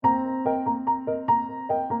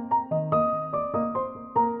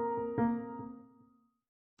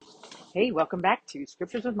Hey, welcome back to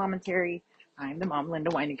Scriptures with Mom-mentary. I'm the mom, Linda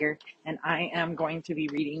Winegar, and I am going to be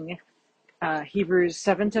reading Hebrews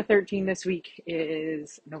 7 to 13 this week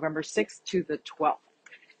is November 6th to the 12th.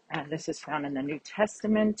 And this is found in the New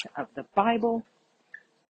Testament of the Bible.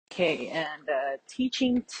 Okay, and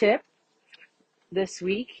teaching tip this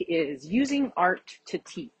week is using art to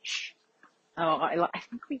teach. Oh, I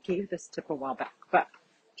think we gave this tip a while back, but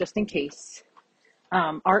just in case.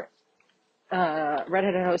 Art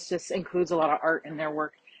Redheaded Hostess includes a lot of art in their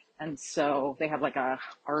work, and so they have like a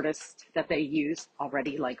artist that they use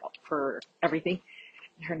already, like for everything.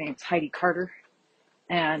 Her name's Heidi Carter,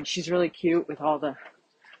 and she's really cute with all the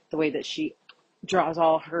way that she draws.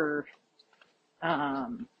 All her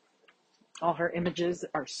images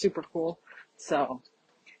are super cool. So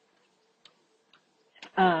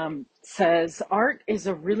says art is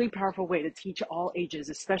a really powerful way to teach all ages,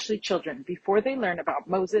 especially children. Before they learn about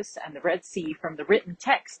Moses and the Red Sea from the written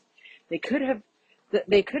text, they could have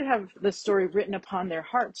the story written upon their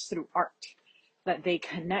hearts through art that they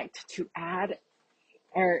connect to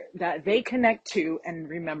and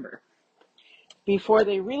remember. Before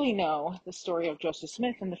they really know the story of Joseph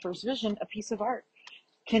Smith and the first vision, a piece of art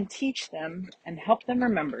can teach them and help them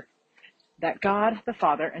remember that God the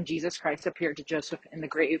Father and Jesus Christ appeared to Joseph in the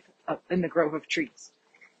grove of trees.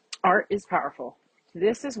 Art is powerful.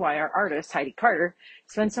 This is why our artist, Heidi Carter,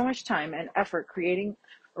 spends so much time and effort creating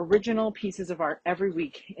original pieces of art every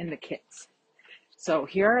week in the kits. So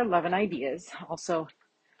here are 11 ideas. Also,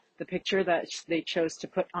 the picture that they chose to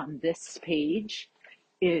put on this page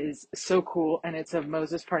is so cool, and it's of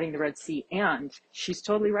Moses parting the Red Sea. And she's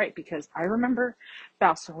totally right, because I remember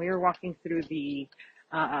Faust when we were walking through the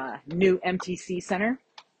new MTC Center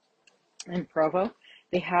in Provo.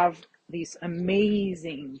 They have these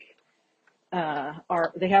amazing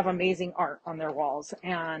art. They have amazing art on their walls,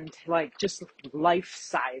 and like just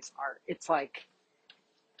life-size art. It's like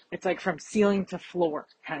from ceiling to floor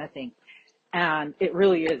kind of thing. And it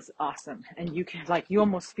really is awesome. And you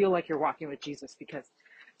almost feel like you're walking with Jesus, because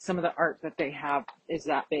some of the art that they have is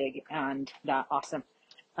that big and that awesome.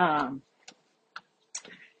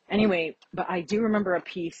 Anyway, but I do remember a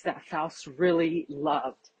piece that Faust really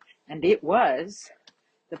loved, and it was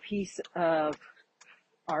the piece of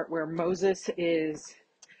art where Moses is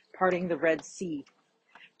parting the Red Sea,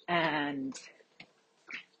 and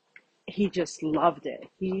he just loved it.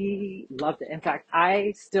 He loved it. In fact,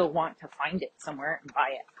 I still want to find it somewhere and buy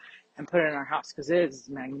it and put it in our house, because it is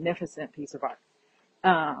a magnificent piece of art.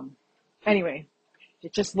 Anyway,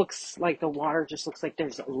 it just looks like the water just looks like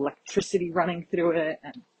there's electricity running through it,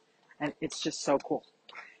 and it's just so cool.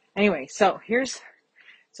 Anyway, so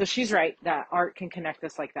she's right that art can connect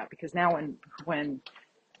us like that, because now when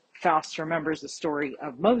Faust remembers the story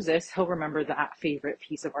of Moses, he'll remember that favorite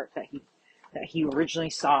piece of art that he originally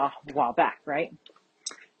saw a while back, right?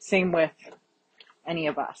 Same with any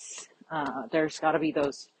of us. There's got to be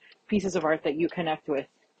those pieces of art that you connect with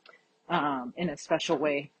in a special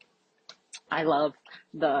way. I love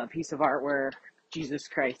the piece of art where Jesus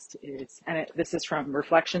Christ is, and this is from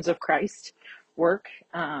Reflections of Christ work,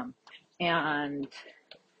 and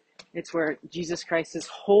it's where Jesus Christ is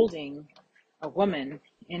holding a woman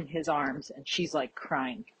in his arms, and she's like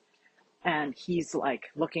crying, and he's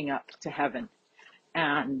like looking up to heaven,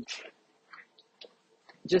 and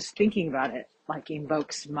just thinking about it like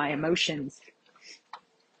invokes my emotions.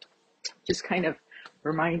 Just kind of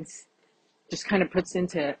puts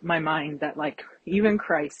into my mind that like even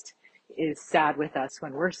Christ is sad with us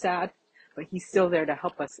when we're sad, but he's still there to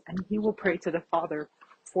help us, and he will pray to the Father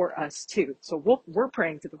for us too. So we're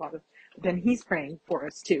praying to the Father, but then he's praying for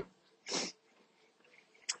us too.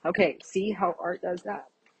 Okay, see how art does that?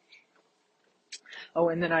 Oh,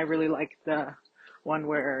 and then I really like the one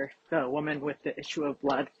where the woman with the issue of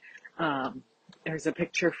blood. There's a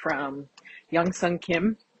picture from Young Sun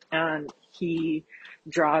Kim, and he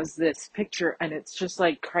draws this picture, and it's just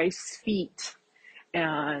like Christ's feet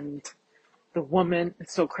and the woman.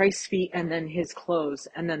 So Christ's feet, and then his clothes,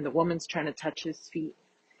 and then the woman's trying to touch his feet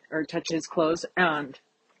or touch his clothes, and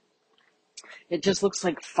it just looks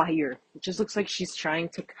like fire. It just looks like she's trying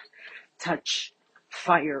to touch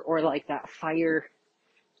fire, or like that fire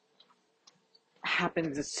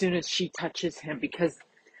happens as soon as she touches him, because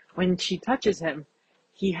when she touches him,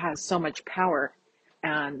 he has so much power,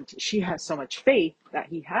 and she has so much faith that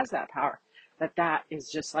he has that power, that is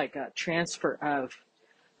just like a transfer of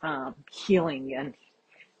healing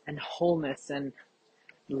and wholeness and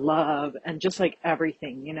love and just like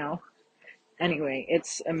everything, Anyway,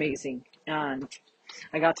 it's amazing. And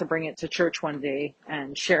I got to bring it to church one day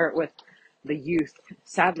and share it with the youth.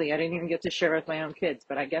 Sadly, I didn't even get to share it with my own kids,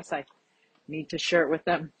 but I guess I need to share it with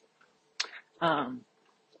them. um,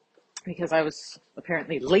 because I was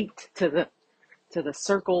apparently late to the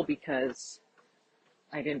circle because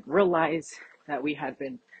I didn't realize that we had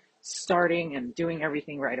been starting and doing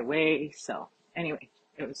everything right away. So anyway,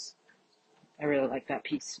 I really like that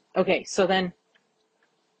piece. Okay, so then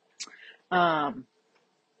um,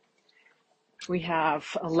 we have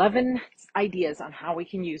 11 ideas on how we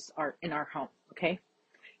can use art in our home. Okay,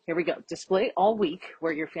 here we go. Display all week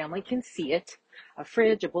where your family can see it: a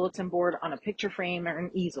fridge, a bulletin board, on a picture frame, or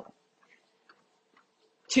an easel.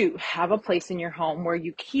 2, have a place in your home where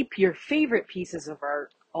you keep your favorite pieces of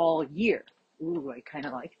art all year. Ooh, I kind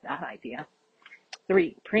of like that idea.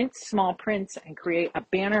 3, print small prints and create a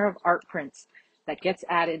banner of art prints that gets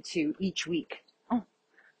added to each week. Oh,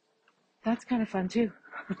 that's kind of fun too.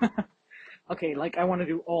 Okay, like I want to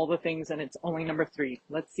do all the things and it's only number 3.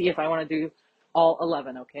 Let's see if I want to do all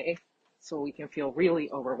 11, okay? So we can feel really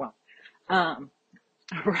overwhelmed.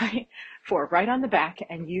 Right. 4, write on the back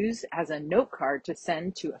and use as a note card to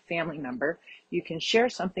send to a family member. You can share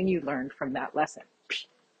something you learned from that lesson.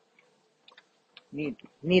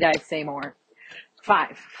 Need I say more?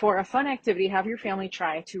 5, for a fun activity, have your family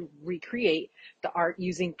try to recreate the art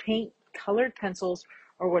using paint, colored pencils,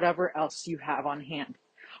 or whatever else you have on hand.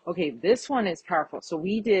 Okay, this one is powerful. So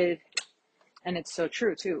we did, and it's so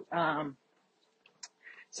true too.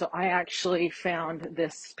 So I actually found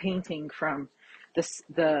this painting from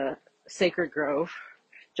the Sacred Grove,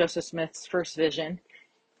 Joseph Smith's first vision,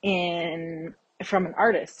 from an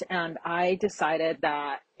artist, and I decided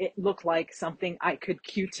that it looked like something I could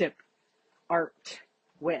Q-tip art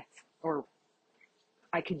with, or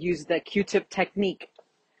I could use the Q-tip technique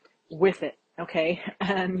with it. Okay,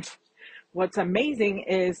 and what's amazing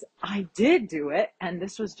is I did do it, and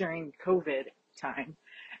this was during COVID time.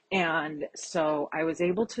 And so I was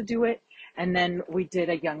able to do it. And then we did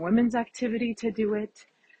a young women's activity to do it.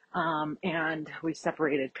 And we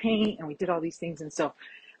separated paint and we did all these things. And so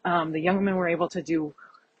the young women were able to do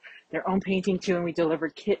their own painting too. And we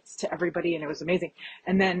delivered kits to everybody and it was amazing.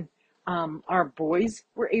 And then our boys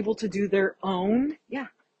were able to do their own. Yeah,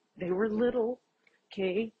 they were little.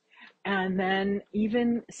 Okay. And then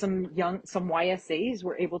even some YSAs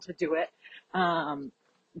were able to do it.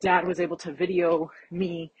 Dad was able to video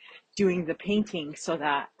me doing the painting so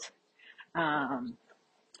that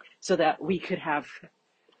we could have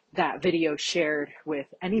that video shared with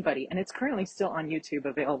anybody. And it's currently still on YouTube,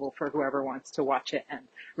 available for whoever wants to watch it and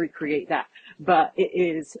recreate that. But it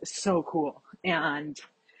is so cool. And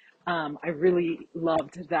I really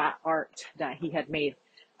loved that art that he had made.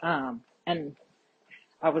 And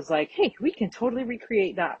I was like, hey, we can totally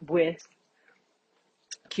recreate that with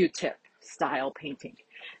Q-tip style painting.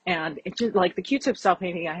 And it just like the Q-tip style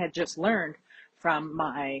painting I had just learned from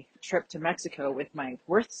my trip to Mexico with my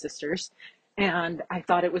Worth sisters. And I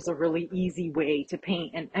thought it was a really easy way to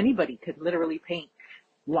paint, and anybody could literally paint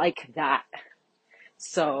like that.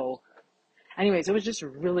 So anyways, it was just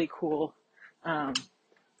really cool. And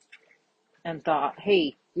thought,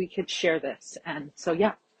 hey, we could share this. And so,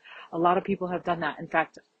 yeah, a lot of people have done that. In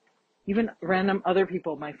fact, even random other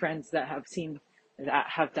people, my friends that have seen that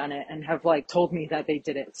have done it and have like told me that they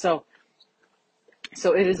did it. So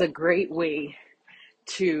it is a great way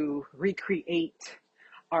to recreate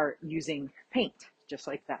art using paint, just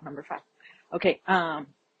like that, number 5. Okay.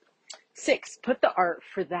 6, put the art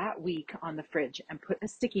for that week on the fridge and put a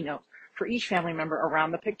sticky note for each family member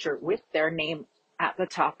around the picture with their name at the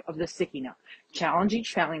top of the sticky note. Challenge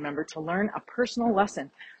each family member to learn a personal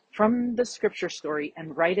lesson from the scripture story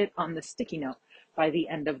and write it on the sticky note by the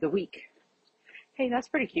end of the week. Hey, that's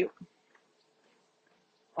pretty cute.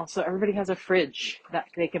 Also, everybody has a fridge that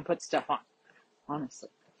they can put stuff on, honestly.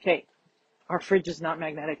 Okay, our fridge is not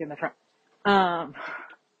magnetic in the front. I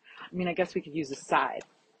I guess we could use a side,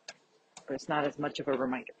 but it's not as much of a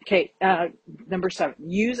reminder. Okay, number 7,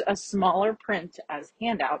 use a smaller print as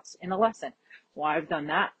handouts in a lesson. Well, I've done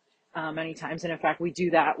that many times, and in fact, we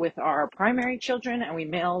do that with our primary children, and we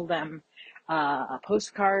mail them a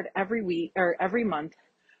postcard every week or every month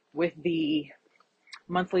with the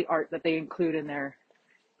monthly art that they include in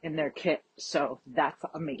their kit. So that's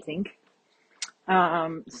amazing.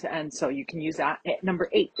 And so you can use that. Number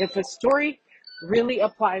 8, if a story really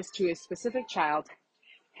applies to a specific child,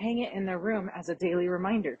 hang it in their room as a daily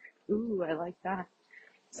reminder. Ooh, I like that.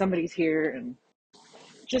 Somebody's here and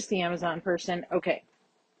just the Amazon person. Okay.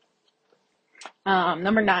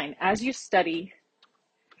 Number 9, as you study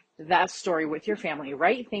that story with your family,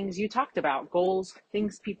 write things you talked about, goals,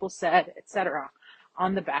 things people said, etc.,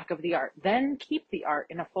 on the back of the art. Then keep the art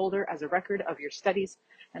in a folder as a record of your studies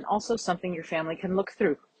and also something your family can look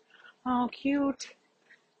through. Oh, cute.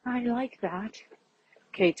 I like that.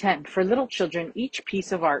 Okay, 10. For little children, each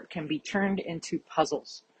piece of art can be turned into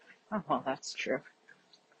puzzles. Oh, well, that's true.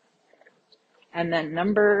 And then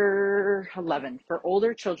number 11, for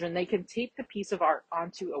older children, they can tape the piece of art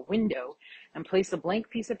onto a window and place a blank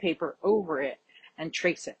piece of paper over it and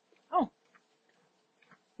trace it. Oh,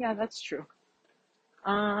 yeah, that's true.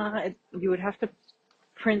 You would have to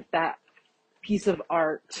print that piece of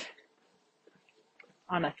art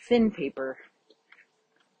on a thin paper,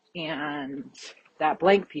 and that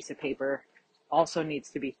blank piece of paper also needs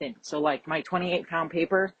to be thin. So like my 28-pound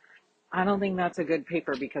paper, I don't think that's a good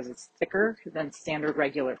paper because it's thicker than standard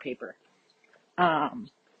regular paper.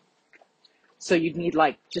 So you'd need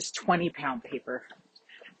like just 20-pound paper.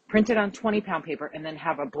 Print it on 20-pound paper and then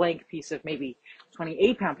have a blank piece of maybe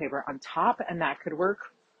 28-pound paper on top, and that could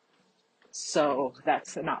work. So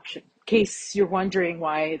that's an option. In case you're wondering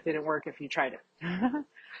why it didn't work if you tried it.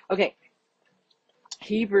 Okay.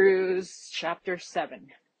 Hebrews chapter 7.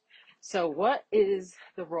 So what is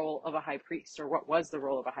the role of a high priest, or what was the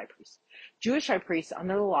role of a high priest? Jewish high priests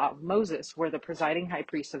under the law of Moses were the presiding high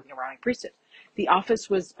priests of the Aaronic priesthood. The office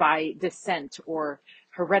was by descent or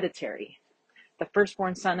hereditary. The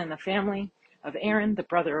firstborn son in the family of Aaron, the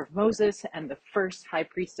brother of Moses, and the first high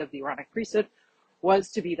priest of the Aaronic priesthood was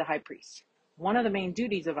to be the high priest. One of the main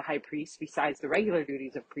duties of a high priest, besides the regular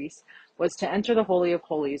duties of priests, was to enter the Holy of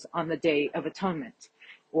Holies on the Day of Atonement,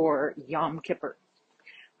 or Yom Kippur,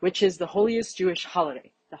 which is the holiest Jewish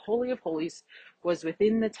holiday. The Holy of Holies was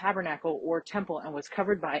within the tabernacle or temple and was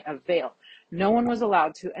covered by a veil. No one was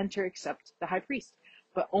allowed to enter except the high priest,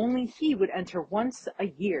 but only he would enter once a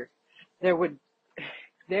year.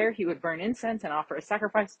 There he would burn incense and offer a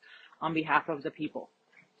sacrifice on behalf of the people.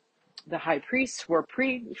 The high priests were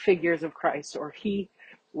prefigures of Christ, or he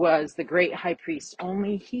was the great high priest.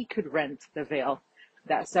 Only he could rent the veil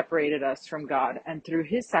that separated us from God, and through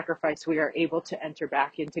his sacrifice we are able to enter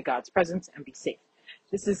back into God's presence and be safe.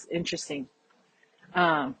 This is interesting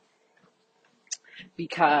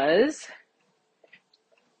because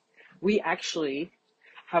we actually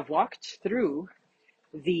have walked through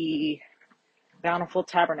the Bountiful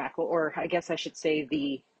Tabernacle, or I guess I should say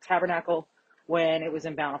the tabernacle when it was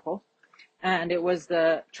in Bountiful, and it was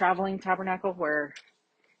the traveling tabernacle where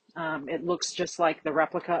it looks just like the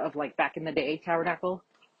replica of like back in the day tabernacle.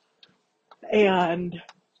 And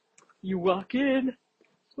you walk in,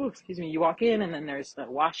 you walk in, and then there's the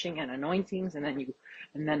washing and anointings, and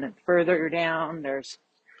then further down there's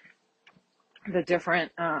the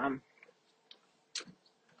different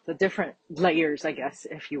layers, I guess,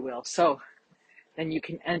 if you will. So then you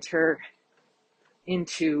can enter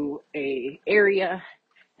into a area,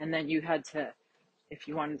 and then you had to, if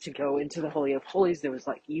you wanted to go into the Holy of Holies, there was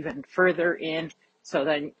like even further in. So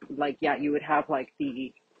then, like, yeah, you would have like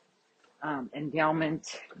the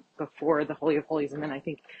endowment before the Holy of Holies, and then I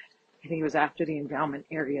think it was after the endowment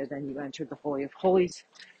area, then you entered the Holy of Holies,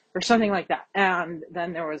 or something like that. And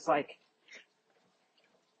then there was like,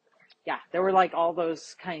 there were like all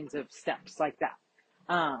those kinds of steps like that.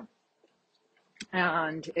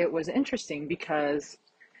 And it was interesting because,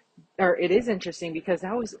 or it is interesting because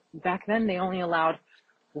that was, back then they only allowed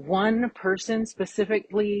one person,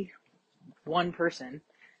 specifically one person,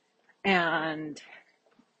 and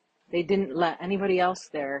they didn't let anybody else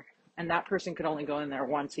there, and that person could only go in there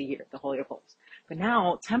once a year, the Holy of Holies. But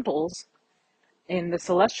now temples in the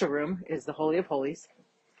celestial room is the Holy of Holies,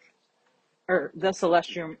 or the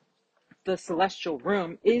celestial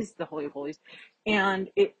room is the Holy of Holies, and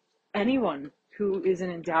anyone who is an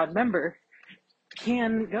endowed member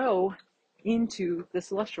can go into the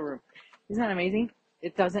celestial room. Isn't that amazing?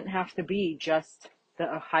 It doesn't have to be just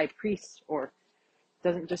the high priest, or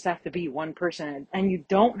doesn't just have to be one person, and you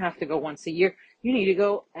don't have to go once a year. You need to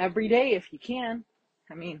go every day if you can.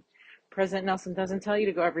 I mean, President Nelson doesn't tell you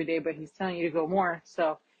to go every day, but he's telling you to go more.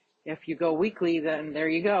 So if you go weekly, then there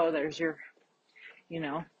you go. There's your,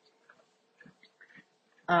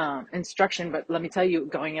 instruction. But let me tell you,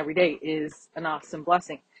 going every day is an awesome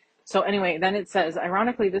blessing. So anyway, then it says,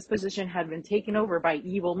 ironically, this position had been taken over by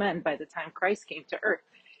evil men by the time Christ came to earth.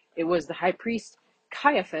 It was the high priest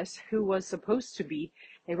Caiaphas, who was supposed to be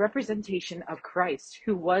a representation of Christ,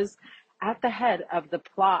 who was at the head of the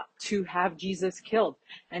plot to have Jesus killed.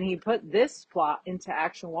 And he put this plot into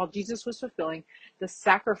action while Jesus was fulfilling the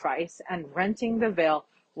sacrifice and renting the veil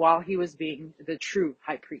while he was being the true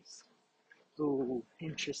high priest. Ooh,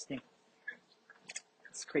 interesting.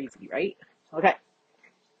 It's crazy, right? Okay.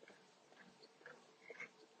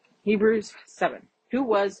 Hebrews 7. Who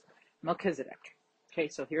was Melchizedek? Okay,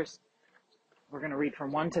 so we're going to read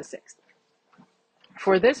from 1 to 6.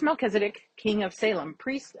 For this Melchizedek, king of Salem,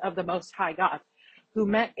 priest of the Most High God, who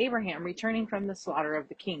met Abraham returning from the slaughter of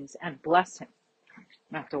the kings and blessed him.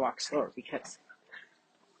 I have to walk slower because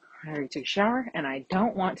I already took a shower and I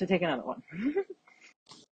don't want to take another one.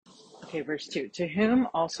 Okay, verse 2. To whom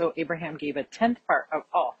also Abraham gave a tenth part of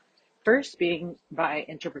all, first being by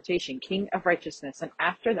interpretation king of righteousness, and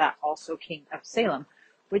after that also king of Salem,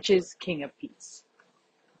 which is king of peace.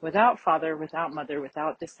 Without father, without mother,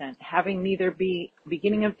 without descent, having neither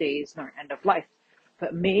beginning of days nor end of life,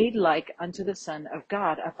 but made like unto the Son of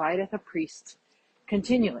God, abideth a priest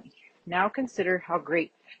continually. Now consider how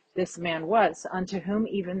great this man was, unto whom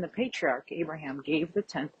even the patriarch Abraham gave the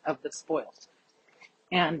tenth of the spoils.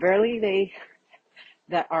 And verily they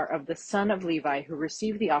that are of the son of Levi, who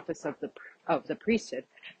receive the office of the priesthood,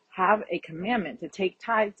 have a commandment to take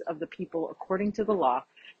tithes of the people according to the law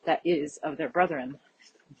that is of their brethren,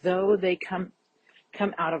 though they come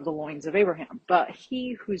out of the loins of Abraham. But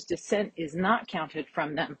he whose descent is not counted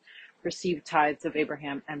from them received tithes of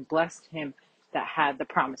Abraham and blessed him that had the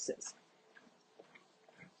promises.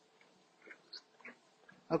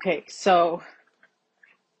 Okay, so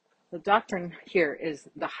the doctrine here is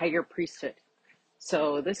the higher priesthood.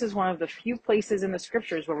 So this is one of the few places in the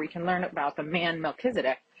scriptures where we can learn about the man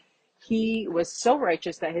Melchizedek. He was so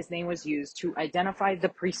righteous that his name was used to identify the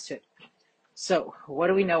priesthood. So what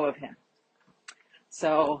do we know of him?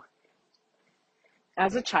 So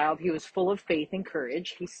as a child, he was full of faith and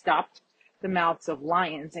courage. He stopped the mouths of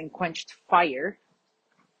lions and quenched fire.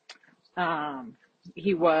 And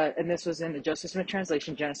this was in the Joseph Smith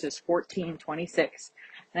translation, Genesis 14:26.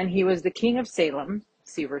 And he was the king of Salem,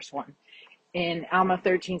 see verse 1. In Alma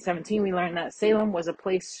 13:17, we learn that Salem was a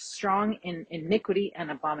place strong in iniquity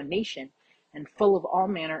and abomination and full of all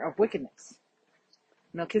manner of wickedness.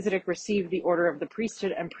 Melchizedek received the order of the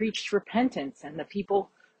priesthood and preached repentance, and the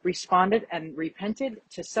people responded and repented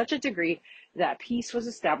to such a degree that peace was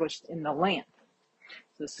established in the land.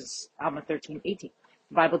 This is Alma 13:18.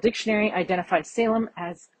 The Bible Dictionary identifies Salem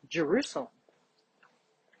as Jerusalem.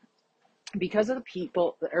 Because of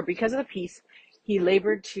the peace he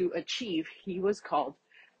labored to achieve, he was called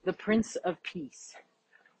the Prince of Peace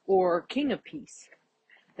or King of Peace.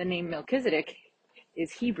 The name Melchizedek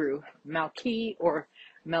is Hebrew. Malki or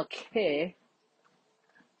Melche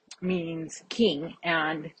means king,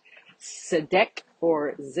 and Sedek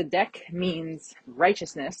or Zedek means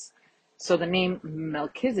righteousness. So the name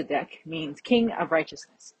Melchizedek means king of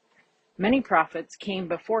righteousness. Many prophets came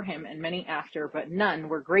before him and many after, but none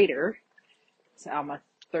were greater. It's Alma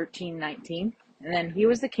 13:19. And then he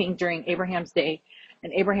was the king during Abraham's day,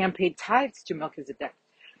 and Abraham paid tithes to Melchizedek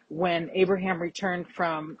when Abraham returned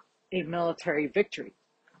from a military victory.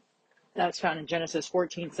 That's found in Genesis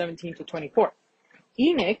 14:17-24.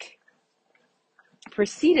 Enoch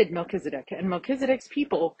preceded Melchizedek, and Melchizedek's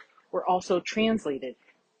people were also translated.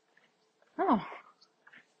 Oh,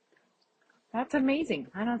 that's amazing.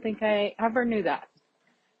 I don't think I ever knew that.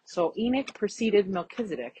 So Enoch preceded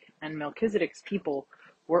Melchizedek, and Melchizedek's people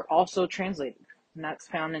were also translated. And that's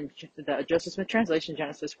found in the Joseph Smith translation,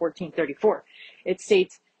 Genesis 14:34. It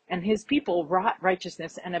states, and his people wrought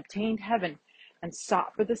righteousness and obtained heaven and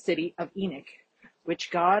sought for the city of Enoch,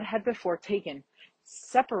 which God had before taken,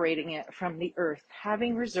 separating it from the earth,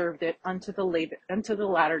 having reserved it unto the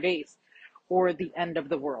latter days, or the end of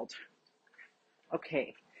the world.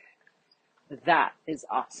 Okay, that is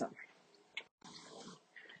awesome.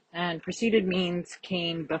 And preceded means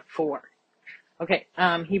came before. Okay,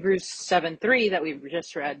 Hebrews 7:3 that we've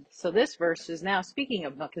just read. So this verse is now speaking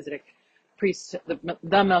of Melchizedek priest,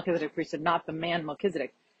 the Melchizedek priesthood, not the man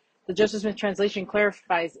Melchizedek. The Joseph Smith translation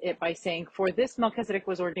clarifies it by saying, for this Melchizedek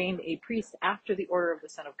was ordained a priest after the order of the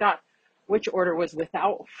Son of God, which order was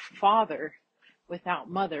without father, without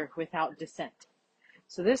mother, without descent.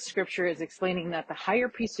 So this scripture is explaining that the higher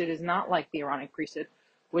priesthood is not like the Aaronic priesthood,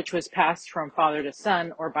 which was passed from father to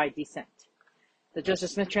son or by descent. The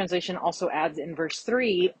Joseph Smith translation also adds in verse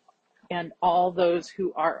 3, and all those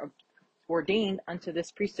who are ordained unto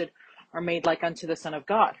this priesthood are made like unto the Son of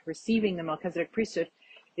God. Receiving the Melchizedek priesthood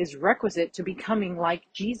is requisite to becoming like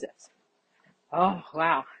Jesus. Oh,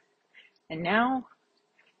 wow. And now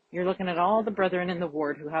you're looking at all the brethren in the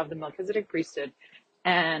ward who have the Melchizedek priesthood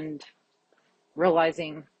and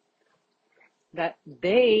realizing that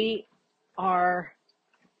they are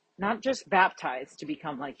not just baptized to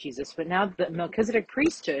become like Jesus, but now the Melchizedek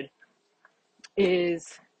priesthood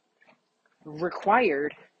is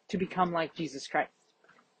required to become like Jesus Christ.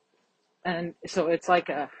 And so it's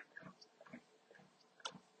like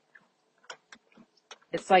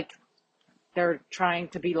they're trying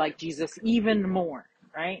to be like Jesus even more,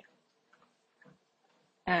 right?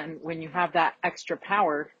 And when you have that extra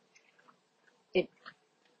power,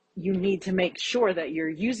 you need to make sure that you're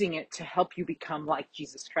using it to help you become like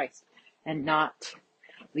Jesus Christ and not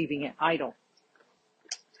leaving it idle.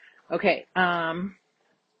 Okay,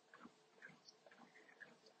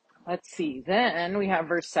 let's see. Then we have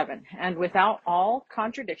verse 7. And without all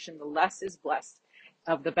contradiction, the less is blessed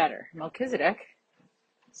of the better. Melchizedek,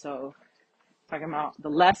 so talking about the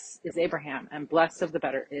less is Abraham, and blessed of the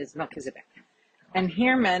better is Melchizedek. And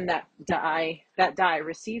here men that die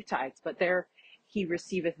receive tithes, but there he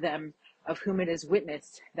receiveth them of whom it is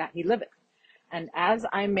witnessed that he liveth. And as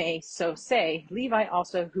I may so say, Levi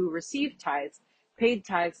also, who received tithes, paid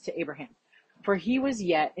tithes to Abraham. For he was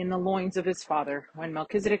yet in the loins of his father when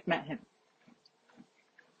Melchizedek met him.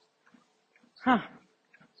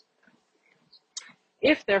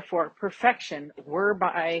 If therefore perfection were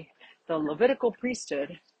by the Levitical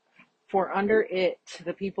priesthood, for under it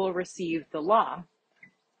the people received the law,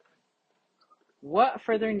 what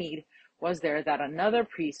further need was there that another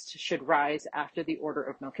priest should rise after the order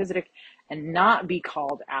of Melchizedek and not be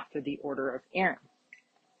called after the order of Aaron?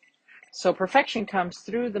 So perfection comes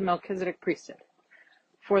through the Melchizedek priesthood.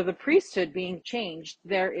 For the priesthood being changed,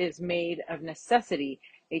 there is made of necessity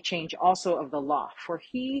a change also of the law. For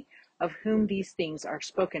he of whom these things are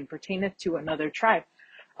spoken pertaineth to another tribe,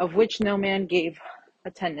 of which no man gave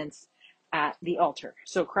attendance at the altar.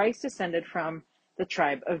 So Christ descended from the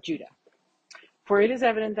tribe of Judah. For it is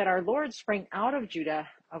evident that our Lord sprang out of Judah,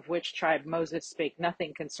 of which tribe Moses spake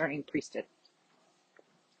nothing concerning priesthood.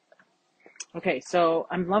 Okay, so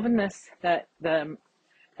I'm loving this, that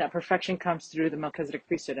perfection comes through the Melchizedek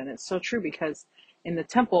priesthood. And it's so true, because in the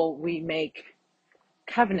temple we make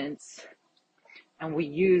covenants and we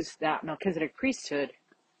use that Melchizedek priesthood,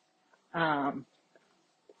 or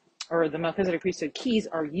the Melchizedek priesthood keys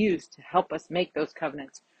are used to help us make those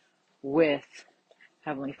covenants with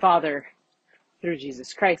Heavenly Father through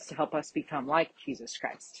Jesus Christ to help us become like Jesus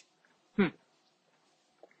Christ.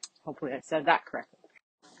 Hopefully I said that correctly.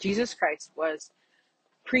 Jesus Christ was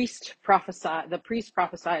the priest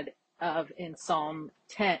prophesied of in Psalm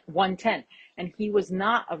 110, and he was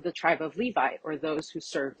not of the tribe of Levi, or those who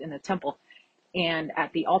served in the temple and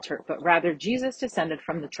at the altar, but rather Jesus descended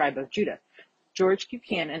from the tribe of Judah. George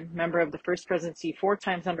Buchanan, member of the First Presidency 4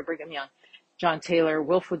 times under Brigham Young, John Taylor,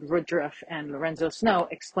 Wilford Woodruff, and Lorenzo Snow,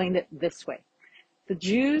 explained it this way. The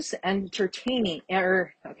Jews entertained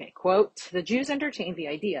the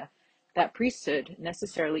idea that priesthood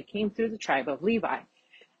necessarily came through the tribe of Levi,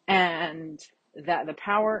 and that the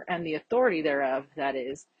power and the authority thereof, that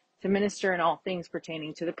is, to minister in all things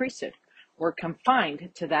pertaining to the priesthood, were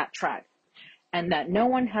confined to that tribe, and that no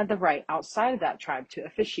one had the right outside of that tribe to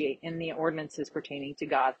officiate in the ordinances pertaining to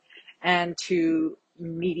God and to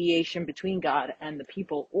mediation between God and the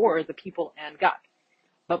people, or the people and God.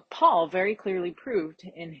 But Paul very clearly proved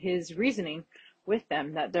in his reasoning with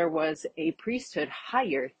them that there was a priesthood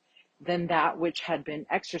higher than that which had been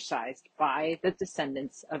exercised by the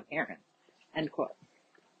descendants of Aaron. End quote.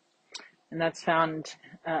 And that's found,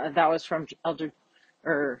 that was from Elder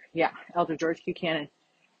George Buchanan,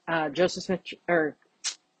 Joseph Smith, or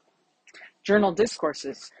Journal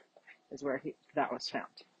Discourses is where that was found.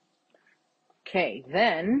 Okay,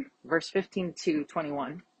 then verse 15 to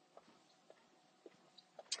 21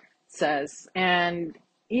 says, and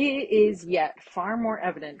it is yet far more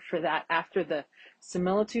evident for that after the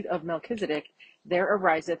similitude of Melchizedek there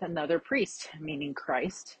ariseth another priest, meaning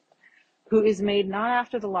Christ, who is made not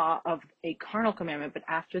after the law of a carnal commandment, but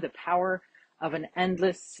after the power of an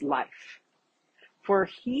endless life. For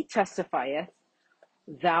he testifieth,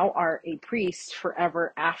 thou art a priest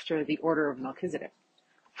forever after the order of Melchizedek.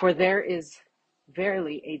 For there is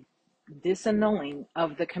verily a disannulling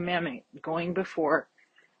of the commandment going before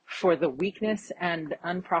for the weakness and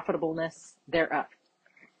unprofitableness thereof.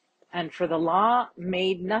 And for the law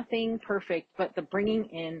made nothing perfect, but the bringing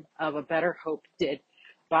in of a better hope did,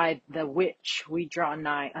 by the which we draw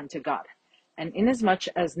nigh unto God. And inasmuch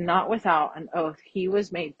as not without an oath he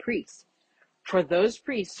was made priest, for those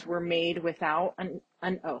priests were made without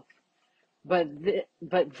an oath,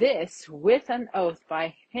 but this with an oath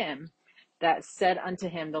by him that said unto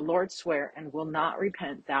him, the Lord swear and will not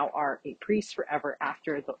repent, thou art a priest forever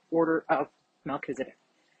after the order of Melchizedek.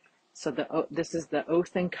 So this is the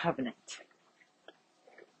oath and covenant.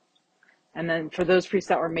 And then for those priests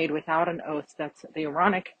that were made without an oath, that's the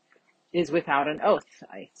Aaronic is without an oath,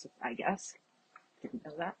 I guess. Didn't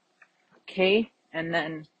know that. Okay, and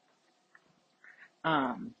then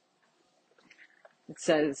it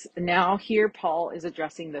says, now here Paul is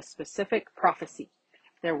addressing the specific prophecy.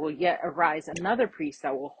 There will yet arise another priest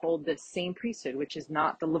that will hold this same priesthood, which is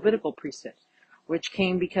not the Levitical priesthood, which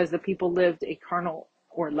came because the people lived a carnal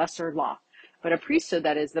or lesser law, but a priesthood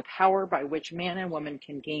that is the power by which man and woman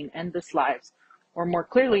can gain endless lives, or more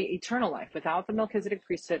clearly, eternal life. Without the Melchizedek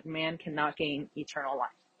priesthood, man cannot gain eternal life.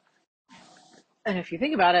 And if you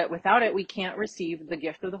think about it, without it, we can't receive the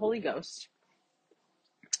gift of the Holy Ghost.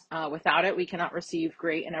 Without it, we cannot receive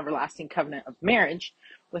great and everlasting covenant of marriage.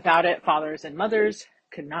 Without it, fathers and mothers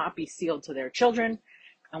could not be sealed to their children.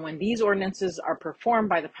 And when these ordinances are performed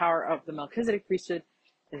by the power of the Melchizedek priesthood,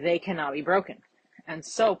 they cannot be broken. And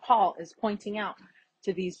so Paul is pointing out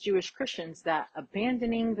to these Jewish Christians that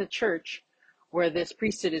abandoning the church where this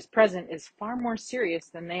priesthood is present is far more serious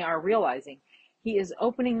than they are realizing. He is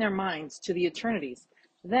opening their minds to the eternities.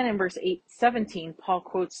 Then in verse 17, Paul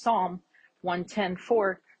quotes Psalm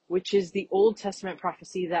 110:4, which is the Old Testament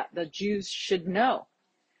prophecy that the Jews should know.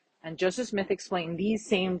 And Joseph Smith explained these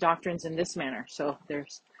same doctrines in this manner. So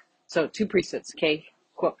two priesthoods, okay?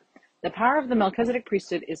 Quote, the power of the Melchizedek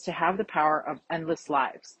priesthood is to have the power of endless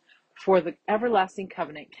lives, for the everlasting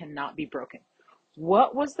covenant cannot be broken.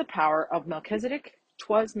 What was the power of Melchizedek?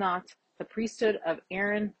 'Twas not the priesthood of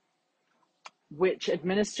Aaron, which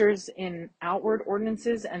administers in outward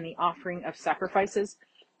ordinances and the offering of sacrifices.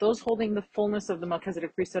 Those holding the fullness of the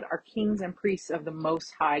Melchizedek priesthood are kings and priests of the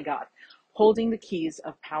Most High God, holding the keys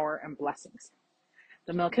of power and blessings.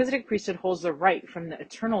 The Melchizedek priesthood holds the right from the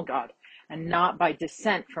eternal God and not by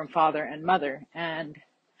descent from father and mother, and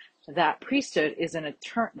that priesthood is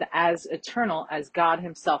as eternal as God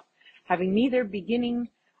himself, having neither beginning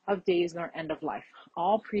of days nor end of life.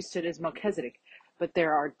 All priesthood is Melchizedek, but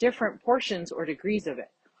there are different portions or degrees of it.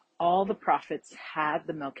 All the prophets had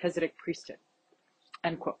the Melchizedek priesthood.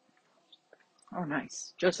 End quote. Oh,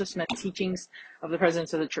 nice. Joseph Smith, Teachings of the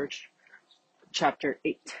Presidents of the Church, chapter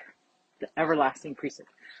 8, the everlasting priesthood.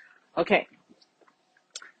 Okay.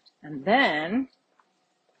 And then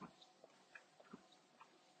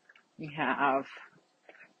we have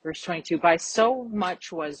verse 22. By so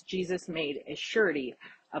much was Jesus made a surety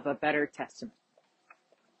of a better testament.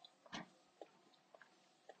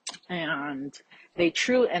 And then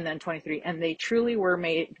 23, and they truly were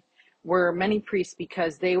many priests,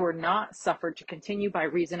 because they were not suffered to continue by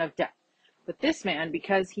reason of death. But this man,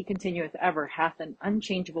 because he continueth ever, hath an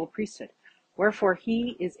unchangeable priesthood. Wherefore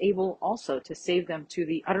he is able also to save them to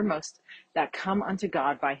the uttermost that come unto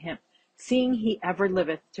God by him, seeing he ever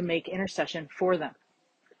liveth to make intercession for them.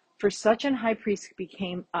 For such an high priest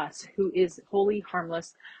became us, who is holy,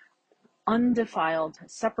 harmless, undefiled,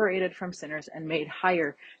 separated from sinners, and made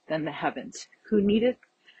higher than the heavens, who needeth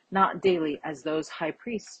not daily, as those high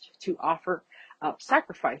priests, to offer up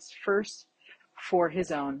sacrifice, first for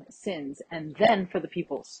his own sins, and then for the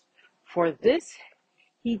people's. For this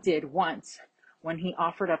he did once, when he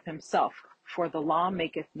offered up himself. For the law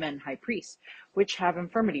maketh men high priests, which have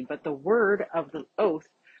infirmity, but the word of the oath,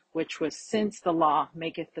 which was since the law,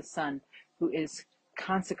 maketh the Son, who is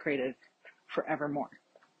consecrated forevermore.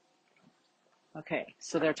 Okay,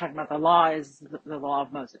 so they're talking about the law is the law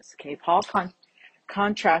of Moses. Okay, Paul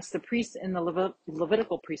contrasts the priests in the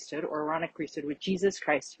Levitical priesthood or Aaronic priesthood with Jesus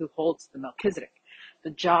Christ, who holds the Melchizedek.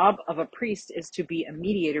 The job of a priest is to be a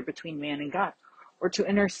mediator between man and God, or to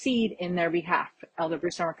intercede in their behalf. Elder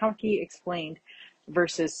Bruce Armaconkey explained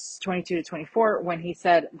verses 22 to 24 when he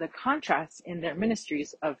said the contrast in their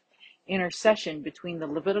ministries of intercession between the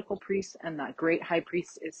Levitical priests and the great high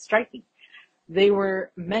priest is striking. They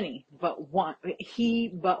were many, but one.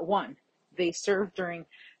 They served during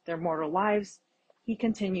their mortal lives. He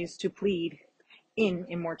continues to plead in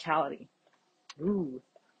immortality. Ooh.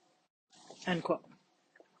 End quote.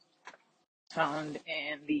 Found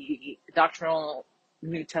in the Doctrinal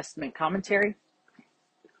New Testament Commentary.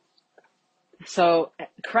 So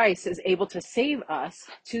Christ is able to save us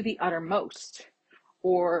to the uttermost,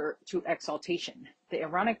 or to exaltation. The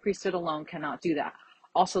Aaronic priesthood alone cannot do that.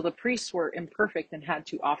 Also, the priests were imperfect and had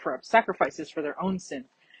to offer up sacrifices for their own sin,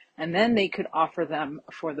 and then they could offer them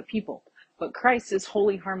for the people. But Christ is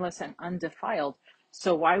holy, harmless, and undefiled.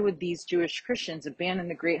 So why would these Jewish Christians abandon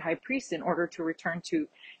the great high priest in order to return to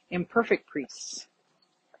imperfect priests?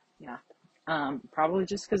 Yeah, probably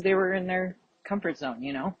just because they were in their comfort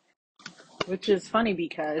zone, which is funny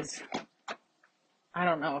because I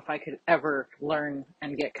don't know if I could ever learn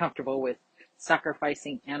and get comfortable with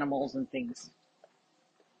sacrificing animals and things.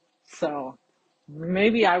 So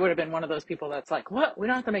maybe I would have been one of those people that's like, what? We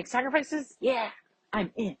don't have to make sacrifices? Yeah,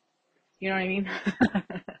 I'm in. You know what I mean?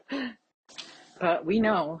 But we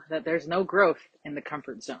know that there's no growth in the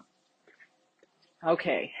comfort zone.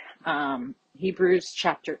 Okay, Hebrews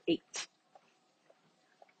chapter 8.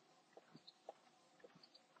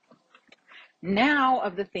 Now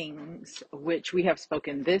of the things which we have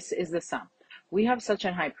spoken, this is the sum. We have such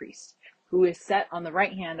an high priest, who is set on the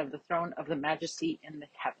right hand of the throne of the majesty in the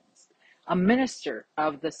heavens, a minister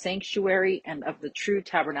of the sanctuary and of the true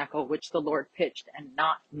tabernacle which the Lord pitched, and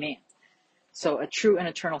not man. So a true and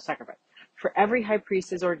eternal sacrifice. For every high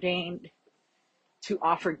priest is ordained to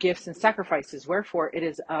offer gifts and sacrifices, wherefore it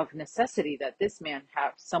is of necessity that this man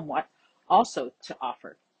have somewhat also to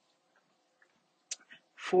offer.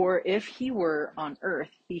 For if he were on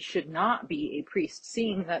earth, he should not be a priest,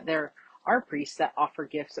 seeing that there are priests that offer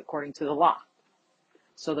gifts according to the law.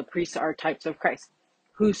 So the priests are types of Christ,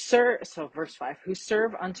 who serve, so verse 5, who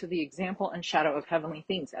serve unto the example and shadow of heavenly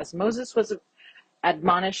things, as Moses was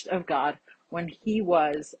admonished of God when he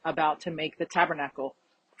was about to make the tabernacle.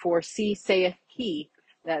 For see, saith he,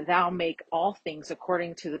 that thou make all things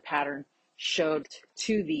according to the pattern showed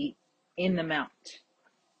to thee in the mount.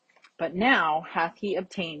 But now hath he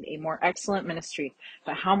obtained a more excellent ministry,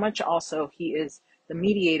 but how much also he is the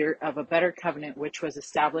mediator of a better covenant, which was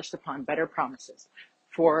established upon better promises.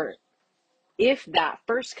 For if that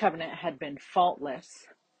first covenant had been faultless,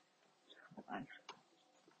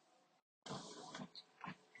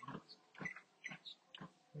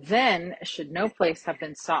 then should no place have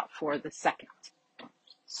been sought for the second.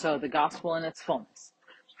 So the gospel in its fullness.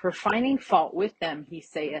 For finding fault with them, he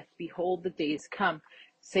saith, behold, the days come,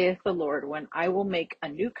 saith the Lord, when I will make a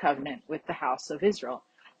new covenant with the house of Israel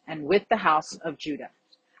and with the house of Judah,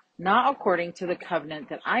 not according to the covenant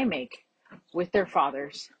that I make with their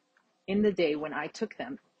fathers in the day when I took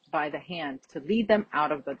them by the hand to lead them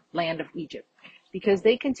out of the land of Egypt, because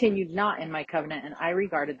they continued not in my covenant, and I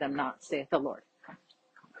regarded them not, saith the Lord.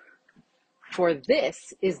 For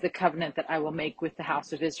this is the covenant that I will make with the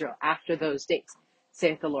house of Israel after those days,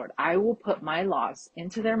 saith the Lord. I will put my laws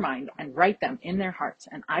into their mind and write them in their hearts,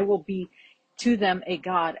 and I will be to them a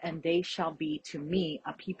God, and they shall be to me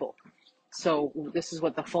a people. So this is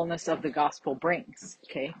what the fullness of the gospel brings,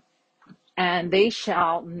 okay? And they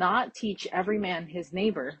shall not teach every man his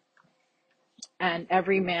neighbor and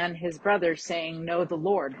every man his brother, saying, know the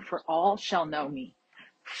Lord, for all shall know me,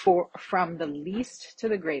 from the least to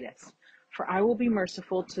the greatest. For I will be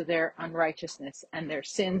merciful to their unrighteousness, and their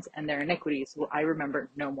sins and their iniquities will I remember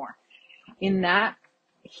no more. In that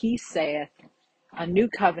he saith, a new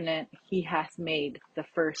covenant he hath made, the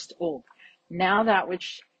first old. Now that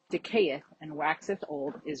which decayeth and waxeth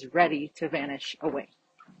old is ready to vanish away.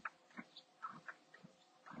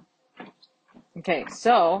 Okay,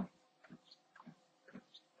 so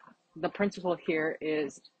the principle here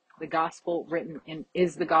is the gospel written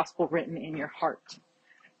in your heart.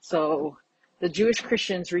 So the Jewish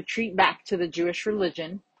Christians retreat back to the Jewish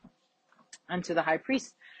religion and to the high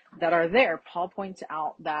priests that are there. Paul points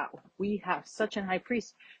out that we have such an high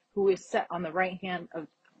priest who is set on the right hand of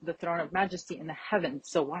the throne of majesty in the heavens.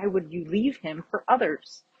 So why would you leave him for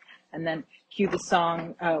others? And then cue the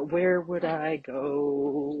song, where would I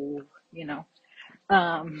go? You know,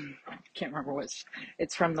 can't remember which.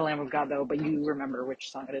 It's from the Lamb of God though, but you remember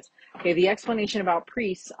which song it is. Okay, the explanation about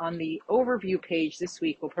priests on the overview page this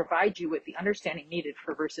week will provide you with the understanding needed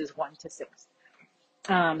for verses 1 to 6.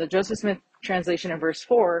 The Joseph Smith translation in verse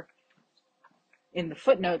 4 in the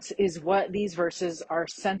footnotes is what these verses are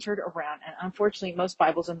centered around, and unfortunately most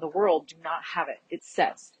Bibles in the world do not have it. It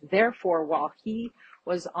says, therefore, while he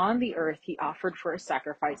was on the earth, he offered for a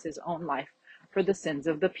sacrifice his own life for the sins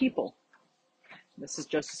of the people. This is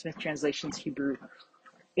Joseph Smith translation's Hebrew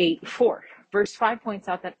 8:4. Verse 5 points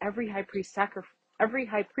out that every high priest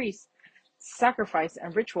sacrifice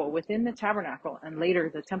and ritual within the tabernacle and later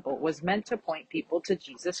the temple was meant to point people to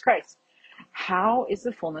Jesus Christ. How is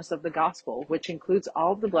the fullness of the gospel, which includes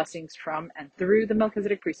all of the blessings from and through the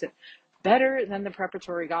Melchizedek priesthood, better than the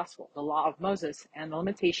preparatory gospel, the law of Moses, and the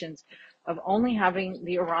limitations of only having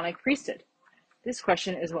the Aaronic priesthood? This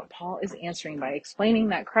question is what Paul is answering by explaining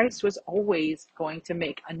that Christ was always going to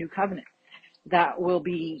make a new covenant that will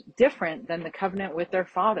be different than the covenant with their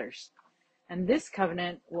fathers. And this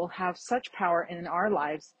covenant will have such power in our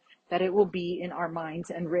lives that it will be in our minds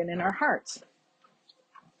and written in our hearts.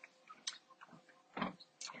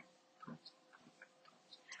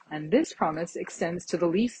 And this promise extends to the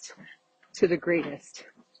least to the greatest.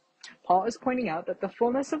 Paul is pointing out that the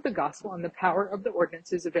fullness of the gospel and the power of the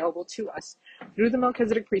ordinances available to us through the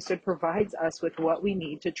Melchizedek priesthood provides us with what we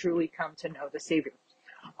need to truly come to know the Savior.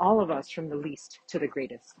 All of us, from the least to the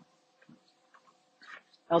greatest.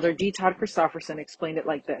 Elder D. Todd Christofferson explained it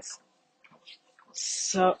like this.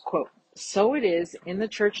 So, quote, so it is in the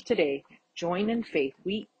church today, joined in faith,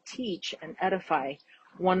 we teach and edify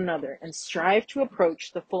one another and strive to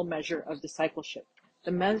approach the full measure of discipleship,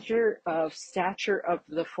 the measure of stature of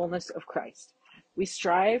the fullness of Christ. We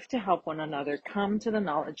strive to help one another come to the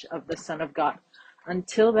knowledge of the Son of God,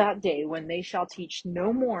 until that day when they shall teach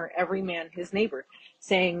no more every man his neighbor,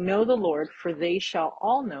 saying, Know the Lord, for they shall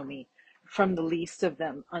all know me, from the least of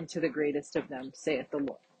them unto the greatest of them, saith the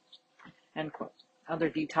Lord. End quote. Elder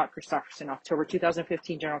D. Todd Christofferson, October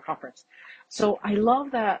 2015 General Conference. So I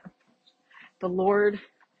love that the Lord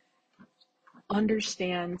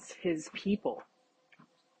understands his people.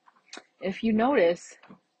 If you notice,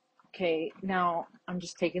 okay, now I'm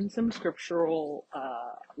just taking some scriptural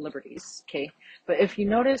liberties, okay, but if you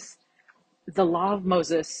notice, the law of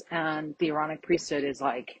Moses and the Aaronic priesthood is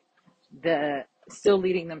like the still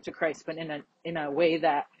leading them to Christ, but in a way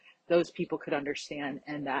that those people could understand,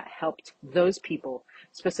 and that helped those people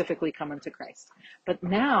specifically come into Christ. But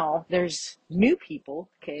now there's new people,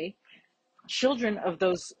 okay, children of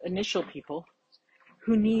those initial people,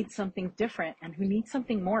 who need something different and who need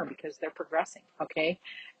something more because they're progressing, okay?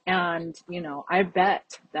 And, I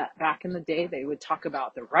bet that back in the day, they would talk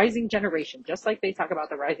about the rising generation, just like they talk about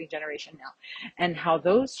the rising generation now, and how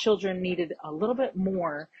those children needed a little bit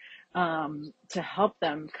more to help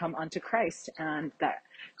them come unto Christ, and that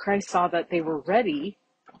Christ saw that they were ready,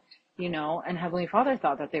 and Heavenly Father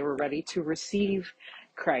thought that they were ready to receive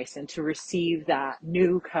Christ and to receive that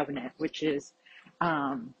new covenant, which is,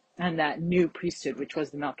 and that new priesthood, which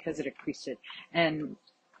was the Melchizedek priesthood. And,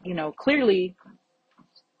 clearly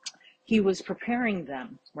he was preparing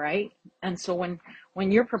them, right? And so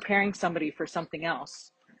when you're preparing somebody for something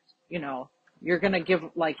else, you're going to give,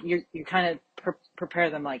 like, you kind of prepare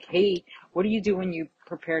them like, hey, what do you do when you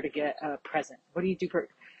prepare to get a present? What do you do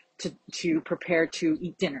to prepare to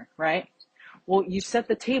eat dinner, right? Well, you set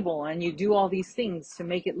the table and you do all these things to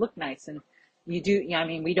make it look nice. And you do,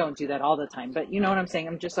 we don't do that all the time, but you know what I'm saying?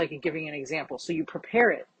 I'm just like giving an example. So you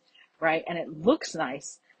prepare it, right? And it looks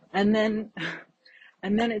nice. And then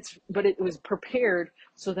it was prepared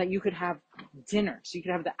so that you could have dinner. So you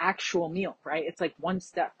could have the actual meal, right? It's like one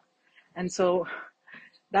step. And so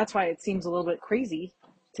that's why it seems a little bit crazy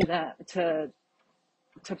to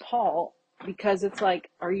Paul, because it's like,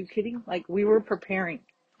 are you kidding? Like, we were preparing.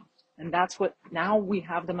 And that's what, now we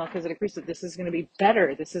have the Melchizedek priesthood. This is going to be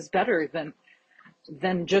better. This is better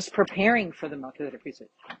than just preparing for the Melchizedek priesthood.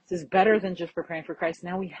 This is better than just preparing for Christ.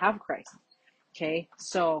 Now we have Christ. Okay.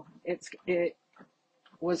 So it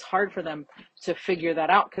was hard for them to figure that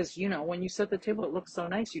out. Cause when you set the table, it looks so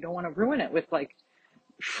nice. You don't want to ruin it with like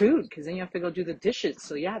food, because then you have to go do the dishes.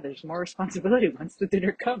 So yeah, there's more responsibility once the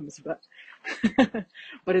dinner comes, but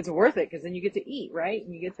but it's worth it, because then you get to eat, right?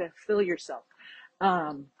 And you get to fill yourself.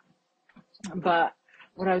 But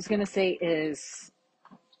what I was going to say is,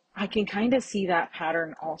 I can kind of see that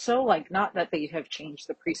pattern also, like, not that they have changed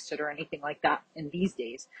the priesthood or anything like that in these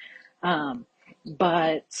days,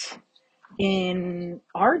 but in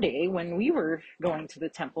our day, when we were going to the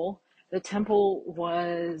temple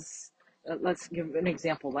was, let's give an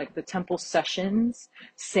example, like the temple sessions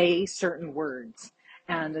say certain words,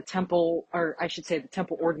 and the temple, or I should say the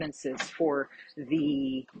temple ordinances for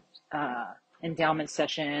the endowment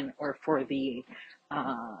session or for the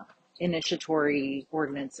initiatory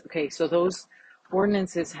ordinance. Okay, so those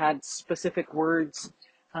ordinances had specific words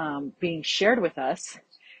being shared with us,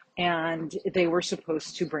 and they were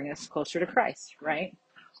supposed to bring us closer to Christ, right?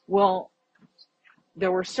 Well,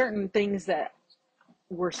 there were certain things that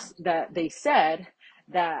they said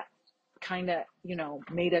that kind of,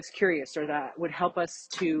 made us curious, or that would help us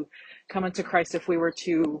to come into Christ if we were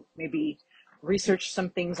to maybe research some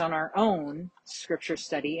things on our own scripture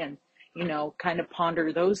study and, kind of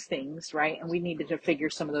ponder those things, right? And we needed to figure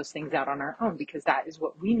some of those things out on our own, because that is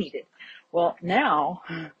what we needed. Well, now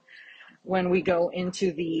when we go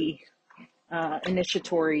into the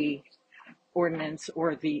initiatory ordinance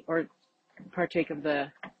or partake of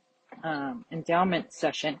the endowment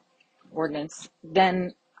session ordinance,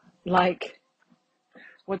 then, like,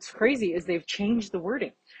 what's crazy is they've changed the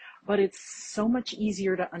wording, but it's so much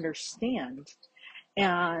easier to understand.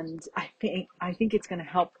 And I think it's going to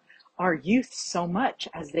help our youth so much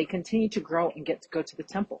as they continue to grow and get to go to the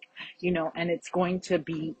temple, and it's going to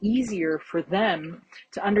be easier for them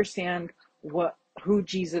to understand who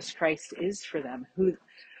Jesus Christ is for them,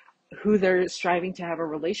 who they're striving to have a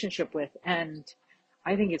relationship with. And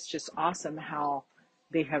I think it's just awesome how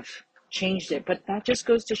they have changed it. But that just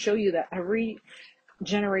goes to show you that every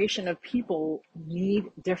generation of people need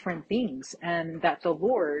different things, and that the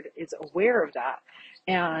Lord is aware of that.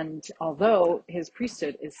 And although his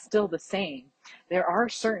priesthood is still the same, there are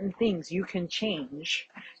certain things you can change,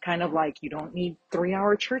 kind of like you don't need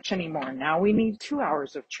 3-hour church anymore. Now we need 2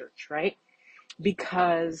 hours of church, right?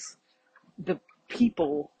 Because the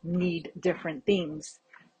people need different things,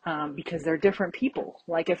 because they're different people.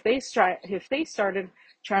 Like if they started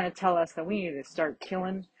trying to tell us that we need to start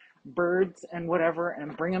killing birds and whatever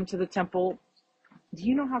and bring them to the temple. Do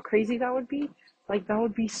you know how crazy that would be? Like, that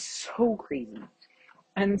would be so crazy.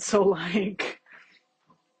 And so, like,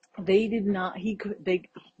 they did not,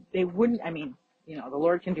 they wouldn't, I mean, you know, the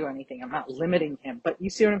Lord can do anything. I'm not limiting him, but you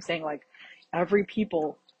see what I'm saying? Like, every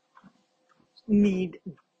people need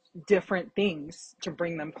different things to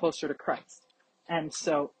bring them closer to Christ. And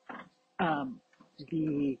so,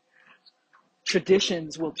 the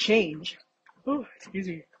traditions will change. Oh, excuse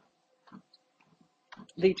me.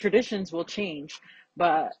 The traditions will change,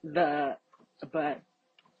 but the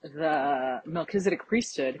Melchizedek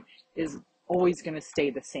priesthood is always going to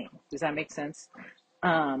stay the same. Does that make sense?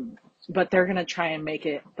 But they're going to try and make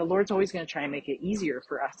it, the Lord's always going to try and make it easier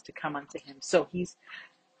for us to come unto him. So he's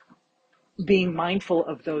being mindful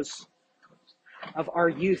of those, of our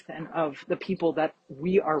youth and of the people that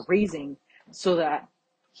we are raising, so that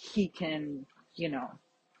he can, you know,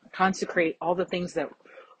 consecrate all the things that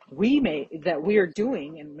we are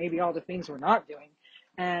doing, and maybe all the things we're not doing,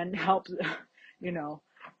 and help, you know,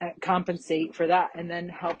 compensate for that, and then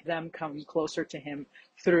help them come closer to him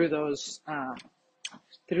through those I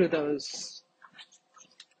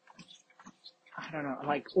don't know,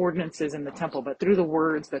 like ordinances in the temple, but through the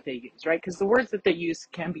words that they use, right? Because the words that they use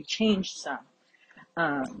can be changed some.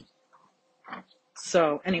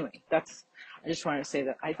 So anyway, I just wanted to say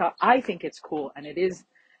that I think it's cool, and it is,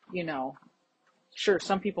 you know, sure,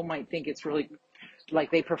 some people might think it's really,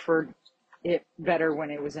 like, they preferred it better when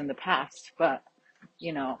it was in the past, but,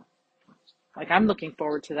 you know, like, I'm looking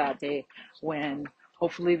forward to that day when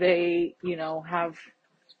hopefully they, you know, have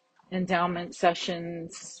endowment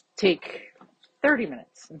sessions take 30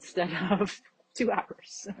 minutes instead of 2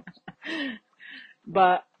 hours.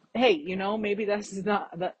 But hey, you know, maybe that's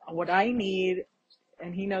not what I need,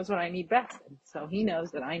 and he knows what I need best. And so he knows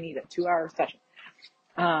that I need a 2-hour session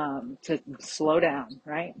to slow down,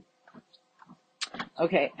 right?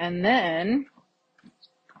 Okay, and then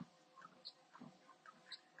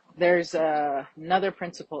there's another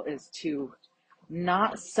principle, is to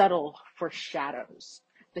not settle for shadows.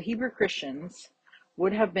 The Hebrew Christians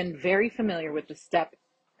would have been very familiar with the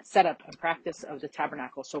setup and practice of the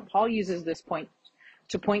tabernacle. So Paul uses this to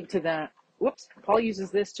point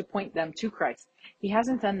them to Christ. He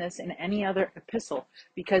hasn't done this in any other epistle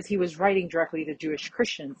because he was writing directly to Jewish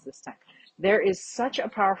Christians this time. There is such a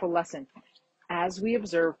powerful lesson as we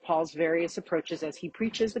observe Paul's various approaches as he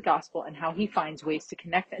preaches the gospel and how he finds ways to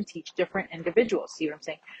connect and teach different individuals. See what I'm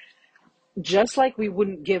saying? Just like we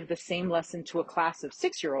wouldn't give the same lesson to a class of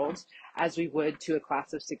 6-year-olds as we would to a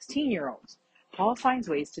class of 16-year-olds. Paul finds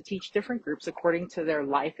ways to teach different groups according to their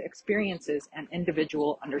life experiences and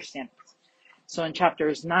individual understandings. So in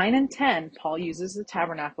chapters 9 and 10, Paul uses the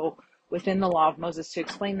tabernacle within the law of Moses to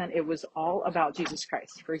explain that it was all about Jesus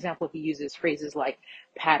Christ. For example, he uses phrases like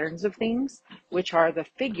patterns of things, which are the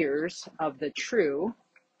figures of the true,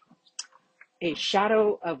 a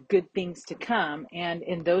shadow of good things to come, and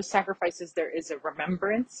in those sacrifices there is a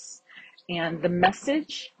remembrance, and the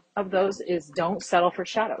message of those is don't settle for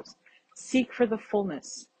shadows. Seek for the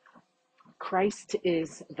fullness. Christ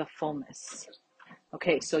is the fullness.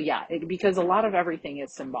 Okay, so yeah, because a lot of everything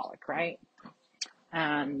is symbolic, right?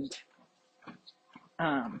 And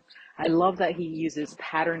I love that he uses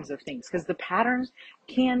patterns of things, because the pattern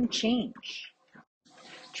can change.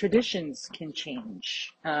 Traditions can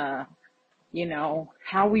change. You know,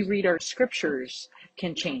 how we read our scriptures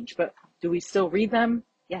can change, but do we still read them?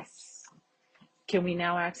 Yes. Can we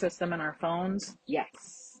now access them on our phones?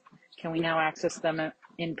 Yes. Can we now access them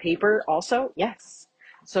in paper also? Yes.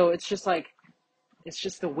 So it's just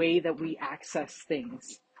the way that we access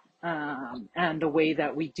things, and the way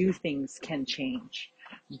that we do things can change.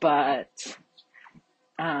 But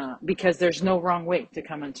because there's no wrong way to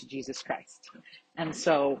come unto Jesus Christ. And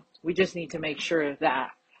so we just need to make sure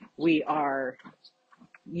that we are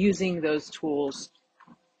using those tools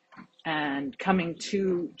and coming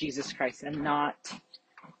to Jesus Christ, and not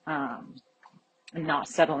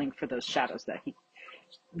settling for those shadows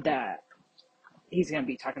that he's going to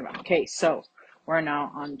be talking about. Okay, so we're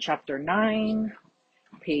now on chapter 9,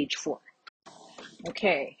 page 4.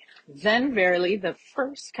 Okay, then verily the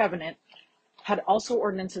first covenant had also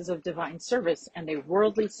ordinances of divine service and a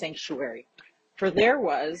worldly sanctuary. For there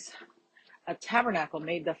was a tabernacle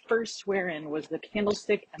made the first, wherein was the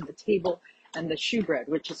candlestick and the table and the shewbread,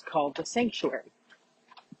 which is called the sanctuary.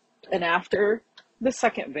 And after the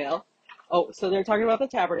second veil, so they're talking about the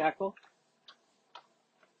tabernacle.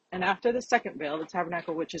 And after the second veil, the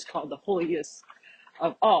tabernacle, which is called the holiest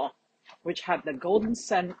of all, which had the golden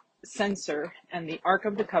censer and the ark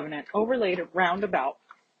of the covenant overlaid round about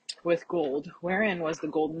with gold, wherein was the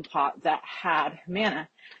golden pot that had manna,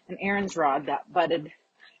 and Aaron's rod that budded,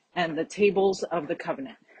 and the tables of the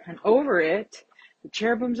covenant. And over it, the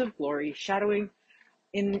cherubims of glory, shadowing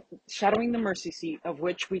the mercy seat, of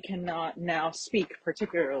which we cannot now speak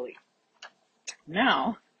particularly.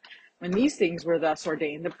 Now, when these things were thus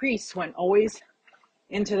ordained, the priests went always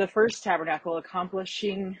into the first tabernacle,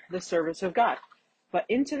 accomplishing the service of God. But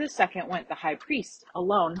into the second went the high priest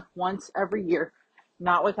alone, once every year,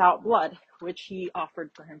 not without blood, which he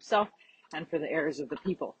offered for himself and for the heirs of the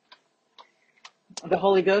people. The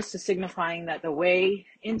Holy Ghost is signifying that the way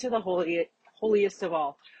into the holiest of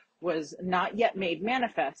all was not yet made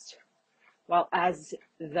manifest, while as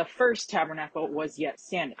the first tabernacle was yet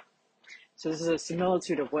standing. So this is a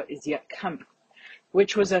similitude of what is yet coming,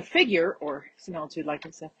 which was a figure, or similitude, like I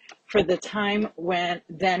said, for the time when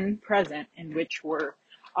then present, in which were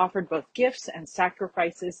offered both gifts and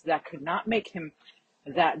sacrifices that could not make him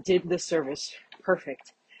that did the service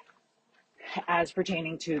perfect, as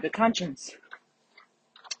pertaining to the conscience,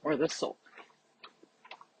 or the soul,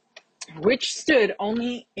 which stood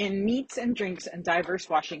only in meats and drinks and divers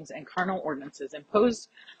washings and carnal ordinances imposed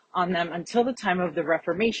on them until the time of the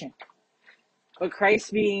Reformation. But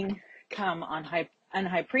Christ being come on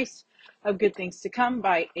high priest of good things to come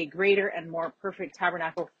by a greater and more perfect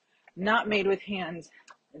tabernacle, not made with hands,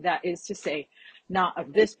 that is to say, not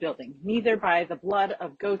of this building, neither by the blood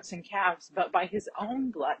of goats and calves, but by his own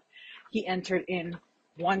blood, he entered in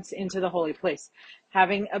once into the holy place,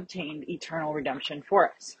 having obtained eternal redemption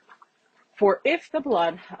for us. For if the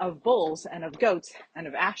blood of bulls and of goats and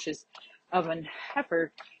of ashes of an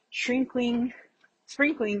heifer sprinkling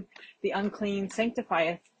the unclean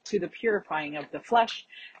sanctifieth to the purifying of the flesh,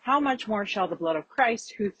 how much more shall the blood of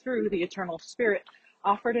Christ, who through the eternal Spirit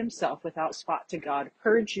offered himself without spot to God,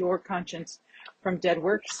 purge your conscience from dead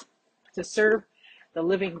works to serve the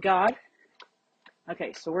living God.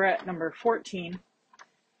 Okay, so we're at number 14.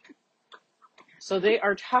 So they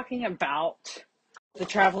are talking about the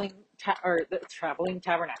traveling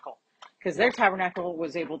tabernacle, because their tabernacle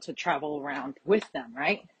was able to travel around with them,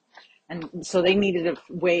 right? And so they needed a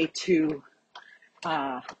way to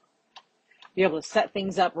be able to set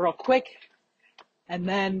things up real quick and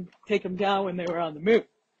then take them down when they were on the move.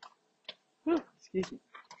 Whew, excuse me.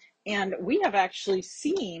 And we have actually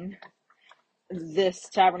seen this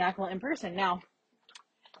tabernacle in person. Now,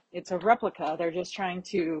 it's a replica. They're just trying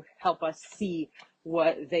to help us see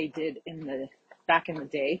what they did back in the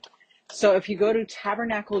day. So if you go to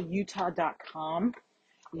tabernacleutah.com,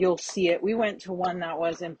 you'll see it. We went to one that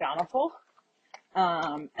was in Bountiful.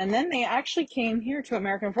 And then they actually came here to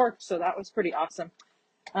American Fork, so that was pretty awesome.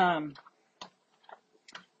 And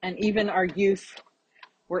even our youth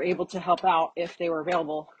were able to help out if they were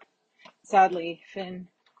available. Sadly, Finn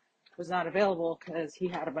was not available because he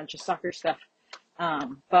had a bunch of soccer stuff.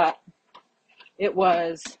 But it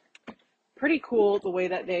was pretty cool the way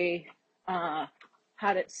that they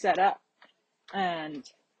had it set up. And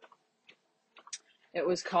it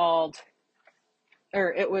was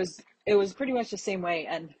it was pretty much the same way.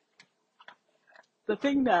 And the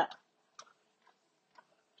thing that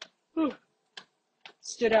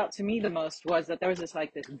stood out to me the most was that there was this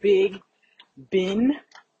big bin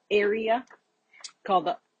area called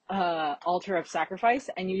the altar of sacrifice,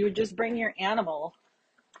 and you would just bring your animal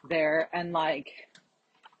there, and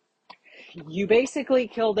you basically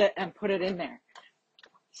killed it and put it in there.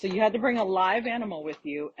 So you had to bring a live animal with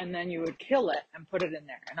you, and then you would kill it and put it in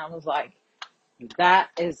there. And I was like, that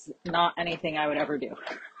is not anything I would ever do.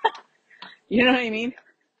 You know what I mean?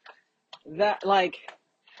 That,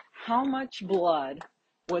 how much blood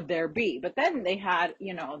would there be? But then they had,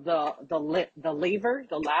 the laver,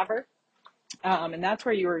 and that's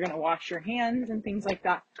where you were going to wash your hands and things like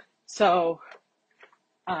that. So,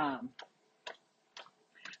 I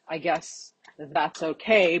guess that's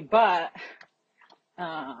okay, but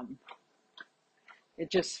it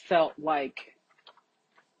just felt like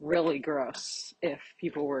really gross if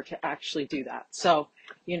people were to actually do that. So,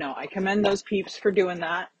 I commend those peeps for doing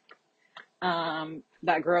that,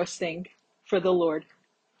 that gross thing for the Lord.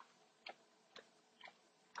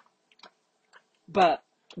 But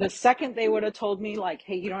the second they would have told me,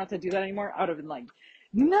 hey, you don't have to do that anymore, I would have been like,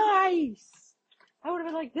 nice. I would have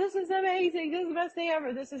been like, this is amazing. This is the best thing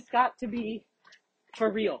ever. This has got to be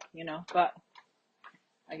for real, But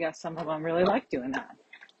I guess some of them really like doing that.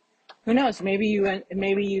 Who knows? Maybe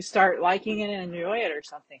you start liking it and enjoy it or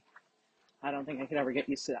something. I don't think I could ever get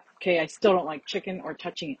used to that. Okay, I still don't like chicken or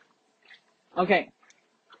touching it. Okay.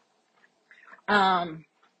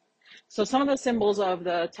 So some of the symbols of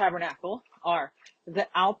the tabernacle are the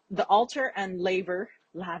altar and laver.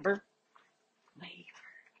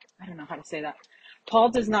 I don't know how to say that. Paul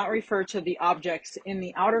does not refer to the objects in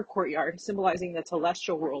the outer courtyard, symbolizing the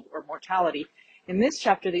celestial world or mortality. In this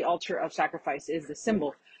chapter, the altar of sacrifice is the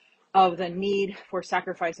symbol of the need for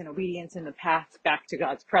sacrifice and obedience in the path back to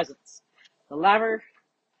God's presence. The laver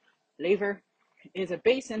is a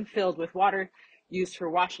basin filled with water used for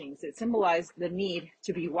washings. It symbolized the need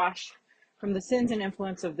to be washed from the sins and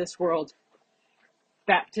influence of this world.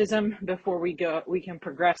 Baptism before we can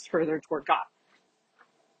progress further toward God.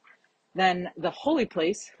 Then the holy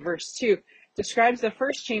place, verse 2, describes the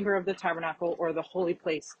first chamber of the tabernacle, or the holy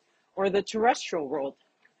place, or the terrestrial world.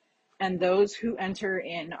 And those who enter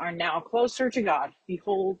in are now closer to God.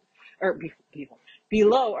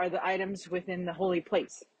 Below are the items within the holy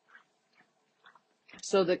place.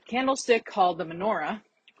 So the candlestick, called the menorah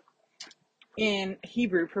in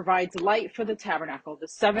Hebrew, provides light for the tabernacle. The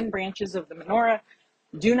 7 branches of the menorah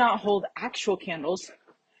do not hold actual candles.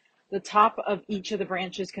 The top of each of the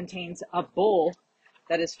branches contains a bowl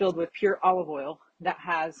that is filled with pure olive oil that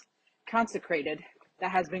has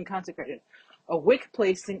been consecrated. A wick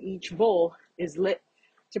placed in each bowl is lit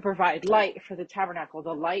to provide light for the tabernacle.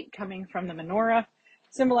 The light coming from the menorah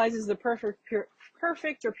symbolizes the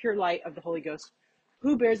perfect or pure light of the Holy Ghost,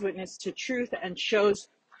 who bears witness to truth and shows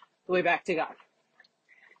the way back to God.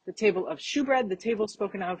 The table of shewbread, the table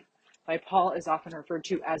spoken of by Paul, is often referred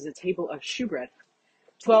to as the table of shewbread.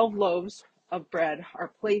 12 loaves of bread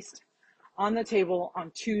are placed on the table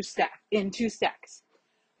in 2 stacks.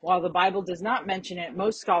 While the Bible does not mention it,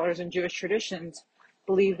 most scholars in Jewish traditions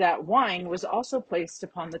believe that wine was also placed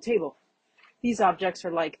upon the table. These objects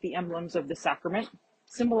are like the emblems of the sacrament,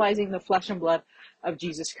 symbolizing the flesh and blood of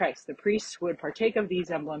Jesus Christ. The priests would partake of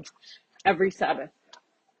these emblems every Sabbath.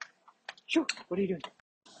 Shoo, what are you doing?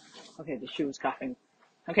 Okay, the shoe is coughing.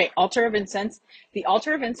 Okay, altar of incense. The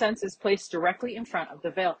altar of incense is placed directly in front of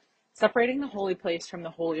the veil, separating the holy place from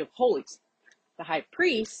the Holy of Holies. The high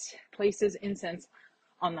priest places incense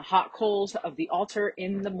on the hot coals of the altar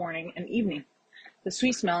in the morning and evening. The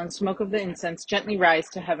sweet smell and smoke of the incense gently rise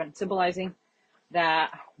to heaven, symbolizing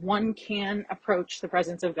that one can approach the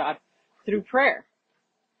presence of God through prayer.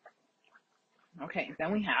 Okay,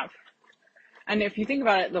 then we have, and if you think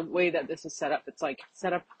about it, the way that this is set up, it's like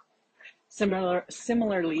set up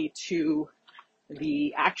similarly to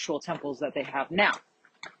the actual temples that they have now.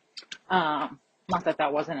 Not that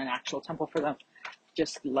that wasn't an actual temple for them,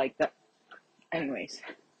 just like that. Anyways,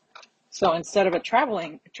 so instead of a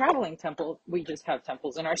traveling temple, we just have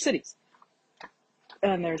temples in our cities.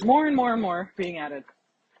 And there's more and more and more being added,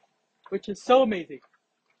 which is so amazing.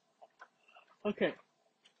 Okay.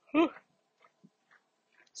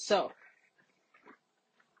 So,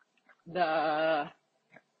 the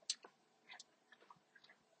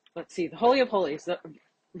Holy of Holies.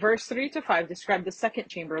 Verse 3 to 5 describe the second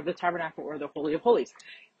chamber of the tabernacle, or the Holy of Holies,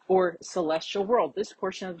 or celestial world. This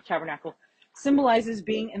portion of the tabernacle symbolizes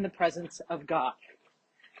being in the presence of God.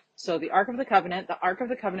 So the Ark of the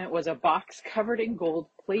Covenant was a box covered in gold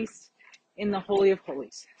placed in the Holy of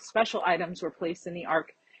Holies. Special items were placed in the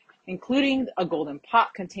Ark, including a golden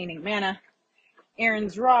pot containing manna,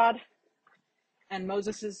 Aaron's rod, and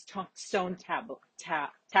Moses' stone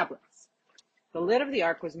tablets. The lid of the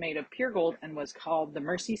ark was made of pure gold and was called the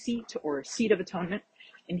mercy seat, or seat of atonement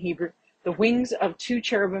in Hebrew. The wings of 2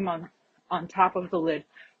 cherubim on top of the lid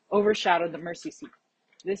overshadowed the mercy seat.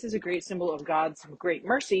 This is a great symbol of God's great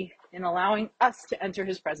mercy in allowing us to enter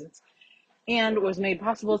his presence, and was made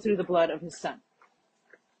possible through the blood of his son.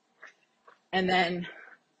 And then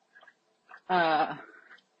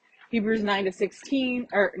Hebrews 6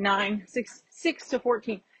 to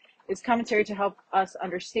 14 is commentary to help us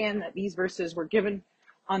understand that these verses were given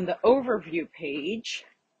on the overview page.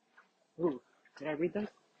 Ooh, did I read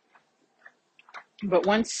that? But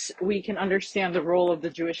once we can understand the role of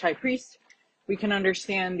the Jewish high priest, we can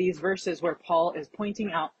understand these verses where Paul is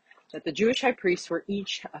pointing out that the Jewish high priests were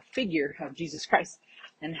each a figure of Jesus Christ,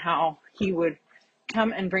 and how he would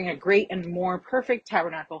come and bring a great and more perfect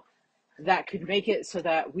tabernacle that could make it so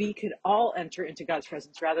that we could all enter into God's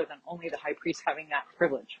presence rather than only the high priest having that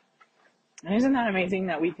privilege. And isn't that amazing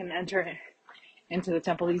that we can enter into the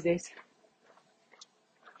temple these days?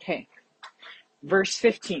 Okay, verse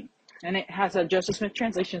 15. And it has a Joseph Smith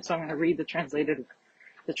translation, so I'm going to read the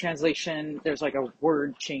translation. There's like a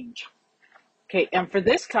word change. Okay, and for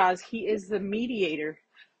this cause, he is the mediator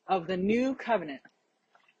of the new covenant,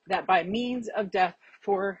 that by means of death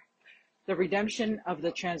for the redemption of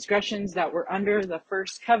the transgressions that were under the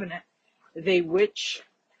first covenant, they which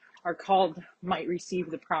are called might receive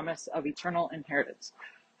the promise of eternal inheritance.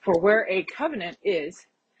 For where a covenant is,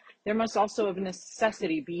 there must also of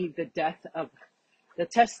necessity be the death of the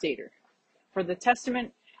testator. For the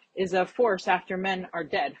testament is of force after men are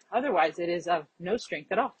dead. Otherwise it is of no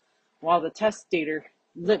strength at all, while the testator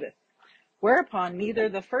liveth. Whereupon neither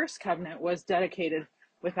the first covenant was dedicated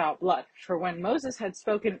without blood. For when Moses had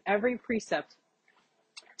spoken every precept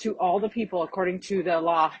to all the people according to the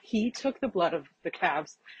law, he took the blood of the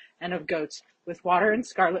calves and of goats with water and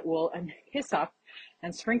scarlet wool and hyssop,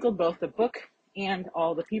 and sprinkled both the book and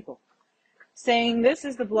all the people, saying, This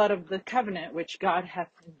is the blood of the covenant which God hath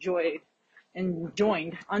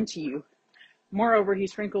enjoined unto you. Moreover, he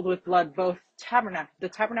sprinkled with blood both the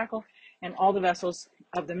tabernacle and all the vessels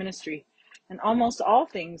of the ministry. And almost all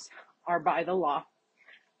things are by the law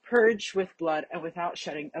purged with blood, and without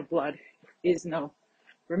shedding of blood is no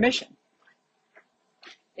remission.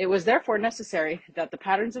 It was therefore necessary that the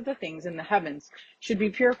patterns of the things in the heavens should be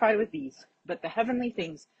purified with these, but the heavenly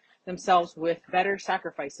things themselves with better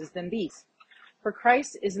sacrifices than these. For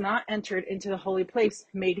Christ is not entered into the holy place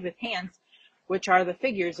made with hands, which are the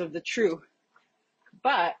figures of the true,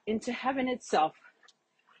 but into heaven itself,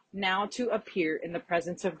 now to appear in the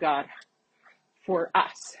presence of God for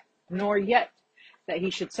us, nor yet that he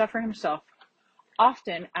should suffer himself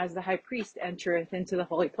often as the high priest entereth into the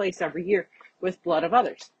holy place every year with blood of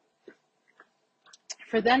others.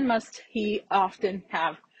 For then must he often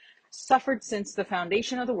have suffered since the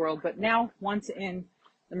foundation of the world, but now once in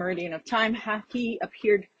the meridian of time hath he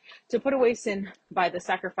appeared to put away sin by the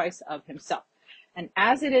sacrifice of himself. And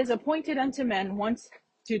as it is appointed unto men once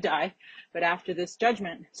to die, but after this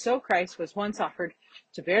judgment, so Christ was once offered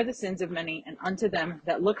to bear the sins of many, and unto them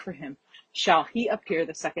that look for him shall he appear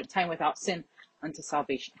the second time without sin unto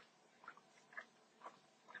salvation.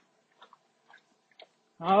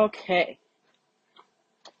 Okay.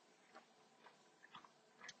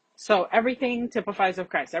 So everything typifies of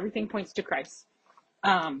Christ. Everything points to Christ.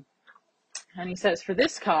 And he says, for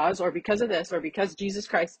this cause, or because of this, or because Jesus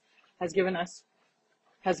Christ has given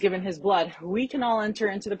his blood, we can all enter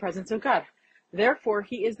into the presence of God. Therefore,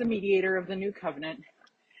 he is the mediator of the new covenant.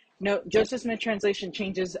 Note, Joseph Smith translation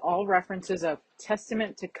changes all references of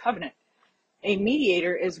testament to covenant. A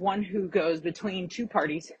mediator is one who goes between two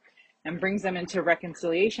parties and brings them into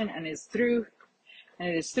reconciliation, and it is through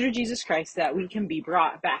Jesus Christ that we can be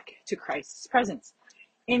brought back to Christ's presence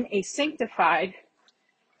in a sanctified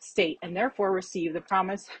state, and therefore receive the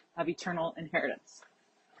promise of eternal inheritance.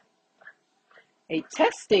 A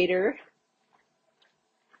testator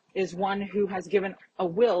is one who has given a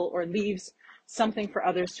will or leaves something for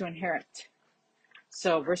others to inherit.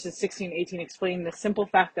 So verses 16 and 18 explain the simple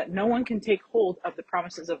fact that no one can take hold of the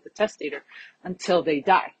promises of the testator until they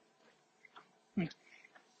die.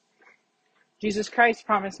 Jesus Christ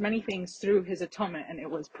promised many things through his atonement, and it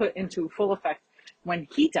was put into full effect when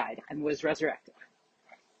he died and was resurrected.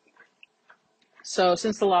 So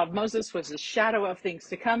since the law of Moses was a shadow of things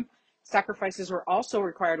to come, sacrifices were also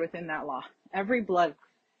required within that law. Every blood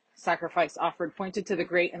sacrifice offered pointed to the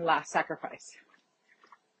great and last sacrifice.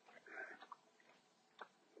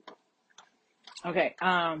 Okay,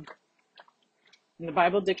 the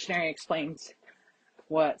Bible dictionary explains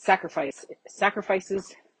what sacrifices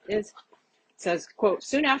is. It says, quote,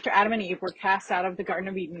 soon after Adam and Eve were cast out of the Garden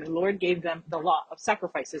of Eden, the Lord gave them the law of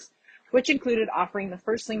sacrifices, which included offering the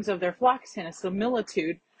firstlings of their flocks in a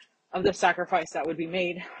similitude of the sacrifice that would be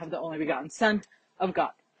made of the only begotten Son of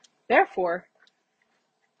God. Thereafter,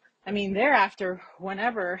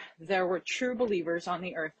 whenever there were true believers on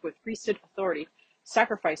the earth with priesthood authority,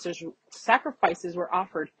 sacrifices were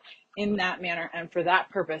offered in that manner and for that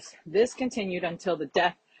purpose. This continued until the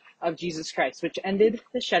death of Jesus Christ, which ended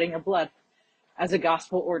the shedding of blood as a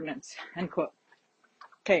gospel ordinance, end quote.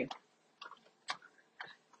 Okay,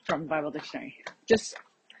 from Bible Dictionary.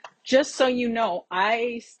 Just so you know,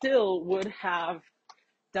 I still would have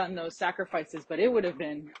done those sacrifices, but it would have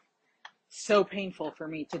been so painful for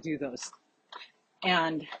me to do those.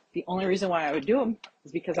 And the only reason why I would do them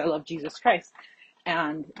is because I love Jesus Christ.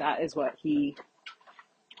 And that is what he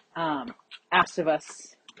asked of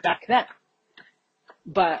us back then.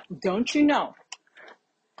 But don't you know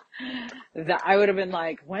that I would have been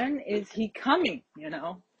like, when is he coming?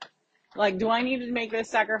 Like, do I need to make this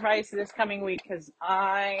sacrifice this coming week? Because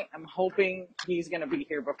I am hoping he's going to be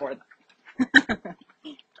here before then.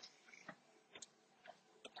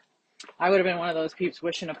 I would have been one of those peeps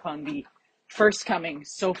wishing upon the first coming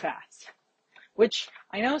so fast. Which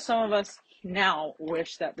I know some of us now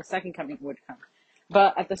wish that the second coming would come.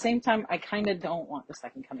 But at the same time, I kind of don't want the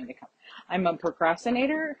second coming to come. I'm a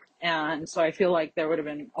procrastinator, and so I feel like there would have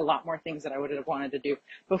been a lot more things that I would have wanted to do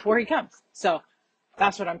before he comes. So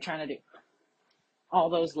that's what I'm trying to do. All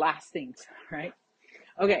those last things, right?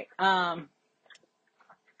 Okay.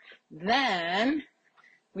 Then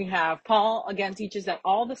We have Paul again teaches that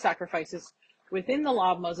all the sacrifices within the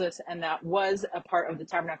law of Moses and that was a part of the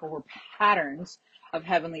tabernacle were patterns of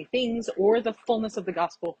heavenly things or the fullness of the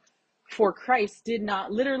gospel. For Christ did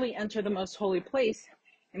not literally enter the most holy place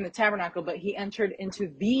in the tabernacle, but he entered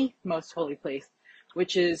into the most holy place,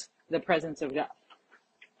 which is the presence of God.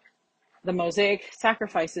 The Mosaic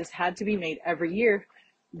sacrifices had to be made every year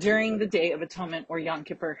during the Day of Atonement or Yom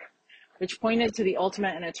Kippur, which pointed to the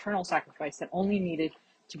ultimate and eternal sacrifice that only needed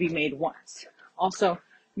to be made once. Also,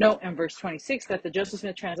 note in verse 26 that the Joseph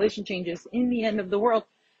Smith translation changes in the end of the world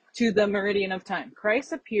to the meridian of time.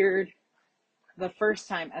 Christ appeared the first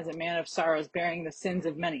time as a man of sorrows, bearing the sins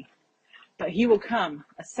of many. But he will come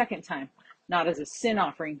a second time, not as a sin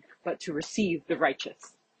offering, but to receive the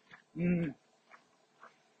righteous.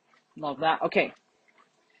 Love that. Okay.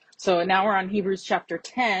 So now we're on Hebrews chapter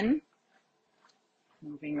 10.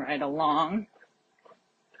 Moving right along.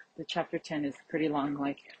 The chapter 10 is pretty long,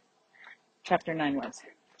 like chapter 9 was.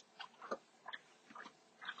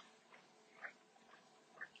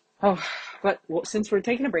 Oh, but since we're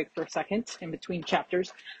taking a break for a second in between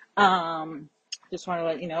chapters, just want to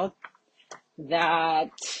let you know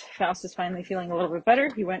that Faust is finally feeling a little bit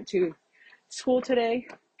better. He went to school today.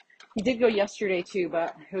 He did go yesterday too,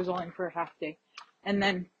 but it was only for a half day. And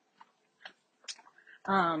then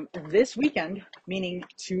this weekend, meaning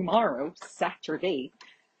tomorrow, Saturday,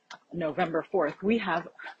 November 4th, we have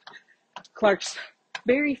Clark's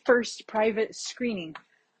very first private screening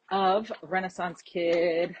of Renaissance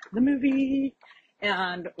Kid, the movie,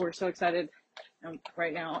 and we're so excited.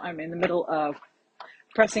 Right now I'm in the middle of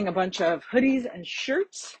pressing a bunch of hoodies and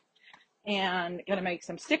shirts and gonna make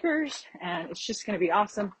some stickers, and it's just gonna be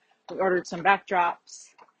awesome. We ordered some backdrops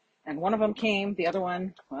and one of them came. The other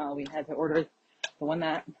one, well, we had to order the one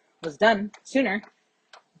that was done sooner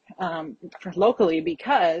for locally,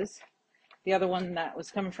 because the other one that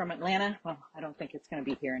was coming from Atlanta, well, I don't think it's going to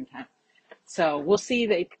be here in time. So we'll see.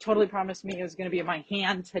 They totally promised me it was going to be in my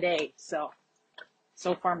hand today. So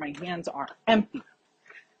far my hands are empty.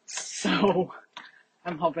 So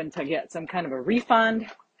I'm hoping to get some kind of a refund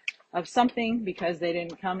of something because they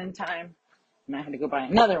didn't come in time and I had to go buy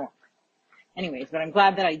another one. Anyways, but I'm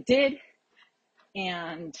glad that I did.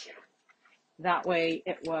 And that way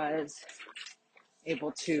it was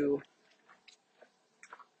able to,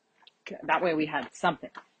 that way we had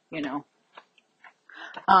something, you know.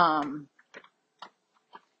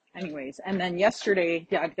 Anyways, and then yesterday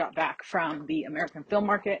Dad got back from the American Film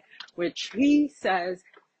Market, which he says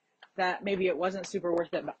that maybe it wasn't super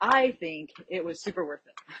worth it, but I think it was super worth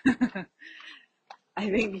it. I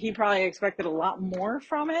think he probably expected a lot more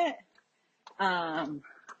from it.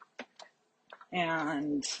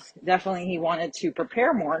 And definitely he wanted to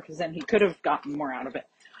prepare more because then he could have gotten more out of it.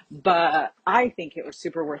 But I think it was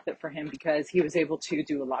super worth it for him because he was able to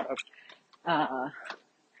do a lot of,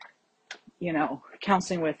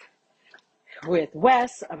 counseling with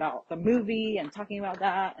Wes about the movie and talking about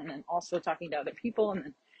that, and then also talking to other people, and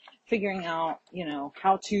then figuring out,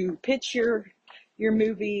 how to pitch your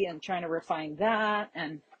movie and trying to refine that,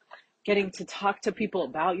 and getting to talk to people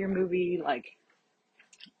about your movie. Like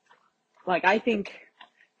I think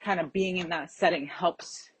kind of being in that setting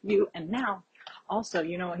helps you. And now also,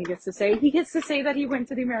 you know what he gets to say? He gets to say that he went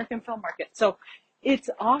to the American Film Market. So it's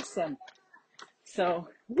awesome. So,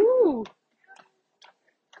 woo!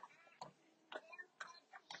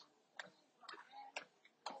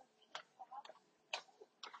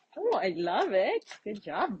 Oh, I love it. Good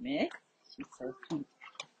job, Miss. She's so cute.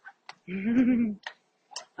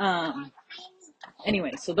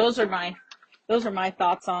 Anyway, so those are my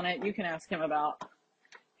thoughts on it. You can ask him about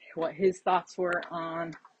what his thoughts were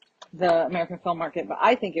on the American Film Market, but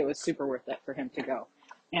I think it was super worth it for him to go.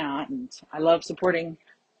 And I love supporting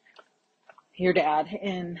your dad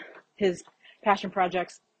in his passion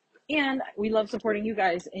projects, and we love supporting you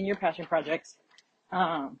guys in your passion projects,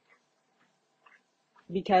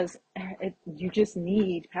 because you just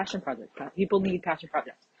need passion projects. People need passion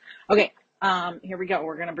projects. Okay, here we go.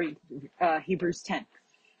 We're going to read Hebrews 10.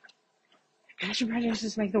 Passion projects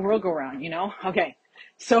just make the world go round, Okay,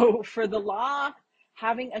 so for the law,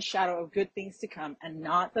 having a shadow of good things to come and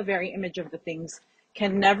not the very image of the things,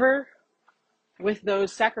 can never, with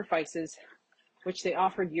those sacrifices which they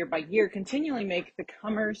offered year by year, continually make the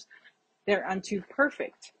comers thereunto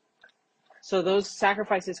perfect. So those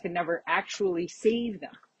sacrifices could never actually save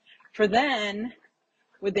them. For then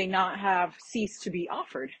would they not have ceased to be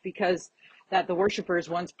offered, because that the worshipers,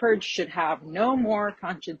 once purged, should have no more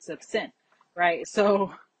conscience of sin, right?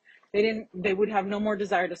 So they would have no more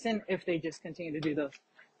desire to sin if they just continue to do those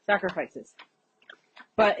sacrifices.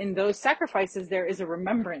 But in those sacrifices, there is a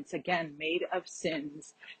remembrance, again, made of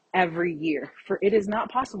sins every year. For it is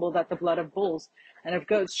not possible that the blood of bulls and of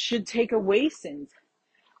goats should take away sins.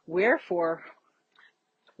 Wherefore,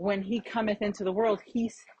 when he cometh into the world,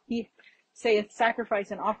 he saith,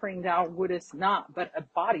 sacrifice and offering thou wouldest not, but a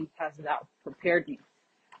body hast thou prepared me.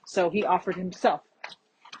 So he offered himself.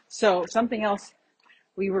 So something else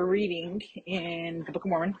we were reading in the Book of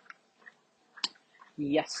Mormon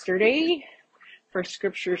yesterday for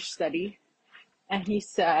scripture study, and he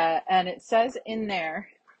said, and it says in there,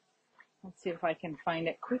 let's see if I can find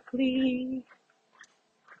it quickly.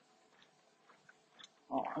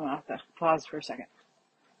 Oh, I'm gonna have to pause for a second.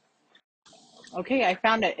 Okay, I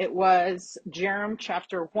found it. It was Jeremiah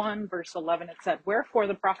chapter 1, verse 11. It said, wherefore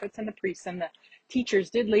the prophets and the priests and the teachers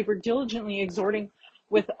did labor diligently, exhorting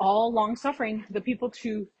with all long suffering the people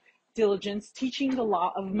to diligence, teaching the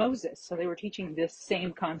law of Moses. So they were teaching this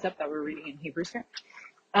same concept that we're reading in Hebrews here.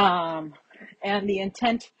 And the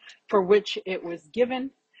intent for which it was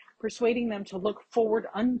given, persuading them to look forward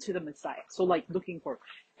unto the Messiah. So like looking forward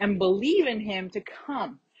and believe in him to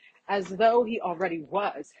come as though he already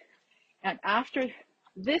was. And after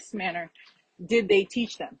this manner did they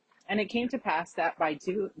teach them. And it came to pass that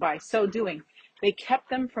by so doing, they kept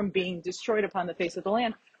them from being destroyed upon the face of the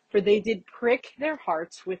land. For they did prick their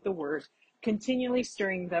hearts with the word, continually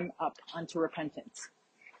stirring them up unto repentance.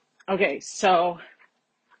 Okay, so,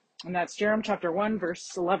 and that's Jeremiah chapter 1,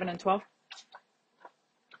 verse 11 and 12.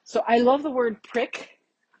 So I love the word prick,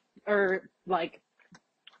 or like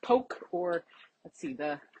poke, or let's see,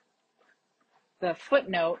 the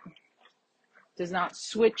footnote does not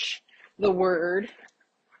switch the word,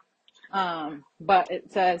 but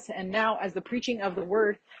it says, and now as the preaching of the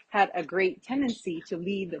word had a great tendency to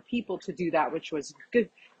lead the people to do that which was good,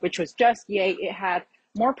 which was just, yea, it had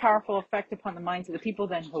more powerful effect upon the minds of the people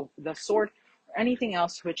than the sword or anything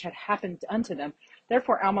else which had happened unto them.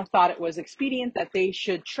 Therefore Alma thought it was expedient that they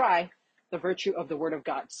should try the virtue of the word of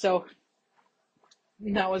God. So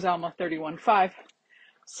that was Alma 31:5.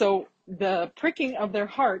 So the pricking of their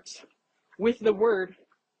hearts with the word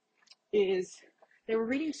is they were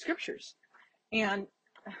reading scriptures, and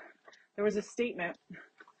there was a statement,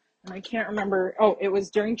 and I can't remember. Oh, it was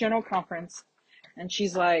during General Conference, and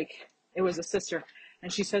she's like, it was a sister,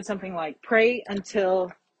 and she said something like, pray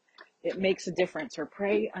until it makes a difference, or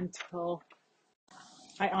pray until,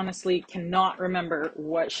 I honestly cannot remember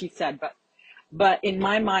what she said, but in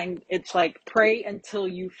my mind, it's like, pray until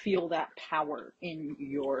you feel that power in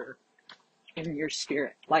your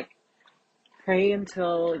spirit. Like, pray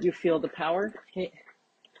until you feel the power.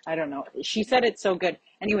 I don't know. She said it's so good.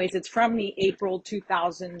 Anyways, it's from the April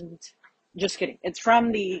 2000, just kidding. It's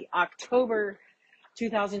from the October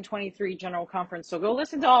 2023 General Conference. So go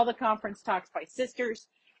listen to all the conference talks by sisters,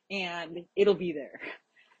 and it'll be there.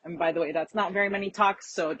 And by the way, that's not very many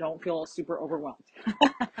talks, so don't feel super overwhelmed.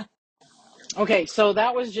 Okay, so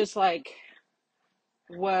that was just like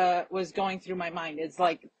what was going through my mind. It's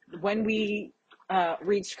like when we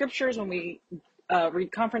read scriptures, when we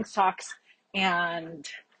read conference talks, and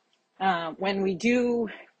when we do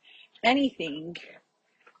anything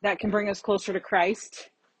that can bring us closer to Christ,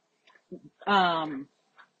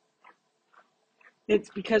 it's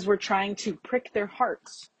because we're trying to prick their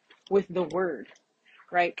hearts with the word,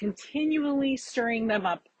 right? Continually stirring them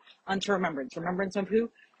up unto remembrance. Remembrance of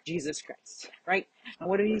who? Jesus Christ, right? And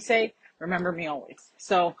what did he say? Remember me always.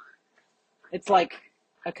 So it's like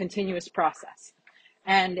a continuous process.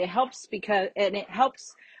 And it helps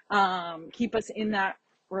keep us in that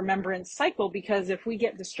remembrance cycle, because if we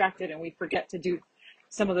get distracted and we forget to do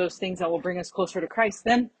some of those things that will bring us closer to Christ,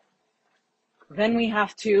 then we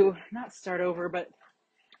have to not start over, but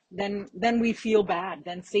then we feel bad.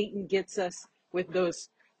 Then Satan gets us with those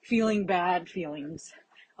feeling bad feelings.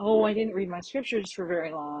 Oh, I didn't read my scriptures for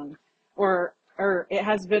very long, or it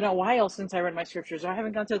has been a while since I read my scriptures, or I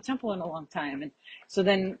haven't gone to the temple in a long time. And so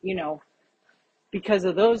then, because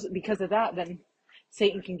of that, then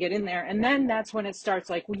Satan can get in there. And then that's when it starts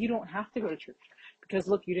like, well, you don't have to go to church, because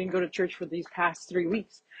look, you didn't go to church for these past 3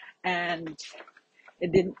 weeks and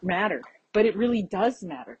it didn't matter. But it really does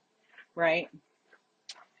matter, right?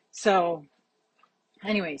 So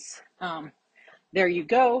anyways, there you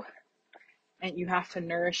go. And you have to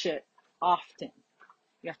nourish it often.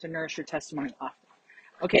 You have to nourish your testimony often.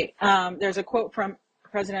 Okay, there's a quote from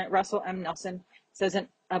President Russell M. Nelson. It says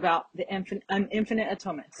about the infinite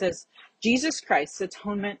atonement. It says, Jesus Christ's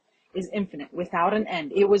atonement is infinite, without an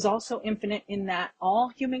end. It was also infinite in that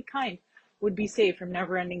all humankind would be saved from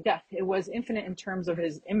never-ending death. It was infinite in terms of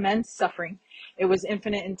his immense suffering. It was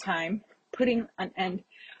infinite in time, putting an end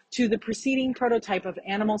to the preceding prototype of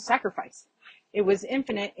animal sacrifice. It was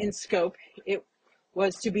infinite in scope. It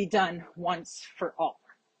was to be done once for all.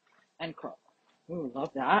 End quote. Ooh,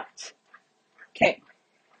 love that. Okay.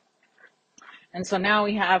 And so now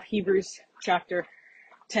we have Hebrews chapter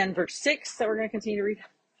 10, verse 6 that we're going to continue to read.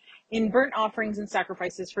 In burnt offerings and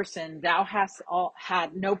sacrifices for sin, thou hast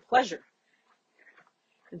had no pleasure.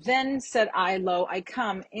 Then said I, lo, I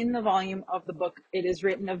come. In the volume of the book it is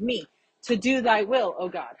written of me, to do thy will, O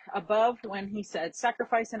God. Above, when he said,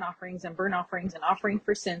 sacrifice and offerings and burnt offerings and offering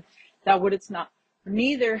for sin, thou wouldest not.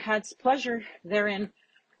 Neither hadst pleasure therein,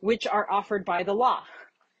 which are offered by the law.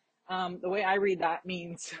 The way I read that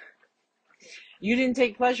means you didn't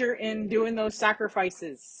take pleasure in doing those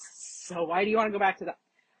sacrifices. So why do you want to go back to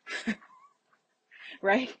that?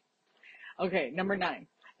 Right? Okay, number 9.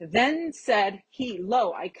 Then said he,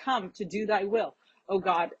 lo, I come to do thy will, O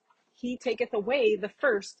God. He taketh away the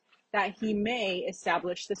first, that he may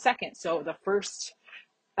establish the second. So the first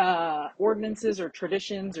ordinances or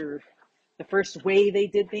traditions, or the first way they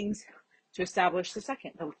did things, to establish the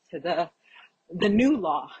second, the new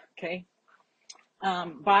law. Okay,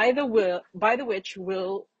 by the which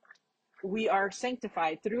will we are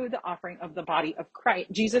sanctified through the offering of the body of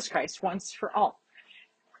Christ, Jesus Christ, once for all.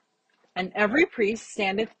 And every priest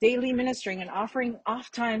standeth daily ministering and offering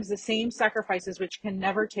oft times the same sacrifices, which can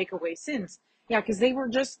never take away sins. Yeah, because they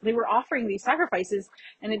were offering these sacrifices,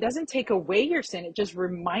 and it doesn't take away your sin. It just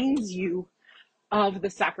reminds you of the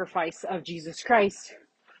sacrifice of Jesus Christ,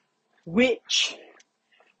 which,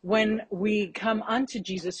 when we come unto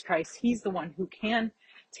Jesus Christ, he's the one who can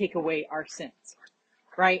take away our sins,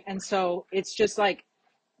 right? And so it's just like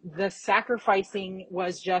the sacrificing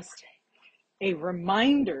was just a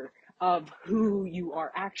reminder of who you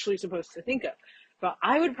are actually supposed to think of. But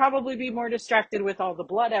I would probably be more distracted with all the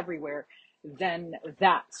blood everywhere than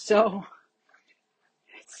that. So,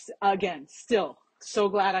 it's, again, still so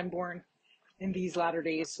glad I'm born in these latter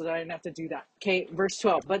days so that I didn't have to do that. Okay, verse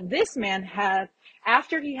 12. But this man had,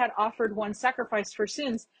 after he had offered one sacrifice for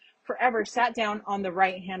sins, forever sat down on the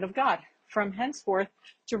right hand of God, from henceforth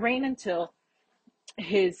to reign until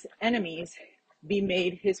his enemies be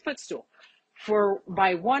made his footstool. For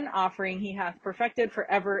by one offering he hath perfected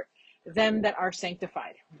forever them that are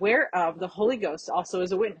sanctified, whereof the Holy Ghost also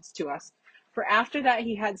is a witness to us. For after that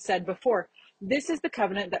he had said before, this is the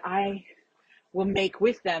covenant that I will make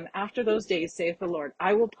with them after those days, saith the Lord.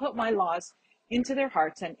 I will put my laws into their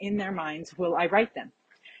hearts, and in their minds will I write them.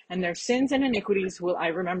 And their sins and iniquities will I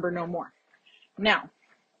remember no more. Now,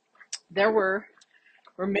 there were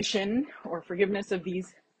remission or forgiveness of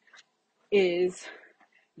these is,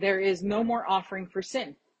 there is no more offering for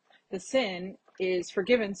sin. The sin is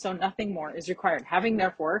forgiven, so nothing more is required. Having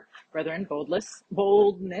therefore, brethren,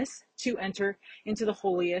 boldness to enter into the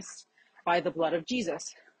holiest by the blood of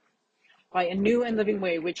Jesus, by a new and living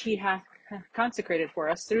way, which he hath consecrated for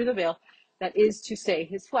us through the veil, that is to say,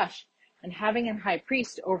 his flesh. And having an high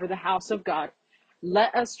priest over the house of God,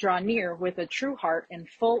 let us draw near with a true heart and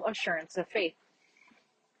full assurance of faith,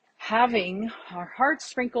 having our hearts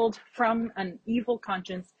sprinkled from an evil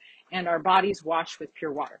conscience and our bodies washed with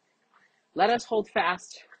pure water. Let us hold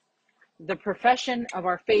fast the profession of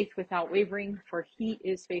our faith without wavering, for he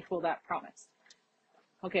is faithful that promised.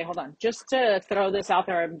 Okay, hold on. Just to throw this out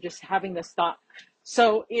there, I'm just having this thought.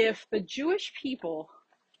 So if the Jewish people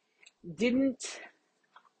didn't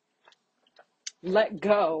let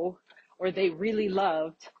go, or they really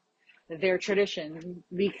loved their tradition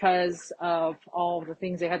because of all the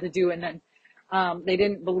things they had to do, and then they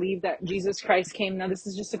didn't believe that Jesus Christ came. Now, this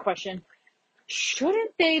is just a question.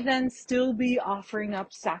 Shouldn't they then still be offering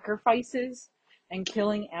up sacrifices and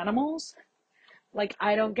killing animals? Like,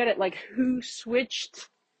 I don't get it. Like, who switched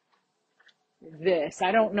this?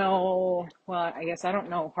 I don't know. Well, I guess I don't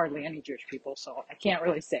know hardly any Jewish people, so I can't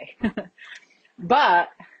really say. But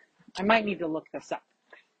I might need to look this up.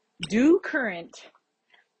 Do current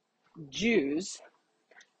Jews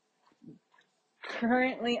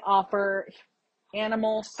currently offer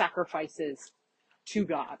animal sacrifices to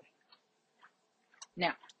God?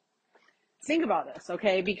 Now, think about this,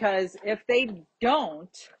 okay? Because if they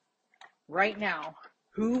don't, right now,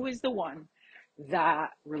 who is the one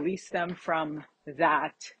that released them from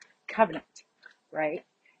that covenant, right?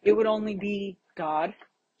 It would only be God,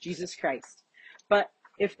 Jesus Christ. But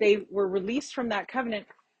if they were released from that covenant,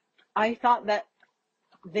 I thought that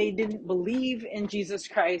they didn't believe in Jesus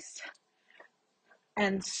Christ,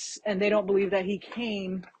 and they don't believe that he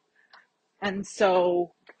came. And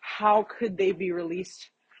so how could they be released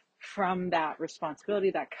from that responsibility,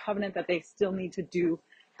 that covenant, that they still need to do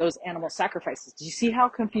those animal sacrifices? Do you see how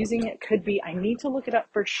confusing it could be? I need to look it up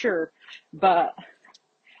for sure, but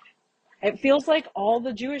it feels like all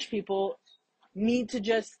the Jewish people need to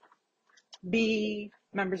just be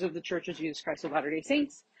members of the Church of Jesus Christ of Latter-day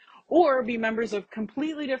Saints, or be members of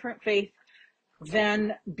completely different faith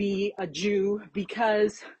than be a Jew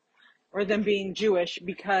because, or than being Jewish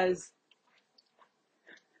because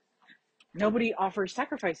nobody offers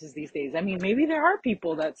sacrifices these days. I mean, maybe there are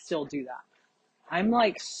people that still do that. I'm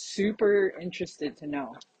like super interested to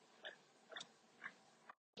know.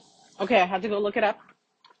 Okay, I had to go look it up.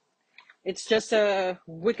 It's just a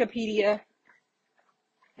Wikipedia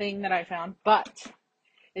thing that I found, but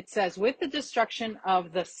it says, with the destruction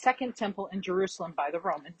of the Second Temple in Jerusalem by the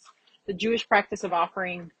Romans, the Jewish practice of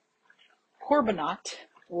offering korbanot,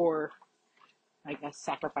 or I guess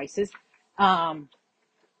sacrifices,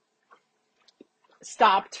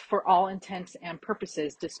 stopped for all intents and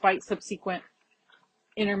purposes, despite subsequent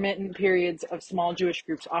intermittent periods of small Jewish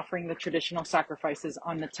groups offering the traditional sacrifices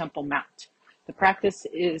on the Temple Mount. The practice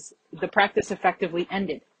effectively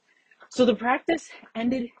ended. So the practice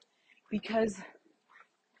ended because,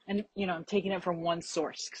 and I'm taking it from one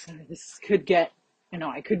source, because this could get,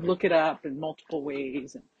 I could look it up in multiple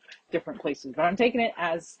ways and different places, but I'm taking it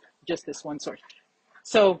as just this one source.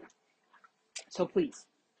 So please,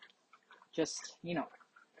 just, I'm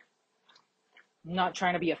not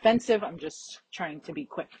trying to be offensive. I'm just trying to be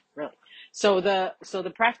quick, really. So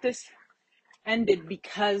the practice ended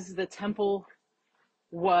because the temple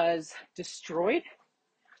was destroyed.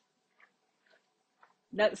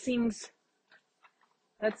 That seems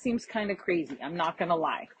kind of crazy. I'm not going to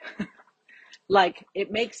lie. Like,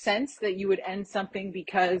 it makes sense that you would end something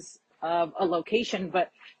because of a location,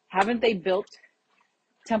 but haven't they built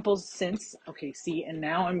temples since? Okay, see, and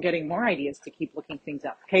now I'm getting more ideas to keep looking things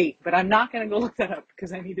up. Okay, but I'm not going to go look that up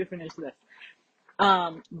because I need to finish this.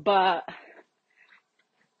 But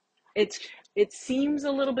it seems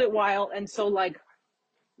a little bit wild, and so, like,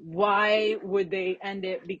 why would they end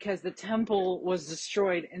it because the temple was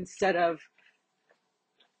destroyed instead of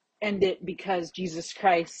end it because Jesus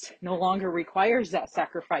Christ no longer requires that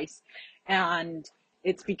sacrifice, and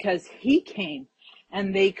it's because he came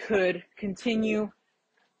and they could continue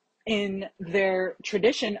in their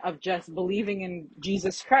tradition of just believing in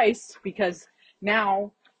Jesus Christ because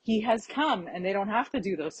now he has come and they don't have to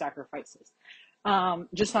do those sacrifices.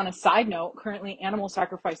 Just on a side note, currently animal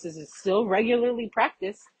sacrifices is still regularly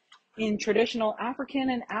practiced in traditional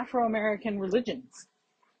African and Afro-American religions.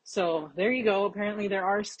 So there you go. Apparently there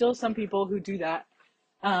are still some people who do that.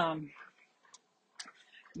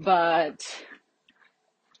 But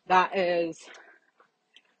that is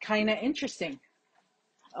kind of interesting.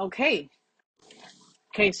 Okay,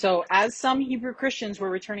 so as some Hebrew Christians were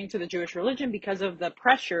returning to the Jewish religion because of the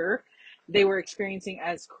pressure they were experiencing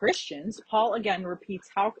as Christians, Paul again repeats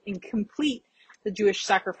how incomplete the Jewish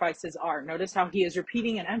sacrifices are. Notice how he is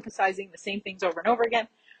repeating and emphasizing the same things over and over again.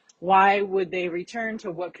 Why would they return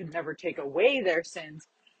to what could never take away their sins?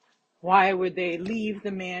 Why would they leave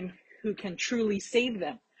the man who can truly save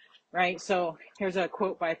them? Right? So here's a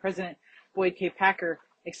quote by President Boyd K. Packer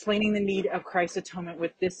explaining the need of Christ's atonement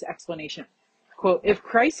with this explanation. Quote, if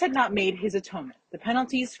Christ had not made his atonement, the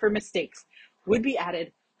penalties for mistakes would be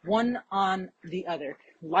added one on the other.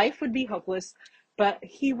 Life would be hopeless, but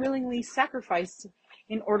he willingly sacrificed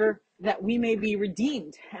in order that we may be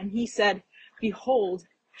redeemed. And he said, behold,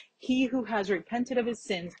 he who has repented of his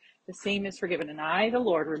sins, the same is forgiven. And I, the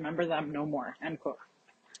Lord, remember them no more. End quote.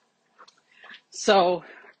 So,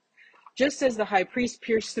 just as the high priest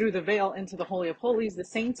pierced through the veil into the Holy of Holies, the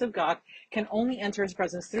saints of God can only enter his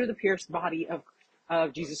presence through the pierced body of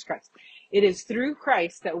Jesus Christ. It is through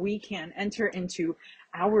Christ that we can enter into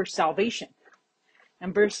our salvation.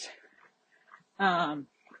 And verse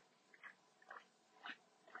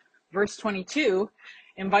 22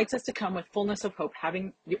 invites us to come with fullness of hope,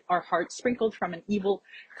 having our hearts sprinkled from an evil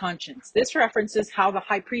conscience. This references how the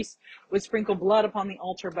high priest would sprinkle blood upon the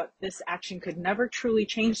altar, but this action could never truly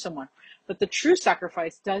change someone. But the true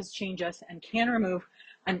sacrifice does change us and can remove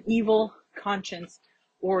an evil conscience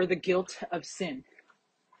or the guilt of sin.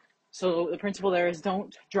 So the principle there is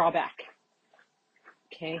don't draw back.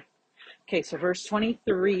 Okay, so verse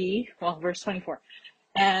 24.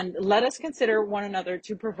 And let us consider one another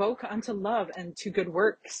to provoke unto love and to good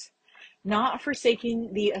works, not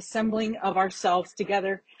forsaking the assembling of ourselves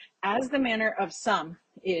together, as the manner of some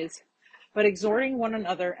is, but exhorting one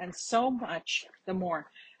another, and so much the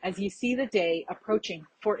more, as ye see the day approaching.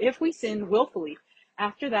 For if we sin willfully,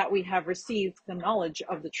 after that we have received the knowledge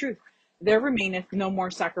of the truth, there remaineth no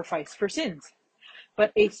more sacrifice for sins,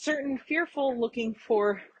 but a certain fearful looking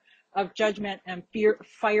for of judgment and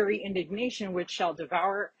fiery indignation, which shall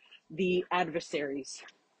devour the adversaries.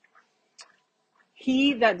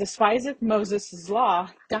 He that despiseth Moses'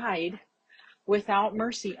 law died without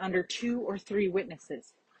mercy under 2 or 3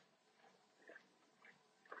 witnesses.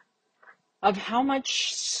 Of how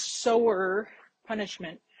much sorer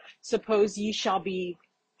punishment suppose ye shall be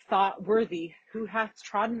thought worthy, who hath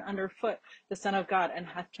trodden under foot the Son of God, and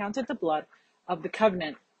hath counted the blood of the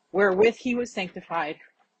covenant wherewith he was sanctified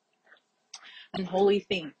an holy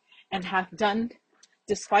thing, and hath done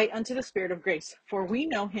despite unto the Spirit of grace. For we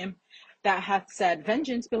know him that hath said,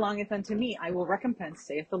 Vengeance belongeth unto me, I will recompense,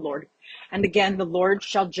 saith the Lord. And again, the Lord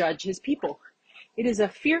shall judge his people. It is a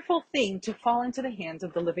fearful thing to fall into the hands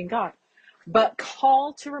of the living God. But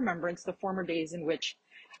call to remembrance the former days in which,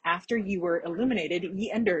 after ye were illuminated,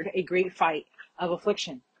 ye endured a great fight of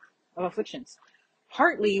afflictions.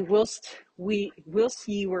 Partly whilst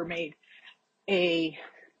ye were made a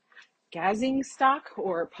gazing stock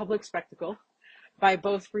or public spectacle by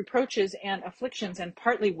both reproaches and afflictions, and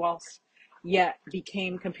partly whilst yet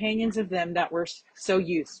became companions of them that were so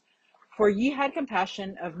used. For ye had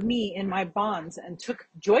compassion of me in my bonds, and took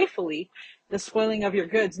joyfully the spoiling of your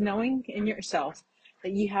goods, knowing in yourselves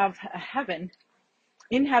that ye have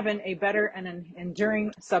in heaven a better and an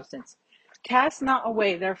enduring substance. Cast not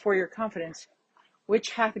away therefore your confidence,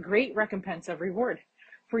 which hath great recompense of reward.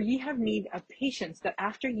 For ye have need of patience, that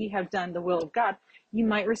after ye have done the will of God, ye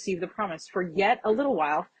might receive the promise. For yet a little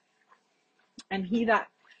while, and he that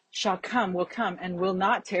shall come will come, and will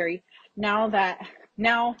not tarry. Now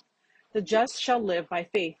the just shall live by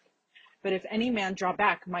faith. But if any man draw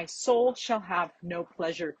back, my soul shall have no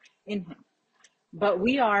pleasure in him. But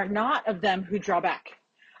we are not of them who draw back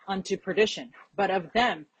unto perdition, but of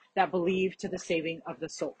them that believe to the saving of the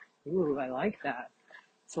soul. Ooh, I like that.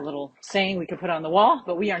 It's a little saying we could put on the wall,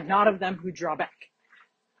 but we are not of them who draw back.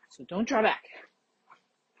 So don't draw back.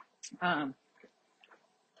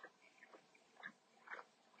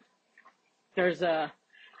 There's a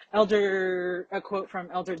quote from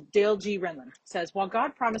Elder Dale G. Renlund. It says, while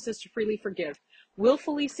God promises to freely forgive,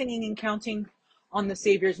 willfully singing and counting on the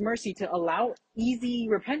Savior's mercy to allow easy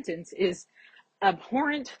repentance is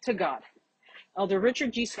abhorrent to God. Elder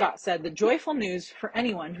Richard G. Scott said, the joyful news for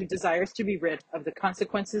anyone who desires to be rid of the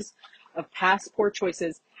consequences of past poor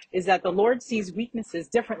choices is that the Lord sees weaknesses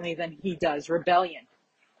differently than he does rebellion.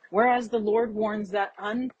 Whereas the Lord warns that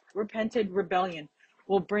unrepented rebellion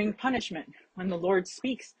will bring punishment, when the Lord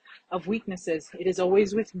speaks of weaknesses, it is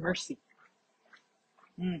always with mercy.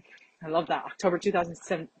 I love that. October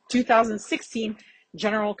 2016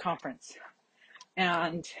 General Conference.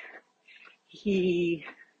 And he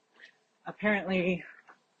apparently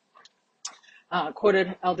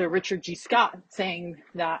quoted Elder Richard G. Scott saying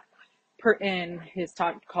that in his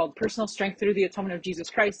talk called Personal Strength Through the Atonement of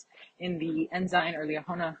Jesus Christ in the Ensign or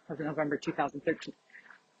Liahona of November 2013.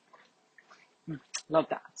 Love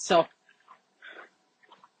that. So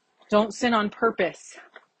don't sin on purpose,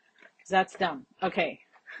 because that's dumb. Okay.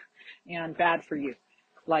 And bad for you.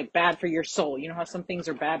 Like bad for your soul. You know how some things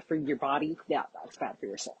are bad for your body? Yeah, that's bad for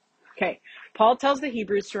your soul. Okay. Paul tells the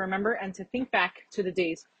Hebrews to remember and to think back to the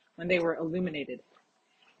days when they were illuminated.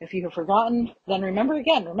 If you have forgotten, then remember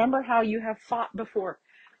again. Remember how you have fought before.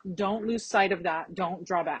 Don't lose sight of that. Don't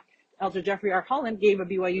draw back. Elder Jeffrey R. Holland gave a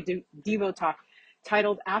BYU Devo talk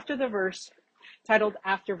titled after verse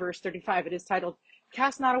 35. It is titled,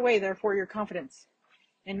 Cast not away, therefore, your confidence.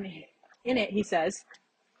 And in it, he says,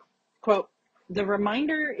 quote, the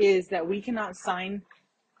reminder is that we cannot sign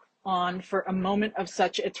on for a moment of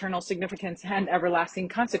such eternal significance and everlasting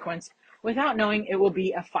consequence without knowing it will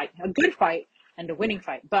be a fight, a good fight and a winning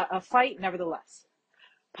fight, but a fight nevertheless.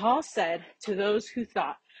 Paul said to those who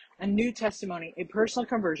thought a new testimony, a personal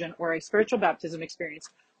conversion, or a spiritual baptism experience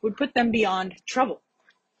would put them beyond trouble.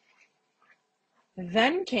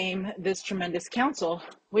 Then came this tremendous counsel,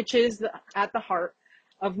 which is at the heart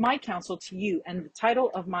of my counsel to you and the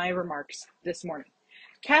title of my remarks this morning.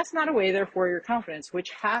 Cast not away, therefore, your confidence,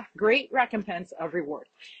 which hath great recompense of reward.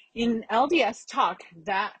 In LDS talk,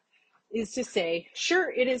 that is to say,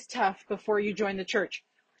 sure, it is tough before you join the church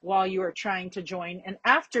while you are trying to join, and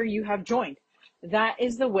after you have joined. That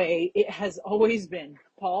is the way it has always been,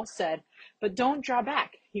 Paul said. But don't draw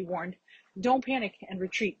back, he warned. Don't panic and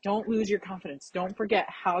retreat. Don't lose your confidence. Don't forget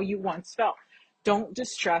how you once felt. Don't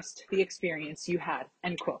distrust the experience you had,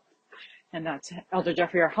 end quote. And that's Elder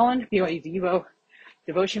Jeffrey R. Holland, BYU Devo,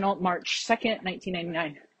 Devotional, March 2nd,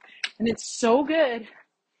 1999. And it's so good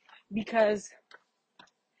because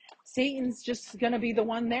Satan's just going to be the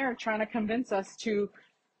one there trying to convince us to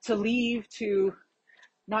leave, to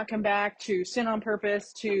not come back, to sin on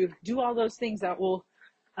purpose, to do all those things that will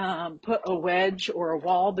put a wedge or a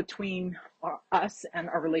wall between us and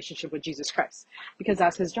our relationship with Jesus Christ, because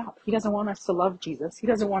that's his job. He doesn't want us to love Jesus. He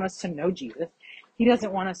doesn't want us to know Jesus. He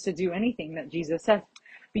doesn't want us to do anything that Jesus said,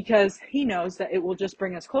 because he knows that it will just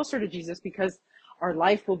bring us closer to Jesus, because our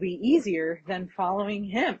life will be easier than following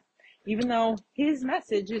him, even though his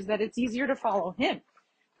message is that it's easier to follow him,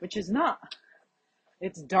 which is not.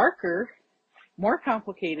 It's darker, more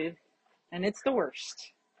complicated, and it's the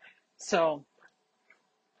worst. So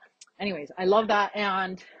anyways, I love that.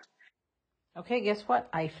 And okay, guess what?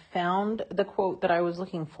 I found the quote that I was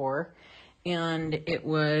looking for, and it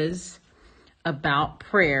was about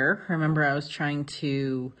prayer. Remember, I was trying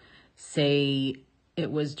to say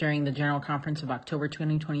it was during the General Conference of October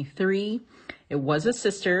 2023. It was a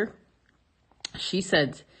sister. She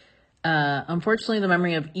said, unfortunately, the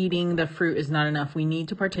memory of eating the fruit is not enough. We need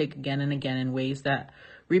to partake again and again in ways that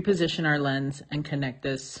reposition our lens and connect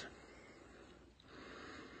us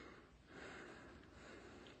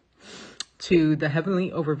to the heavenly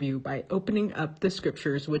overview by opening up the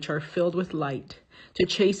scriptures, which are filled with light, to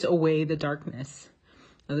chase away the darkness.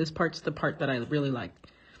 Now, this part's the part that I really like.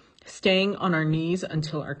 Staying on our knees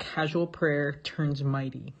until our casual prayer turns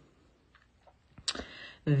mighty.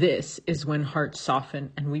 This is when hearts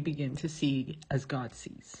soften and we begin to see as God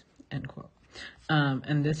sees, end quote.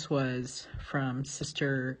 And this was from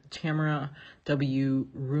Sister Tamara W.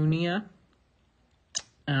 Runia,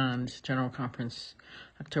 and General Conference,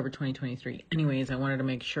 October 2023. Anyways, I wanted to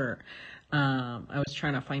make sure. I was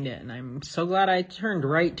trying to find it, and I'm so glad I turned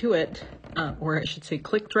right to it, or I should say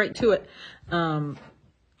clicked right to it.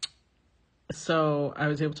 So I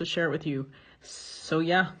was able to share it with you. So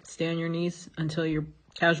yeah, stay on your knees until your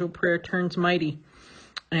casual prayer turns mighty.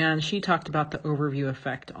 And she talked about the overview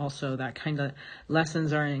effect also, that kind of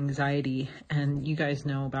lessens our anxiety. And you guys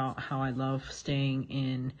know about how I love staying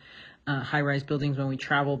in high-rise buildings when we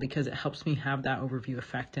travel, because it helps me have that overview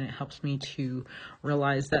effect, and it helps me to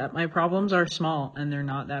realize that my problems are small and they're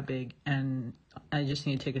not that big, and I just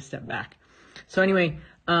need to take a step back. So anyway,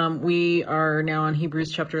 we are now on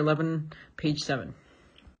Hebrews chapter 11, page 7.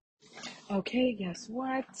 Okay, guess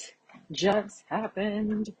what just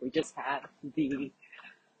happened? We just had the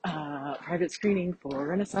private screening for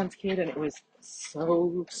Renaissance Kid, and it was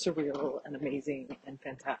so surreal and amazing and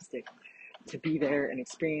fantastic to be there and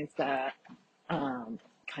experience that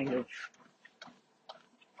kind of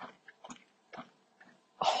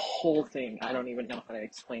whole thing. I don't even know how to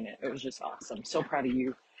explain it. It was just awesome. So proud of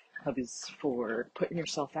you, hubbies, for putting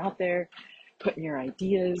yourself out there, putting your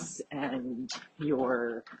ideas and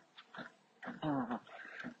your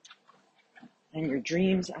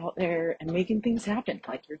dreams out there and making things happen.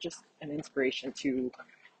 Like, you're just an inspiration to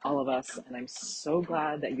all of us, and I'm so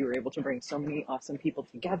glad that you were able to bring so many awesome people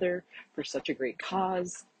together for such a great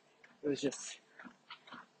cause. It was just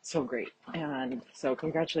so great. And so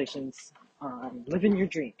congratulations on living your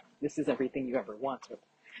dream. This is everything you ever wanted,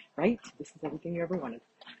 right? This is everything you ever wanted.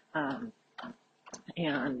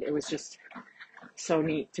 And it was just so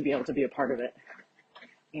neat to be able to be a part of it.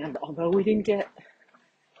 And although we didn't get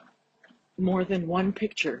more than one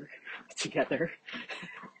picture together,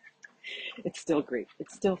 it's still great.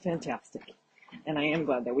 It's still fantastic. And I am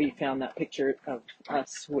glad that we found that picture of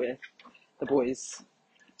us with the boys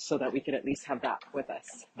so that we could at least have that with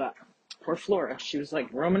us. But poor Flora, she was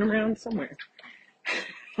like roaming around somewhere.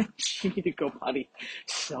 She needed to go potty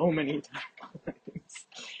so many times.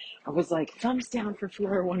 I was like, thumbs down for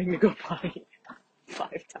Flora wanting to go potty 5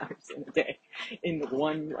 times in a day. In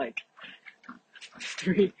one, like,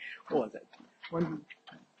 3, what was it? One,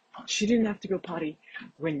 she didn't have to go potty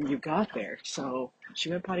when you got there. So she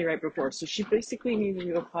went potty right before. So she basically needed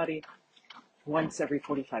to go potty once every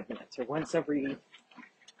 45 minutes or once every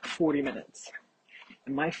 40 minutes.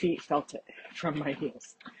 And my feet felt it from my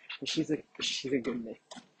heels. And she's a good miss.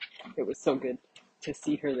 It was so good to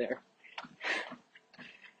see her there.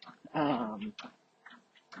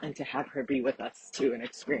 And to have her be with us too and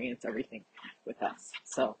experience everything with us.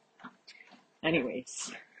 So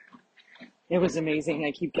anyways, it was amazing.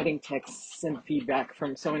 I keep getting texts and feedback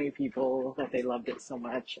from so many people that they loved it so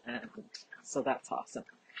much, and so that's awesome.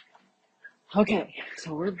 Okay,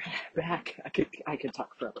 so we're back. I could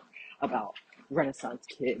talk forever about Renaissance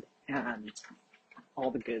Kid and all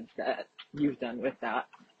the good that you've done with that.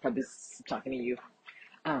 I was talking to you.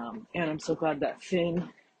 And I'm so glad that Finn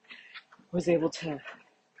was able to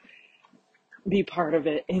be part of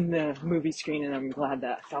it in the movie screen, and I'm glad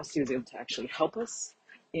that Fausti was able to actually help us.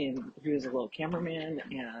 He was a little cameraman,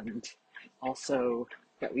 and also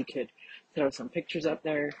that we could throw some pictures up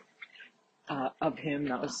there of him.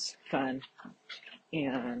 That was fun.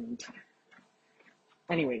 And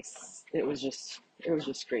anyways, it was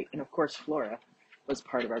just great. And of course, Flora was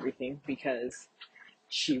part of everything, because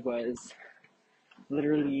she was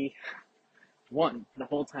literally one the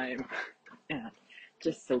whole time and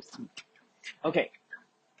just so sweet. Okay,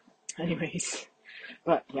 anyways,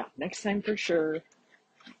 but yeah, next time for sure,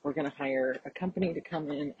 we're going to hire a company to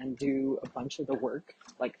come in and do a bunch of the work,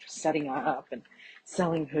 like setting up and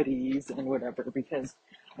selling hoodies and whatever, because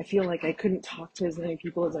I feel like I couldn't talk to as many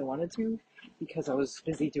people as I wanted to because I was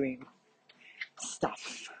busy doing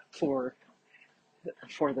stuff for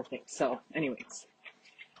the thing. So anyways,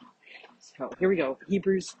 so here we go.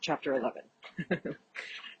 Hebrews chapter 11.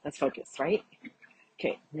 Let's focus, right?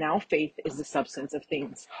 Okay, now faith is the substance of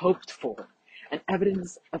things hoped for and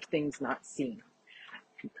evidence of things not seen.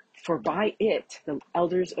 For by it the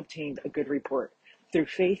elders obtained a good report. Through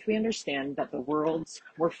faith we understand that the worlds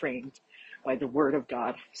were framed by the word of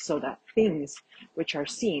God, so that things which are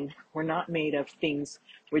seen were not made of things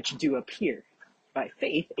which do appear. By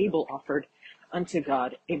faith Abel offered unto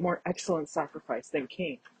God a more excellent sacrifice than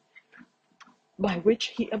Cain, by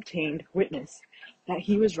which he obtained witness that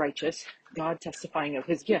he was righteous, God testifying of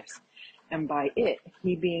his gifts, and by it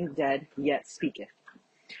he being dead yet speaketh.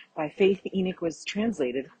 By faith Enoch was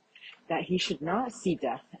translated, that he should not see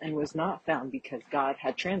death, and was not found, because God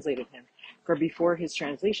had translated him. For before his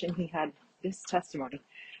translation he had this testimony,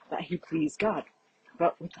 that he pleased God.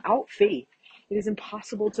 But without faith it is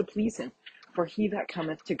impossible to please him. For he that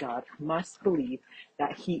cometh to God must believe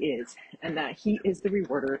that he is, and that he is the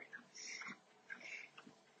rewarder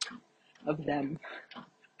of them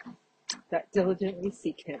that diligently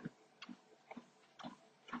seek him.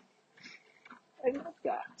 I love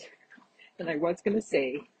that. And I was going to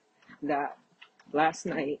say that last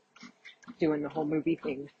night, doing the whole movie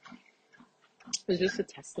thing, was just a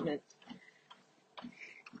testament,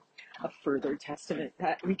 a further testament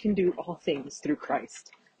that we can do all things through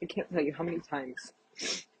Christ. I can't tell you how many times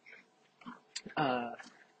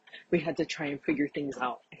we had to try and figure things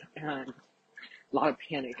out, and a lot of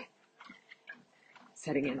panic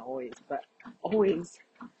setting in always, but always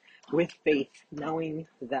with faith, knowing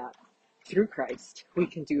that through Christ we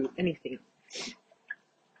can do anything,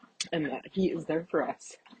 and that he is there for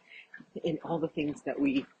us in all the things that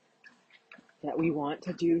we want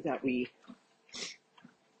to do, that we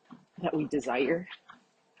desire.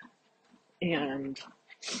 And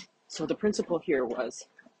so the principle here was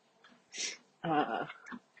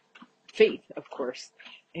faith, of course.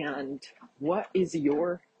 And what is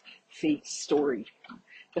your faith story?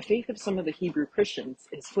 The faith of some of the Hebrew Christians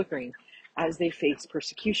is flickering as they face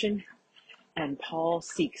persecution, and Paul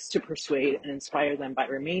seeks to persuade and inspire them by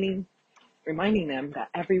reminding them that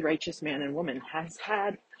every righteous man and woman has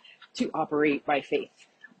had to operate by faith.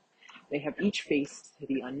 They have each faced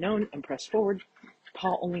the unknown and pressed forward.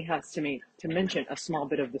 Paul only has to mention a small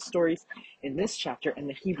bit of the stories in this chapter, and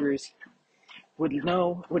the Hebrews would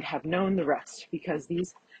have known the rest, because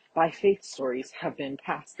these by faith stories have been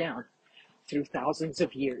passed down through thousands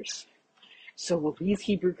of years. So will these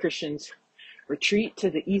Hebrew Christians retreat to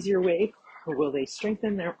the easier way, or will they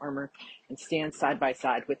strengthen their armor and stand side by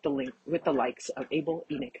side with the likes of Abel,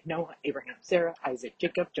 Enoch, Noah, Abraham, Sarah, Isaac,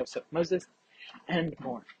 Jacob, Joseph, Moses, and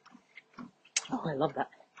more? Oh, I love that.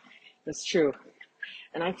 That's true.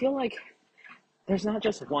 And I feel like there's not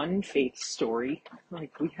just one faith story.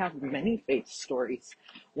 Like, we have many faith stories.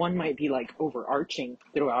 One might be like overarching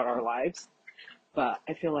throughout our lives, but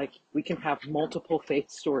I feel like we can have multiple faith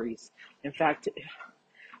stories. In fact,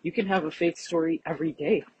 you can have a faith story every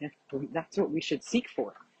day. That's what we should seek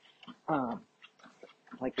for.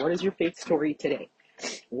 Like, what is your faith story today?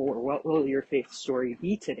 Or what will your faith story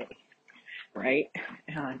be today? Right?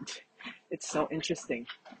 And it's so interesting.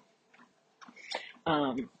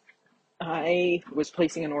 I was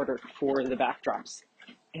placing an order for the backdrops,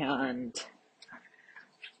 and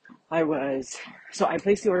I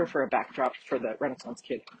placed the order for a backdrop for the Renaissance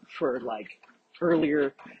kid for like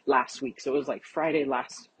earlier last week. So it was like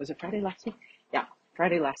was it Friday last week? Yeah,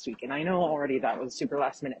 Friday last week. And I know already that was super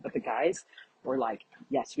last minute, but the guys were like,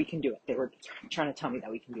 yes, we can do it. They were trying to tell me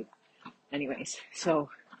that we can do that. Anyways, so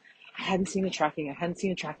I hadn't seen the tracking.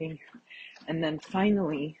 And then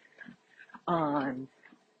finally on,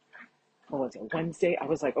 Wednesday, I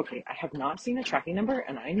was like, okay, I have not seen a tracking number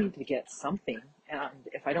and I need to get something. And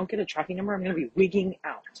if I don't get a tracking number, I'm going to be wigging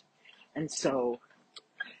out. And so,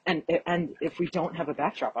 and if we don't have a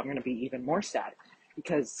backdrop, I'm going to be even more sad,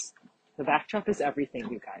 because the backdrop is everything,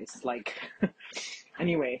 you guys. Like,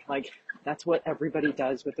 anyway, like, that's what everybody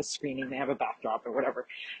does with the screening. They have a backdrop or whatever.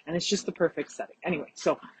 And it's just the perfect setting. Anyway,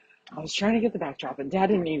 so I was trying to get the backdrop, and Dad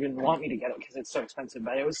didn't even want me to get it because it's so expensive,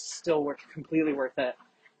 but it was still completely worth it.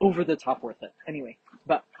 Over the top worth it. Anyway,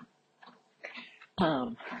 but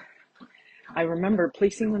I remember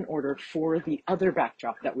placing an order for the other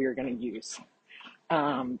backdrop that we were going to use.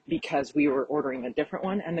 because we were ordering a different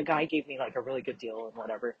one, and the guy gave me like a really good deal and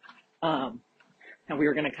whatever. And we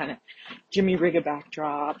were going to kind of Jimmy rig a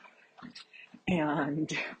backdrop,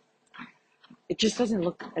 and it just doesn't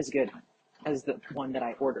look as good as the one that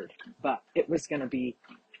I ordered, but it was still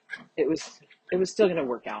going to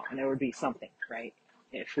work out, and it would be something, right?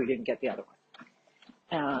 If we didn't get the other one.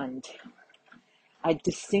 And I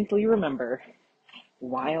distinctly remember,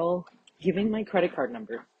 while giving my credit card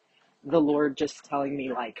number, the Lord just telling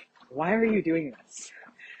me, like, why are you doing this?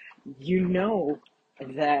 You know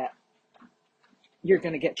that you're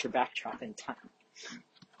going to get your backdrop in time.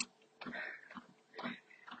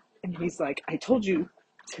 And he's like, I told you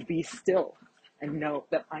to be still and know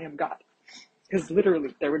that I am God. Because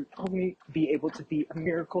literally, there would only be able to be a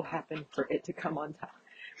miracle happen for it to come on time.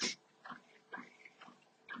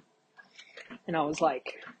 And I was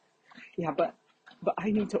like, yeah, but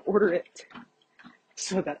I need to order it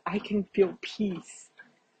so that I can feel peace.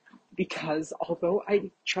 Because although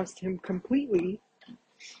I trust him completely,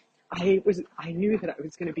 I knew that I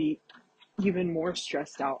was going to be even more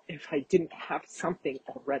stressed out if I didn't have something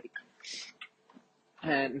already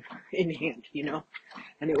and in hand, you know.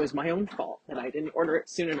 And it was my own fault that I didn't order it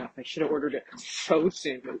soon enough. I should have ordered it so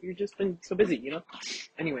soon, but we've just been so busy, you know.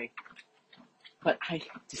 Anyway, but I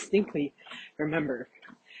distinctly remember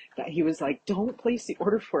that he was like, don't place the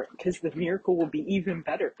order for it because the miracle will be even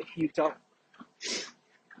better if you don't.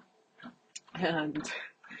 And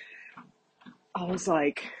I was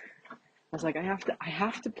like, I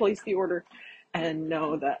have to place the order and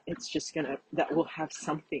know that it's just that we'll have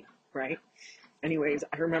something, right? Anyways,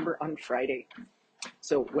 I remember on Friday,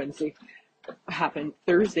 so Wednesday happened,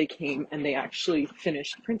 Thursday came, and they actually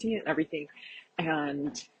finished printing it and everything,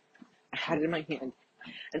 and I had it in my hand,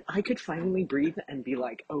 and I could finally breathe and be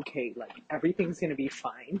like, okay, like, everything's gonna be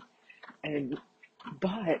fine,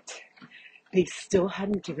 but they still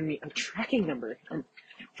hadn't given me a tracking number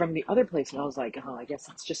from the other place, and I was like, oh, I guess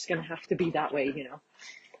it's just gonna have to be that way, you know.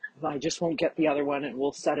 I just won't get the other one, and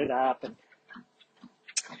we'll set it up, and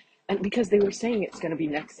because they were saying it's going to be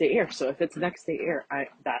next day air, so if it's next day air,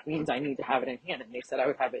 that means I need to have it in hand, and they said I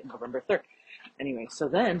would have it November 3rd. Anyway, so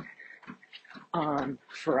then on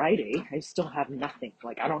Friday, I still have nothing.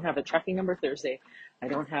 Like, I don't have a tracking number Thursday.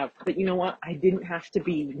 But you know what? I didn't have to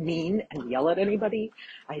be mean and yell at anybody.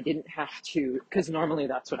 I didn't have to, because normally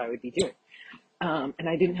that's what I would be doing. And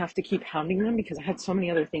I didn't have to keep hounding them because I had so many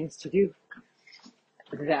other things to do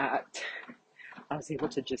that I was able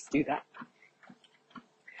to just do that.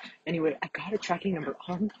 Anyway, I got a tracking number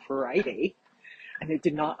on Friday, and it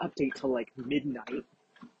did not update till like midnight.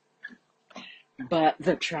 But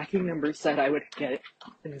the tracking number said I would get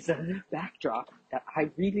the backdrop that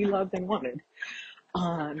I really loved and wanted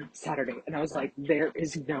on Saturday. And I was like, there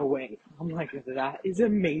is no way. I'm like, that is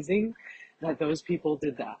amazing that those people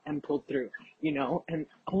did that and pulled through, you know, and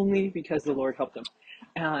only because the Lord helped them.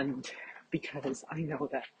 And because I know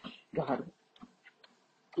that God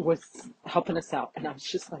was helping us out. And I was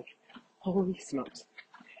just like, holy smokes,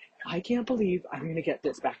 I can't believe I'm going to get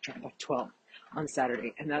this backdrop at 12 on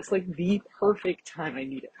Saturday. And that's like the perfect time I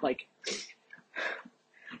need it. Like,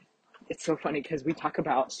 it's so funny because we talk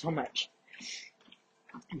about so much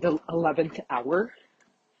the 11th hour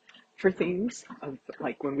for things, of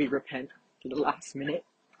like when we repent to the last minute.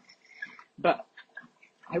 But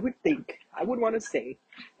I would want to say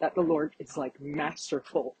that the Lord is like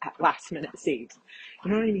masterful at last minute saves.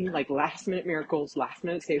 You know what I mean? Like last minute miracles, last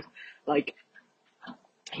minute saves. Like,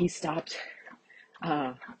 he stopped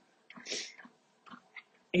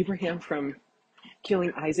Abraham from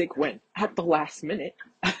killing Isaac when? At the last minute,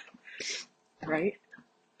 right?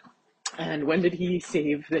 And when did he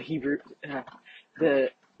save the Hebrew, who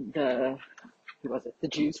was it? The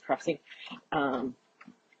Jews crossing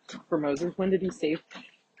for Moses? When did he save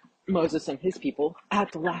Moses and his people?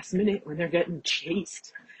 At the last minute when they're getting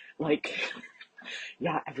chased. Like,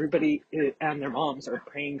 yeah, everybody and their moms are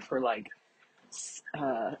praying for like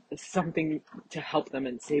something to help them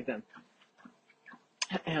and save them.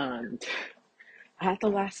 And at the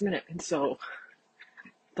last minute. And so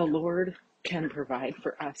the Lord can provide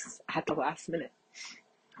for us at the last minute.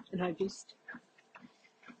 And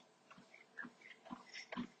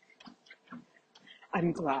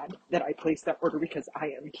I'm glad that I placed that order because I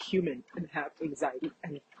am human and have anxiety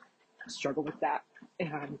and struggle with that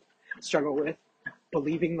and struggle with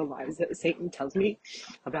believing the lies that Satan tells me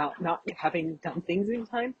about not having done things in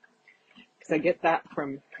time, because I get that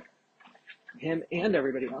from him and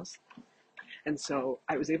everybody else. And so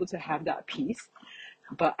I was able to have that peace,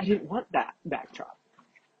 but I didn't want that backdrop.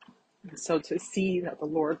 And so to see that the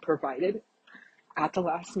Lord provided at the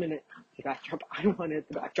last minute the backdrop I wanted,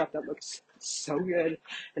 the backdrop that looks so good.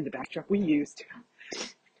 And the backdrop we used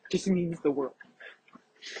just means the world.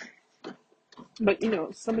 But,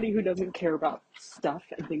 somebody who doesn't care about stuff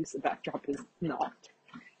and thinks the backdrop is not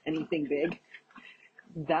anything big,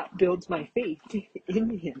 that builds my faith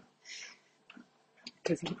in him.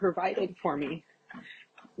 Because he provided for me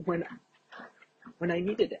when I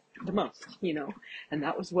needed it the most, and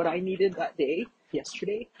that was what I needed that day,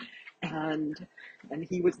 yesterday, and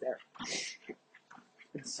he was there.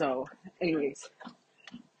 And so, anyways,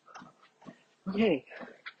 okay,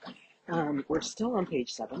 we're still on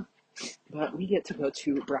page 7, but we get to go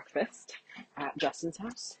to breakfast at Justin's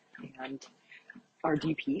house and our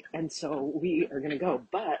DP, and so we are going to go.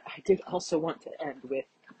 But I did also want to end with,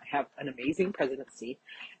 I have an amazing presidency,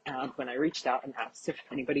 and when I reached out and asked if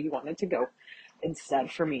anybody wanted to go,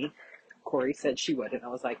 instead for me, Corey said she would, and I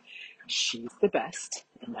was like, she's the best,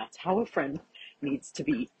 and that's how a friend needs to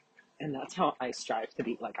be, and that's how I strive to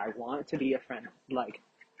be. Like, I want to be a friend like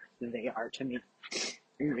they are to me.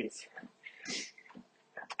 Anyways,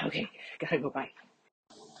 okay, gotta go bye.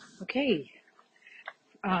 Okay,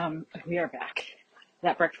 we are back.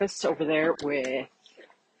 That breakfast over there with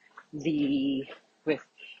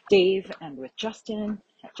Dave and with Justin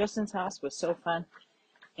at Justin's house was so fun,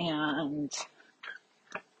 and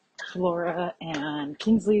Flora and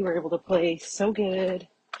Kingsley were able to play so good,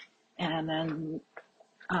 and then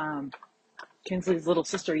Kingsley's little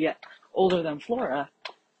sister, yet older than Flora,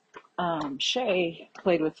 Shay,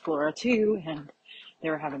 played with Flora too, and they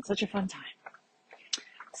were having such a fun time.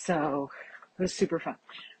 So it was super fun.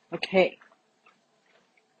 Okay,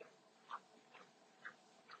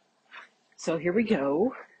 so here we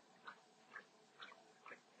go.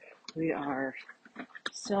 We are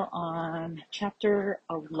still on chapter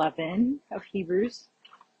 11 of Hebrews.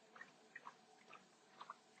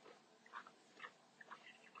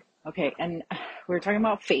 Okay, and we're talking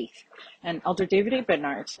about faith. And Elder David A.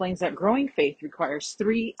 Bednar explains that growing faith requires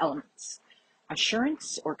 3 elements: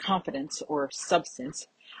 assurance or confidence or substance,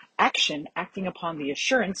 action acting upon the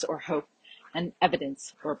assurance or hope, and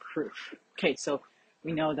evidence or proof. Okay, so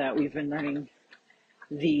we know that we've been learning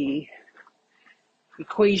the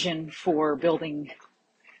equation for building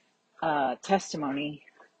testimony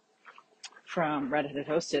from Red-Headed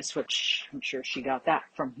Hostess, which I'm sure she got that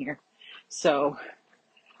from here. So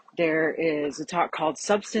there is a talk called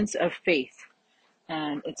Substance of Faith,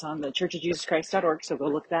 and it's on the churchofjesuschrist.org, so go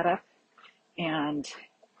look that up. And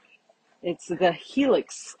it's the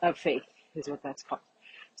helix of faith is what that's called.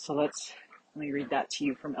 So let me read that to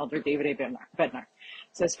you from Elder David A. Bednar.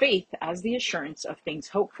 It says, faith, as the assurance of things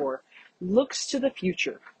hoped for, looks to the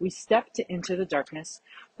future. We stepped into the darkness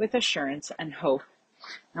with assurance and hope,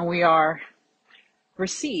 and we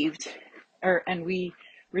received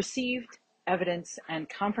evidence and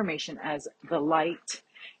confirmation as the light,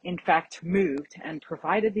 in fact, moved and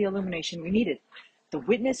provided the illumination we needed. The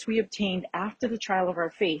witness we obtained after the trial of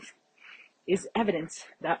our faith is evidence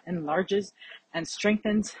that enlarges and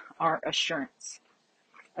strengthens our assurance.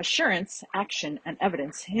 Assurance, action, and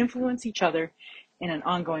evidence influence each other in an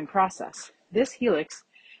ongoing process. This helix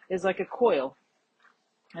is like a coil,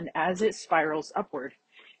 and as it spirals upward,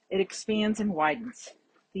 it expands and widens.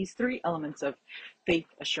 These 3 elements of faith,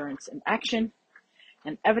 assurance, and action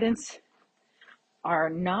and evidence are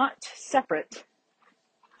not separate.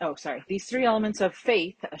 These 3 elements of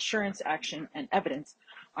faith, assurance, action, and evidence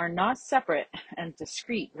are not separate and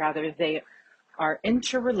discrete. Rather, they are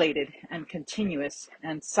interrelated and continuous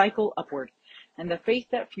and cycle upward. And the faith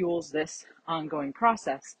that fuels this ongoing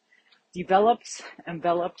process develops,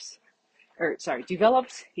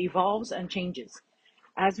 evolves, and changes.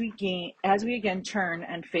 As we again turn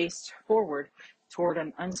and face forward toward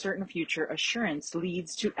an uncertain future, assurance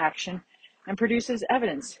leads to action and produces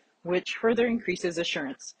evidence, which further increases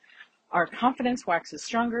assurance. Our confidence waxes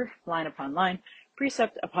stronger, line upon line,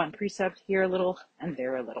 precept upon precept, here a little and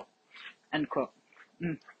there a little. End quote.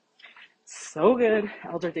 So good.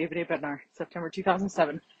 Elder David A. Bednar, September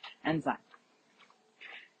 2007, Ensign.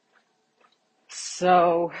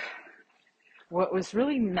 So what was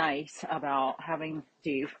really nice about having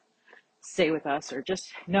Dave stay with us, or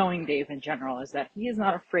just knowing Dave in general, is that he is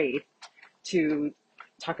not afraid to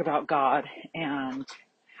talk about God. And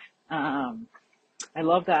I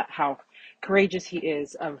love that, how courageous he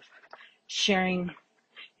is of sharing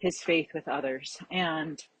his faith with others.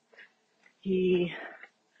 And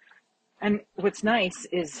what's nice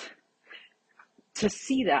is to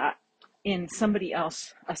see that in somebody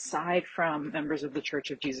else aside from members of the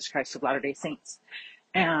Church of Jesus Christ of Latter-day Saints,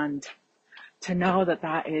 and to know that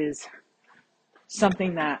that is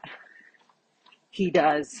something that he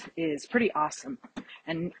does is pretty awesome.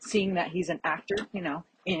 And seeing that he's an actor,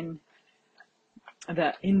 in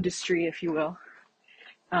the industry, if you will,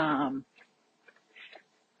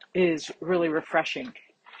 is really refreshing.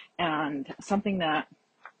 And something that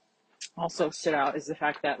also stood out is the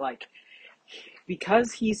fact that, like,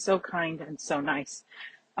 because he's so kind and so nice,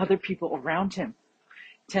 other people around him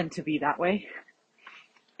tend to be that way.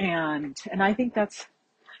 And I think that's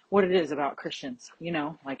what it is about Christians,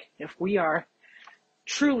 like if we are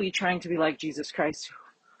truly trying to be like Jesus Christ,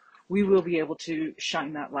 we will be able to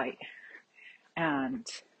shine that light and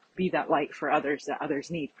be that light for others that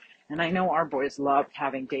others need. And I know our boys loved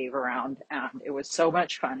having Dave around, and it was so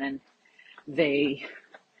much fun, and they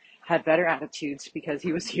had better attitudes because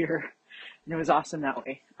he was here, and it was awesome that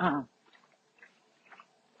way.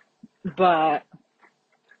 But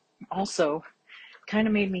also kind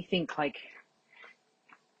of made me think, like,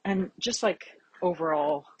 and just like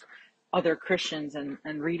overall other Christians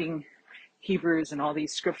and reading Hebrews and all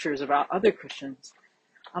these scriptures about other Christians,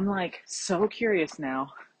 I'm like so curious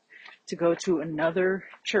now to go to another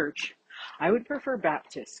church. I would prefer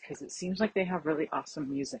Baptist because it seems like they have really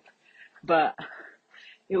awesome music, but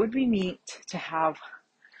it would be neat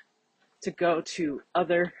to go to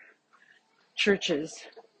other churches.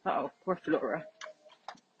 Uh-oh, poor Flora.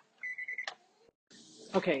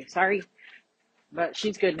 Okay, sorry, but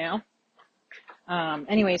she's good now.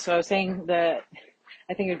 Anyway, so I was saying that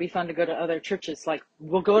I think it'd be fun to go to other churches. Like,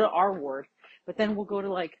 we'll go to our ward, but then we'll go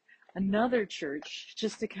to like another church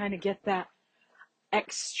just to kind of get that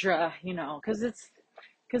extra,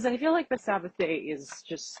 because I feel like the Sabbath day is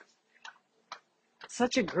just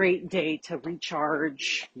such a great day to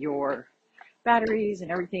recharge your batteries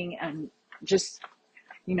and everything. And just,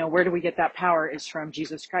 where do we get that power is from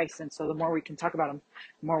Jesus Christ. And so the more we can talk about him,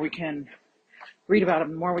 the more we can read about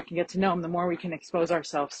him, the more we can get to know him, the more we can expose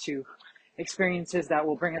ourselves to experiences that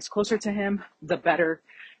will bring us closer to him, the better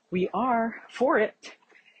we are for it,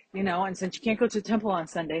 and since you can't go to the temple on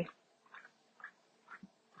Sunday,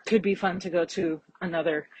 it could be fun to go to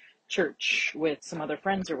another church with some other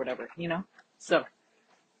friends or whatever, so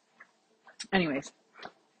anyways,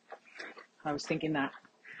 I was thinking that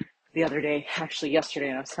the other day, actually yesterday,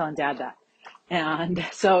 and I was telling Dad that. And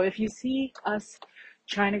so if you see us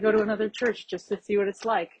trying to go to another church just to see what it's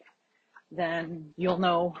like, then you'll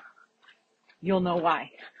know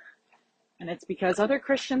why. And it's because other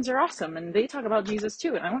Christians are awesome and they talk about Jesus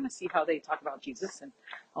too. And I want to see how they talk about Jesus and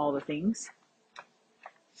all the things.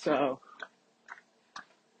 So,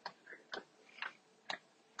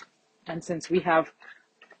 and since we have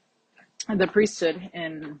the priesthood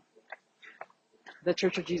in the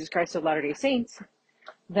Church of Jesus Christ of Latter-day Saints,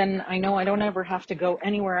 then I know I don't ever have to go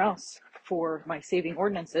anywhere else for my saving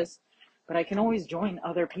ordinances, but I can always join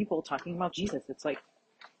other people talking about Jesus. It's like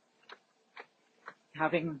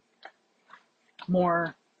having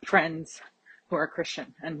more friends who are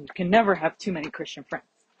Christian, and you can never have too many Christian friends,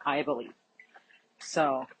 I believe.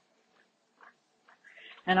 So,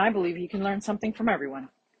 and I believe you can learn something from everyone.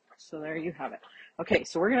 So there you have it. Okay,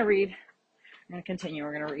 so we're going to continue.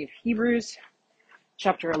 We're going to read Hebrews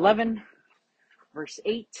chapter 11, verse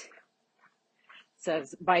 8. It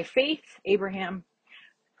says, by faith, Abraham,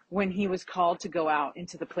 when he was called to go out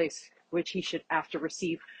into the place which he should after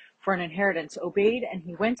receive for an inheritance, obeyed, and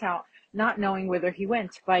he went out, not knowing whither he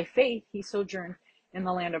went. By faith, he sojourned in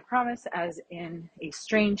the land of promise, as in a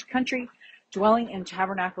strange country, dwelling in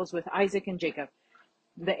tabernacles with Isaac and Jacob,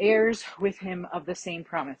 the heirs with him of the same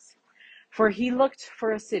promise. For he looked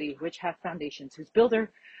for a city which hath foundations, whose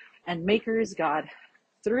builder and maker is God.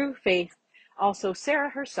 Through faith also Sarah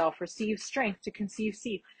herself received strength to conceive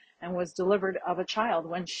seed, and was delivered of a child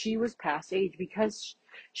when she was past age, because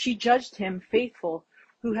she judged him faithful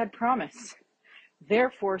who had promised.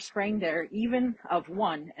 Therefore sprang there even of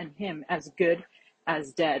one, and him as good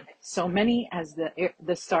as dead, so many as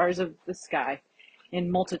the stars of the sky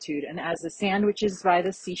in multitude, and as the sand which is by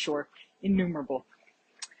the seashore innumerable.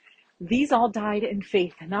 These all died in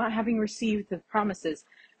faith, not having received the promises,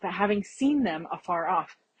 but having seen them afar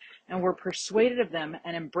off, and were persuaded of them,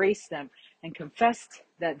 and embraced them, and confessed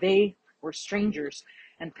that they were strangers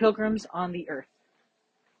and pilgrims on the earth.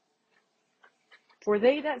 For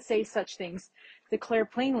they that say such things declare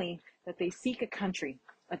plainly that they seek a country,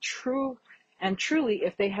 truly,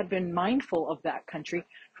 if they had been mindful of that country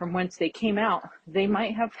from whence they came out, they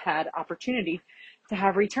might have had opportunity to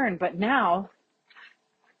have returned. But now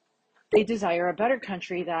they desire a better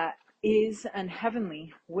country, that is an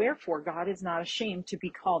heavenly. Wherefore God is not ashamed to be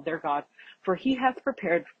called their God, for he hath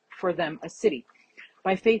prepared for them a city.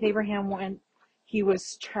 By faith Abraham, when he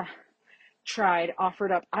was tried,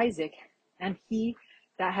 offered up Isaac, and he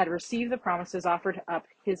that had received the promises offered up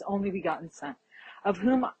his only begotten son, of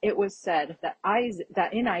whom it was said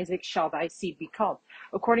that in Isaac shall thy seed be called,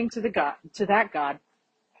 according to that God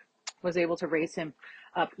was able to raise him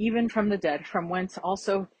up even from the dead, from whence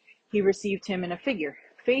also he received him in a figure.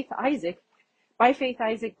 By faith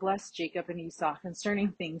Isaac blessed Jacob and Esau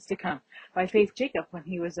concerning things to come. By faith Jacob, when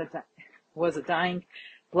he was a dying,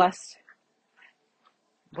 blessed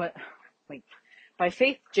what wait. By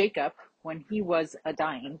faith Jacob, when he was a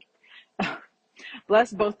dying,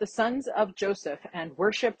 blessed both the sons of Joseph and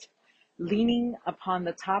worshipped, leaning upon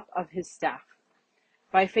the top of his staff.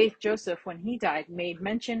 By faith Joseph, when he died, made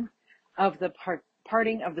mention of the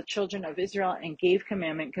parting of the children of Israel and gave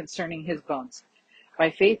commandment concerning his bones. By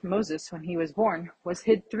faith Moses, when he was born, was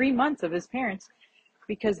hid 3 months of his parents,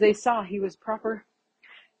 because they saw he was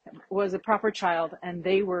a proper child, and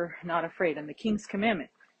they were not afraid. And the king's commandment.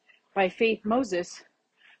 By faith Moses,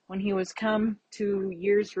 when he was come to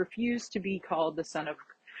years, refused to be called the son of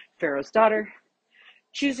Pharaoh's daughter,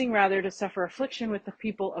 choosing rather to suffer affliction with the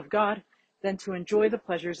people of God than to enjoy the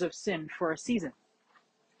pleasures of sin for a season,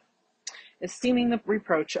 esteeming the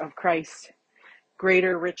reproach of Christ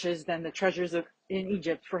greater riches than the treasures in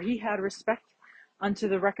Egypt, for he had respect unto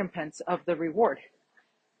the recompense of the reward.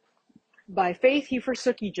 By faith he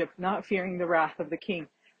forsook Egypt, not fearing the wrath of the king,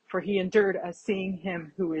 for he endured as seeing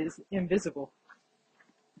him who is invisible.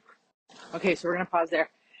 Okay, so we're going to pause there.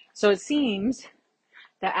 So it seems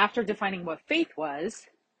that after defining what faith was,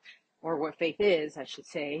 or what faith is, I should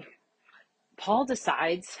say, Paul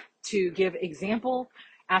decides to give example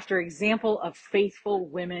after example of faithful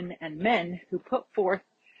women and men who put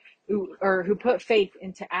faith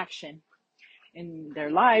into action in their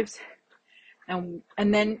lives, and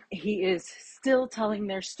then he is still telling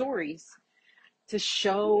their stories to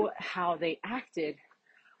show how they acted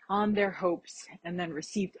on their hopes and then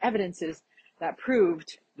received evidences that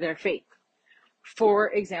proved their faith. For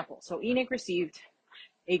example, so Enoch received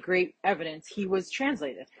a great evidence. He was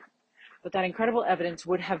translated, but that incredible evidence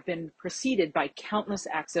would have been preceded by countless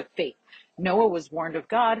acts of faith. Noah was warned of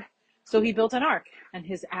God, so he built an ark, and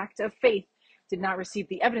his act of faith did not receive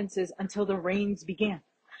the evidences until the rains began.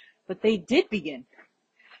 But they did begin.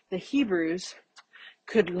 The Hebrews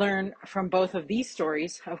could learn from both of these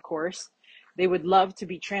stories, of course. They would love to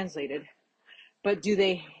be translated, but do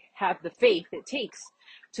they have the faith it takes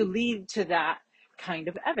to lead to that kind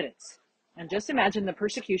of evidence? And just imagine the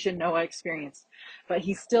persecution Noah experienced, but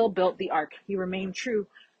he still built the ark. He remained true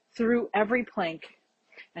through every plank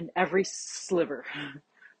and every sliver.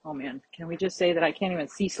 Oh man, can we just say that I can't even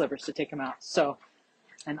see slivers to take them out? So,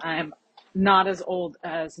 and I'm not as old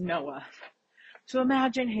as Noah to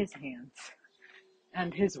imagine his hands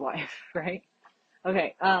and his wife, right?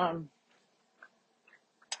 Okay,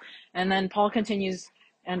 and then Paul continues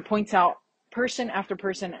and points out person after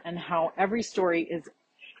person and how every story is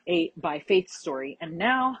a by faith story. And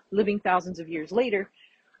now, living thousands of years later,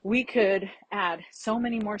 we could add so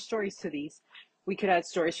many more stories to these. We could add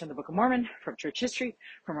stories from the Book of Mormon, from church history,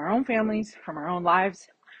 from our own families, from our own lives.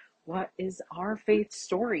 What is our faith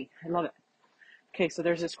story? I love it. Okay, so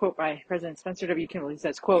there's this quote by President Spencer W. Kimball. He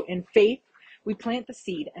says, quote, "In faith, we plant the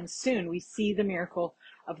seed, and soon we see the miracle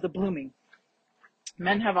of the blooming.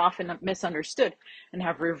 Men have often misunderstood and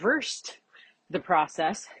have reversed the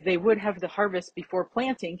process. They would have the harvest before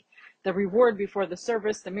planting, the reward before the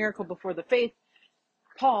service, the miracle before the faith."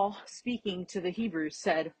 Paul, speaking to the Hebrews,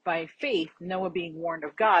 said, by faith, Noah being warned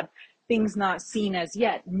of God, things not seen as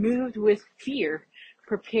yet, moved with fear,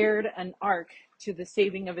 prepared an ark to the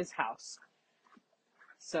saving of his house.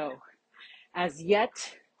 So, as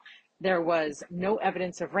yet there was no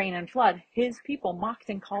evidence of rain and flood. His people mocked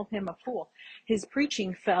and called him a fool. His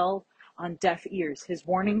preaching fell on deaf ears. His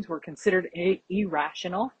warnings were considered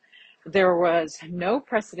irrational. There was no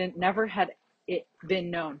precedent, never had it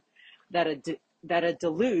been known, that a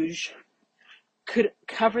deluge could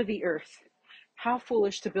cover the earth. How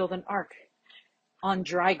foolish to build an ark on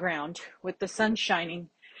dry ground with the sun shining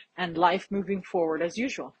and life moving forward as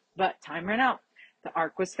usual. But time ran out. The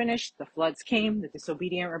ark was finished. The floods came. The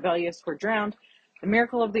disobedient, rebellious were drowned. The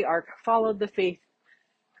miracle of the ark followed the faith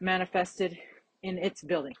manifested in its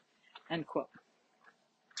building. End quote.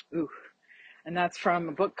 Ooh. And that's from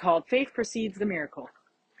a book called Faith Precedes the Miracle.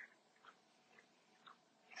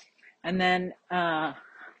 And then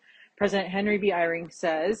President Henry B. Eyring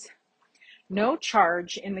says, no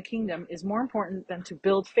charge in the kingdom is more important than to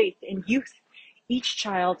build faith in youth. Each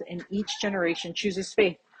child in each generation chooses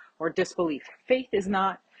faith or disbelief. Faith is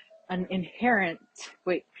not an inherent,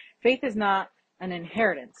 faith is not an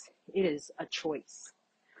inheritance. It is a choice.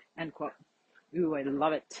 End quote. Ooh, I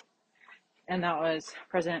love it. And that was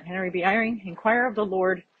President Henry B. Eyring. Inquire of the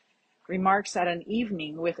Lord, Remarks at an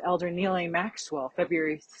Evening with Elder Neil A. Maxwell,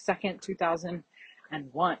 February 2nd,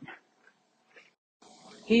 2001.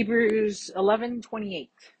 Hebrews 11:28.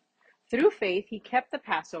 Through faith he kept the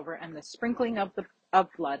Passover and the sprinkling of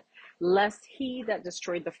blood, lest he that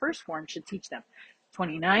destroyed the firstborn should teach them.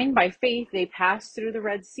 29. By faith they passed through the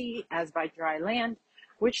Red Sea as by dry land,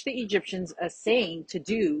 which the Egyptians, essaying to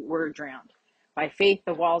do, were drowned. By faith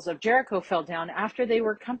the walls of Jericho fell down after they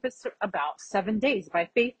were compassed about 7 days. By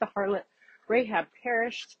faith the harlot Rahab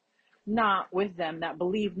perished not with them that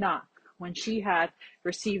believed not, when she had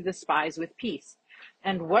received the spies with peace.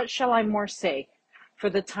 And what shall I more say? For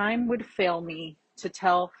the time would fail me to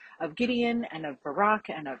tell of Gideon and of Barak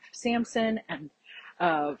and of Samson and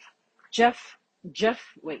of Jephthah,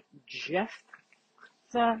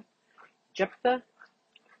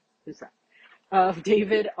 who's that? Of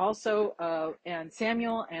David also, and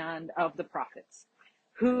Samuel, and of the prophets,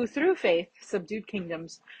 who through faith subdued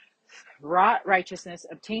kingdoms, wrought righteousness,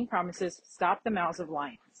 obtained promises, stopped the mouths of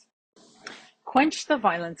lions, quenched the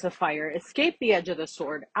violence of fire, escaped the edge of the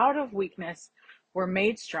sword, out of weakness were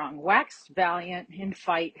made strong, waxed valiant in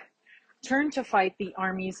fight, turned to fight the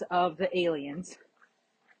armies of the aliens.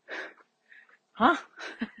 Huh?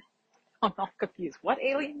 I'm all confused. What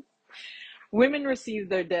aliens? Women received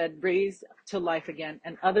their dead raised to life again,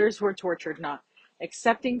 and others were tortured not,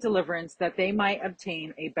 accepting deliverance that they might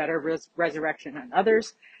obtain a better resurrection. And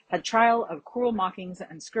others had trial of cruel mockings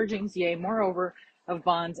and scourgings, yea, moreover, of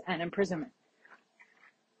bonds and imprisonment.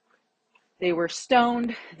 They were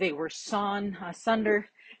stoned, they were sawn asunder,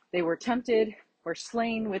 they were tempted, were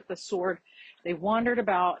slain with the sword. They wandered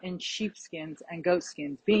about in sheepskins and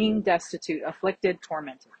goatskins, being destitute, afflicted,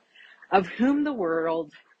 tormented, of whom the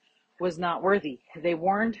world was not worthy. They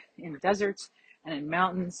warned in deserts and in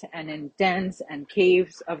mountains and in dens and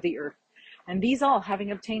caves of the earth. And these all, having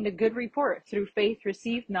obtained a good report through faith,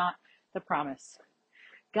 received not the promise,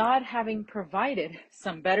 God having provided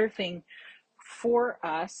some better thing for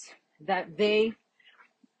us, that they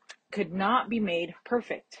could not be made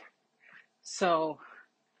perfect. So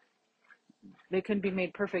they couldn't be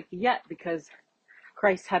made perfect yet because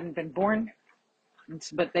Christ hadn't been born,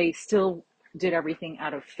 but they still did everything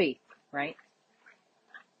out of faith, right?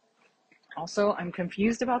 Also, I'm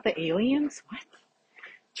confused about the aliens. What?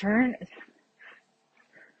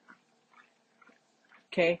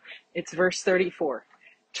 Okay, it's verse 34.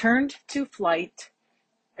 Turned to flight.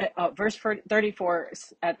 Verse 34,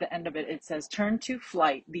 at the end of it, it says, turn to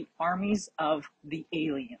flight the armies of the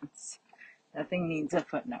aliens. That thing needs a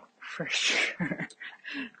footnote for sure.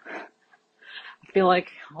 I feel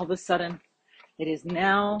like all of a sudden it is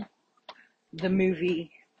now the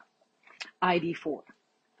movie ID4,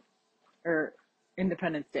 or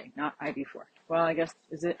Independence Day, not ID4. Well, I guess,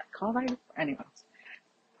 is it called ID4? Anyways.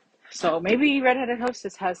 So maybe Redheaded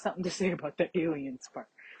Hostess has something to say about the aliens part.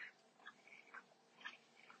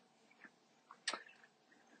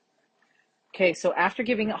 Okay, so after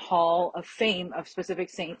giving a hall of fame of specific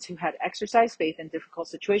saints who had exercised faith in difficult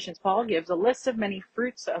situations, Paul gives a list of many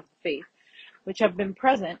fruits of faith which have been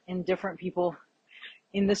present in different people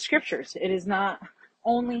in the scriptures. It is not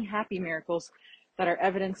only happy miracles that are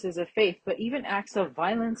evidences of faith, but even acts of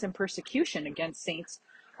violence and persecution against saints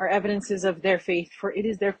are evidences of their faith, for it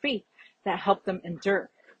is their faith that helped them endure.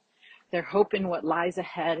 Their hope in what lies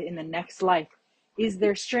ahead in the next life is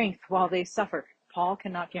their strength while they suffer. Paul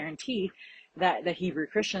cannot guarantee that the Hebrew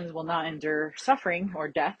Christians will not endure suffering or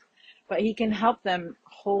death, but he can help them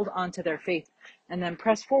hold on to their faith and then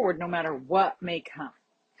press forward no matter what may come.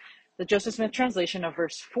 The Joseph Smith translation of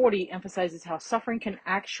verse 40 emphasizes how suffering can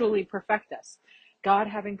actually perfect us, God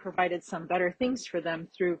having provided some better things for them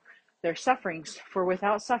through their sufferings, for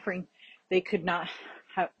without suffering they could not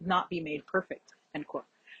be made perfect, end quote.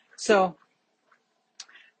 So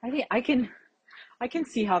I think I can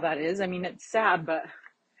see how that is. I mean, it's sad, but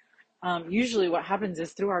usually what happens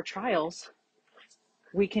is through our trials,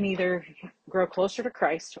 we can either grow closer to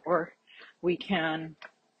Christ or we can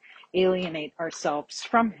alienate ourselves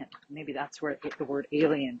from him. Maybe that's where the word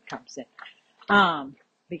alien comes in.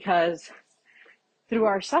 Because through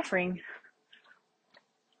our suffering,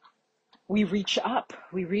 we reach up,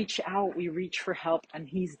 we reach out, we reach for help, and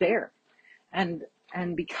he's there. And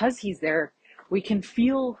because he's there, we can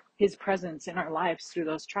feel his presence in our lives through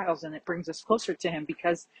those trials, and it brings us closer to him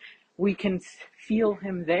because we can feel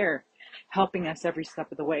him there helping us every step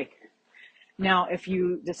of the way. Now, if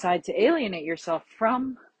you decide to alienate yourself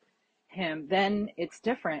from him, then it's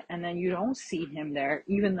different, and then you don't see him there,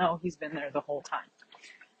 even though he's been there the whole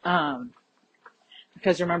time.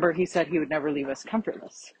 Because remember, he said he would never leave us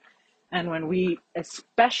comfortless. And when we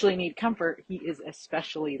especially need comfort, he is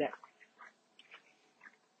especially there.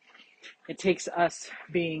 It takes us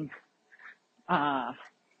being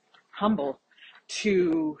humble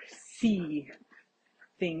to see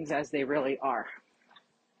things as they really are.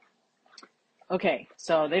 Okay,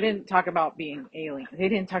 so they didn't talk about being alien. They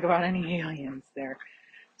didn't talk about any aliens there.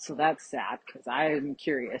 So that's sad, because I'm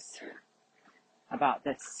curious about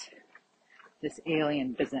this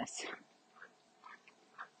alien business.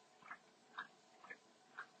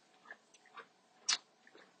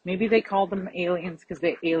 Maybe they called them aliens because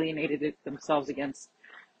they alienated themselves against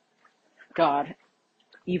God,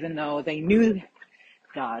 even though they knew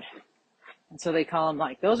God. And so they call them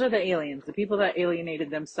like, those are the aliens, the people that alienated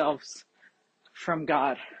themselves from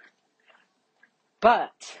God.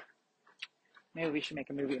 But maybe we should make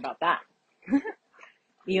a movie about that.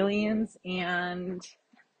 Aliens and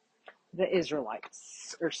the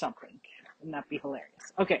Israelites or something. Wouldn't that be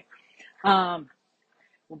hilarious? Okay.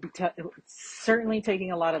 We'll be certainly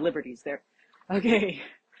taking a lot of liberties there. Okay.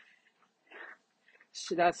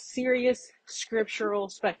 So that's serious scriptural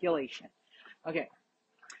speculation. Okay.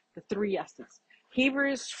 The 3 S's.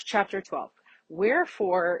 Hebrews chapter 12.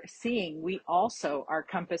 Wherefore, seeing we also are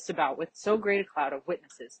compassed about with so great a cloud of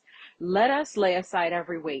witnesses, let us lay aside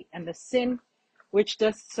every weight and the sin which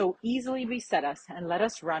doth so easily beset us, and let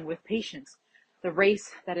us run with patience the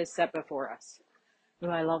race that is set before us. Oh,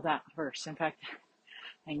 I love that verse. In fact,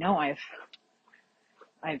 I know I've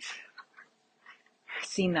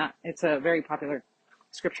seen that. It's a very popular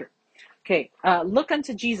scripture. Okay, look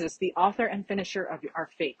unto Jesus, the author and finisher of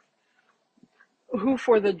our faith, who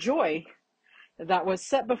for the joy that was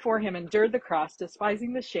set before him endured the cross,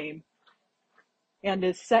 despising the shame, and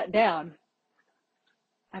is set down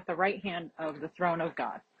at the right hand of the throne of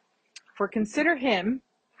God. For consider him,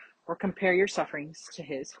 or compare your sufferings to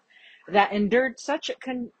his, that endured such a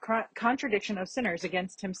contradiction of sinners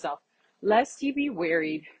against himself, lest ye be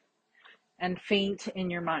wearied and faint in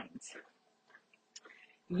your minds.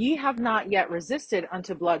 Ye have not yet resisted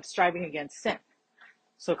unto blood, striving against sin.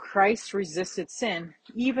 So Christ resisted sin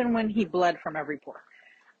even when he bled from every pore.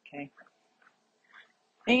 Okay.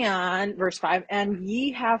 And verse 5, and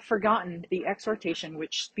ye have forgotten the exhortation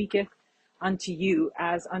which speaketh unto you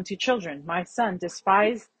as unto children. My son,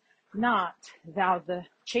 despise not thou the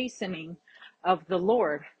chastening of the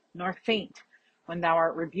Lord, nor faint when thou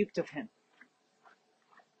art rebuked of him.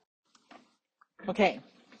 Okay,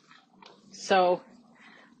 so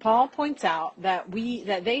Paul points out that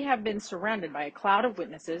they have been surrounded by a cloud of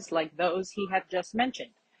witnesses like those he had just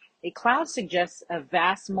mentioned. A cloud suggests a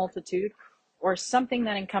vast multitude or something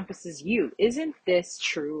that encompasses you. Isn't this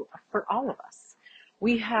true for all of us?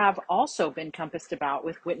 We have also been compassed about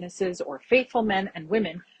with witnesses or faithful men and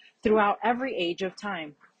women throughout every age of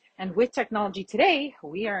time. And with technology today,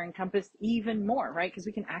 we are encompassed even more, right? Because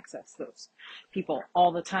we can access those people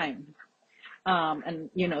all the time.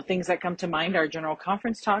 And, things that come to mind are general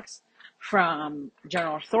conference talks from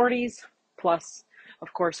general authorities. Plus,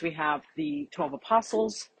 of course, we have the 12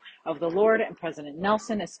 apostles of the Lord and President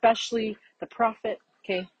Nelson, especially the prophet.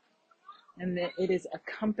 Okay. And it is a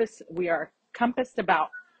compass. We are compassed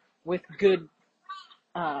about with good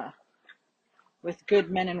men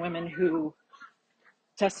and women who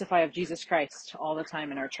testify of Jesus Christ all the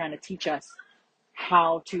time and are trying to teach us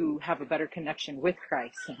how to have a better connection with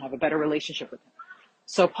Christ and have a better relationship with him.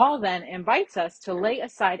 So Paul then invites us to lay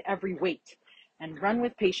aside every weight and run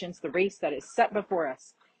with patience the race that is set before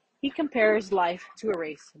us. He compares life to a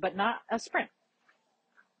race, but not a sprint.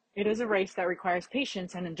 It is a race that requires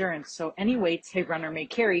patience and endurance, so any weights a runner may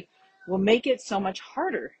carry will make it so much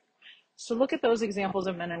harder. So look at those examples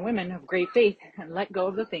of men and women of great faith and let go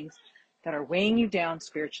of the things that are weighing you down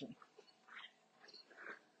spiritually.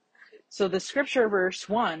 So the scripture verse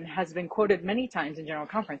 1 has been quoted many times in General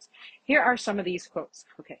Conference. Here are some of these quotes.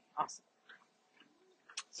 Okay, awesome.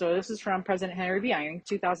 So this is from President Henry B. Eyring,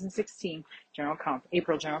 2016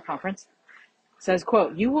 April General Conference. It says,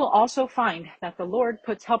 quote, you will also find that the Lord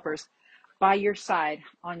puts helpers by your side,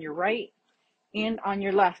 on your right and on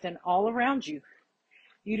your left, and all around you.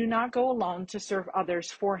 You do not go alone to serve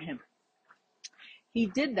others for him. He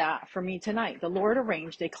did that for me tonight. The Lord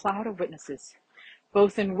arranged a cloud of witnesses,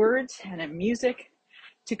 both in words and in music,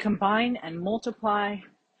 to combine and multiply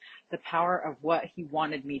the power of what he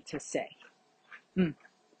wanted me to say. End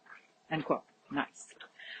quote. Nice.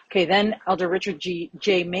 Okay, then Elder Richard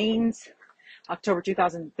J. Maines, October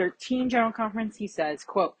 2013 General Conference, he says,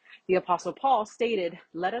 quote, the Apostle Paul stated,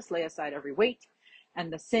 let us lay aside every weight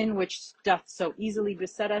and the sin which doth so easily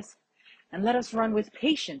beset us, and let us run with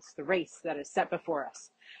patience the race that is set before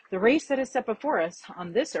us. The race that is set before us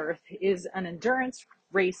on this earth is an endurance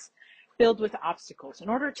race filled with obstacles. In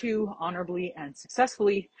order to honorably and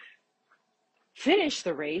successfully finish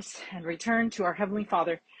the race and return to our Heavenly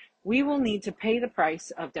Father, we will need to pay the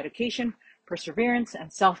price of dedication, perseverance,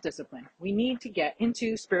 and self-discipline. We need to get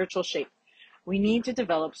into spiritual shape. We need to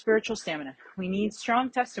develop spiritual stamina. We need strong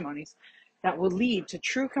testimonies that will lead to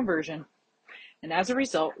true conversion. And as a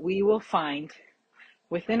result, we will find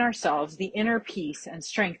within ourselves the inner peace and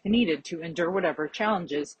strength needed to endure whatever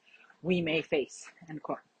challenges we may face. End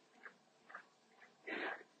quote.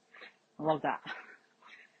 I love that.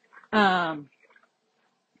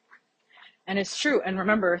 And it's true. And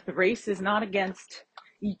remember, the race is not against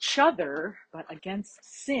each other, but against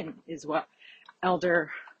sin, is what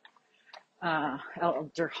Elder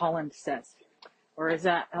Holland says. Or is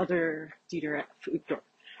that Elder Dieter Uchtdorf?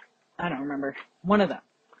 I don't remember. One of them.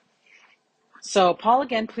 So Paul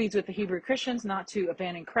again pleads with the Hebrew Christians not to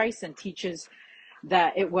abandon Christ and teaches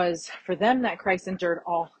that it was for them that Christ endured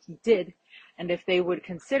all he did. And if they would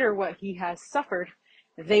consider what he has suffered,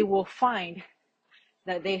 they will find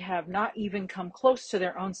that they have not even come close to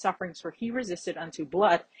their own sufferings, for he resisted unto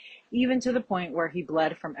blood, even to the point where he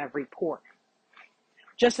bled from every pore.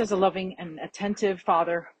 Just as a loving and attentive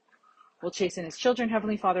father will chasten his children,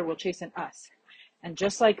 Heavenly Father will chasten us. And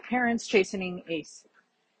just like parents chastening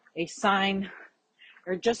a sign,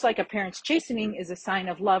 or just like a parent's chastening is a sign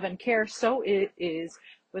of love and care, so it is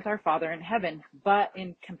with our Father in heaven. But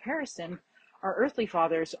in comparison, our earthly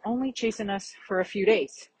fathers only chasten us for a few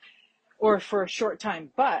days, or for a short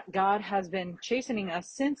time, but God has been chastening us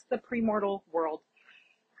since the premortal world,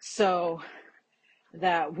 so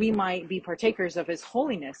that we might be partakers of his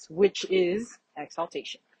holiness, which is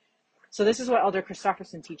exaltation. So this is what Elder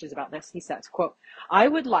Christofferson teaches about this. He says, quote, I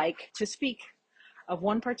would like to speak of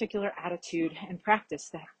one particular attitude and practice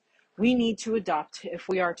that we need to adopt if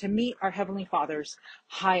we are to meet our Heavenly Father's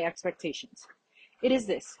high expectations. It is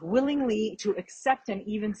this: willingly to accept and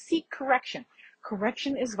even seek correction.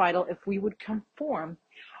 Correction is vital if we would conform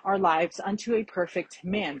our lives unto a perfect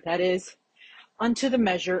man, that is, unto the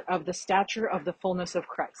measure of the stature of the fullness of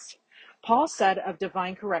Christ. Paul said of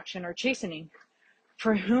divine correction or chastening,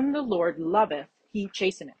 for whom the Lord loveth, he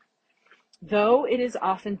chasteneth. Though it is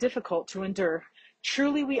often difficult to endure,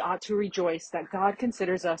 truly we ought to rejoice that God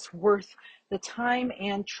considers us worth the time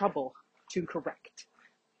and trouble to correct.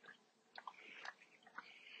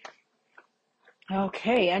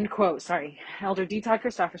 Okay, end quote. Sorry. Elder D. Todd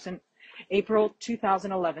Christofferson, April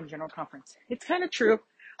 2011 General Conference. It's kind of true.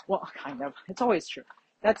 Well, kind of. It's always true.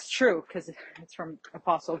 That's true because it's from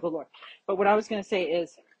Apostle of the Lord. But what I was going to say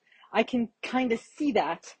is I can kind of see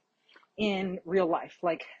that in real life.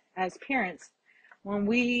 Like as parents, when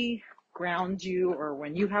we ground you or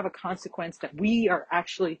when you have a consequence that we are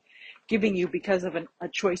actually giving you because of a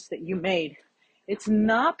choice that you made, it's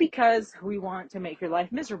not because we want to make your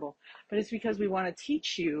life miserable, but it's because we want to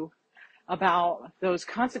teach you about those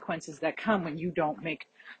consequences that come when you don't make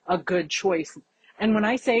a good choice. And when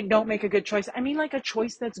I say don't make a good choice, I mean like a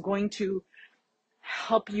choice that's going to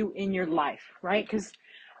help you in your life, right? Because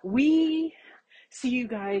we see you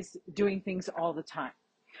guys doing things all the time.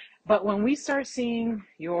 But when we start seeing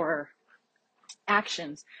your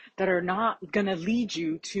actions that are not going to lead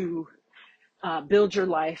you to build your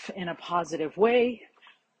life in a positive way,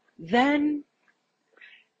 then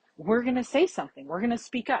we're going to say something. We're going to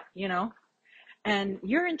speak up, you know, and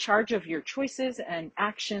you're in charge of your choices and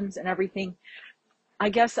actions and everything, I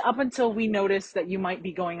guess, up until we notice that you might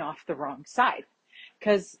be going off the wrong side.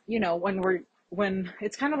 Because, you know, when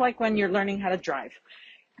it's kind of like when you're learning how to drive,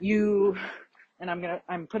 and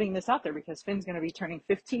I'm putting this out there because Finn's going to be turning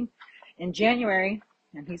 15 in January,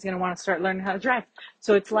 and he's going to want to start learning how to drive.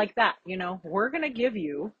 So it's like that, you know, we're going to give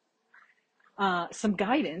you some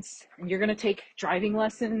guidance, and you're going to take driving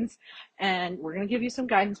lessons, and we're going to give you some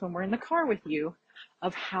guidance when we're in the car with you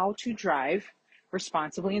of how to drive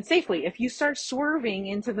responsibly and safely. If you start swerving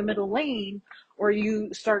into the middle lane, or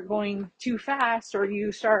you start going too fast, or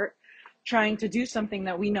you start trying to do something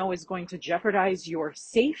that we know is going to jeopardize your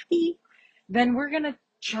safety, then we're going to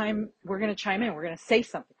chime in. We're going to say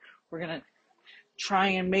something. We're going to try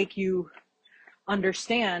and make you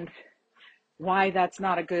understand why that's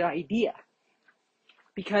not a good idea.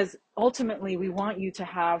 Because ultimately we want you to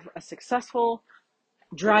have a successful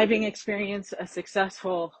driving experience, a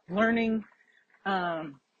successful learning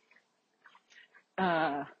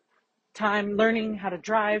time learning how to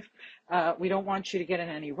drive. We don't want you to get in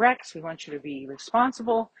any wrecks. We want you to be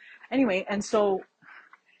responsible. Anyway, and so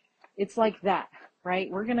it's like that, right?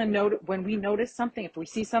 We're going to note when we notice something. If we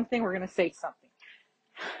see something, we're going to say something.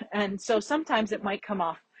 And so sometimes it might come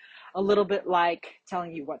off a little bit like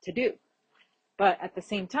telling you what to do. But at the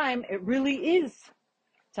same time, it really is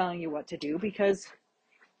telling you what to do, because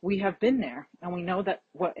we have been there, and we know that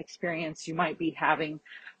what experience you might be having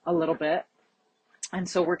a little bit. And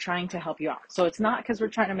so we're trying to help you out. So it's not because we're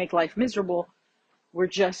trying to make life miserable. We're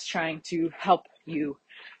just trying to help you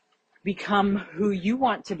become who you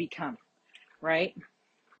want to become, right?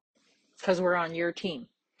 Because we're on your team.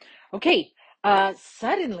 Okay,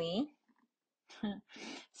 suddenly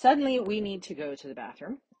we need to go to the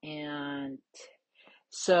bathroom. And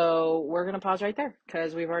so we're going to pause right there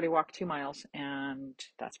because we've already walked 2 miles, and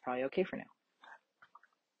that's probably okay for now.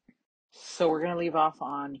 So we're going to leave off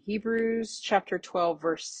on Hebrews chapter 12,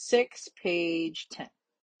 verse 6, page 10.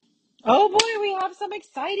 Oh boy, we have some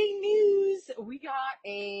exciting news. We got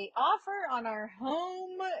a offer on our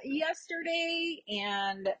home yesterday,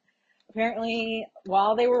 and apparently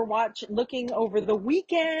while they were looking over the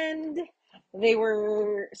weekend, they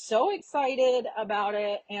were so excited about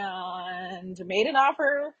it and made an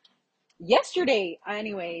offer yesterday.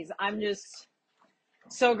 Anyways, I'm just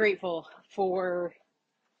so grateful for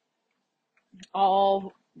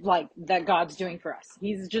all like that God's doing for us.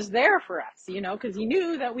 He's just there for us, because he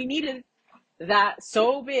knew that we needed that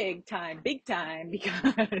so big time,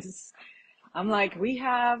 because I'm like, we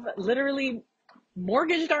have literally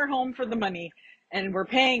mortgaged our home for the money and we're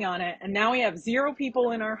paying on it. And now we have 0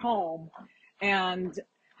 people in our home and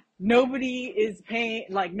nobody's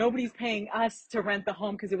paying us to rent the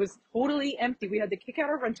home because it was totally empty. We had to kick out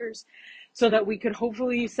our renters so that we could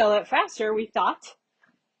hopefully sell it faster, we thought,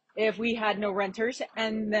 if we had no renters.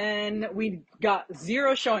 And then we got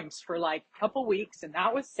 0 showings for like a couple weeks, and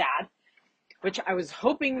that was sad, which I was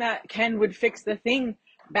hoping that Ken would fix the thing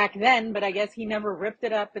back then, but I guess he never ripped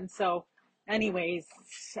it up. And so anyways,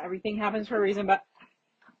 everything happens for a reason. But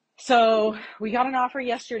so we got an offer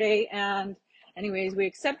yesterday, and anyways, we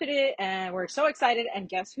accepted it and we're so excited. And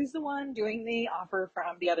guess who's the one doing the offer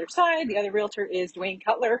from the other side? The other realtor is Dwayne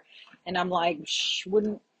Cutler. And I'm like,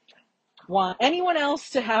 wouldn't want anyone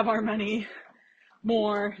else to have our money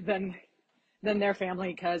more than their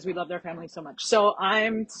family, because we love their family so much. So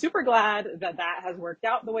I'm super glad that has worked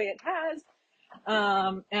out the way it has,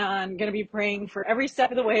 and going to be praying for every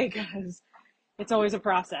step of the way, because it's always a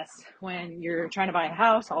process when you're trying to buy a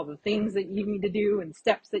house, all the things that you need to do and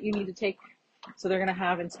steps that you need to take. So they're going to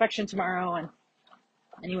have inspection tomorrow. And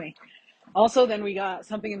anyway, also then we got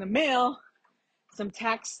something in the mail, some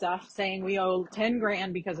tax stuff saying we owe 10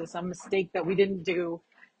 grand because of some mistake that we didn't do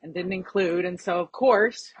and didn't include. And so of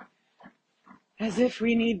course, as if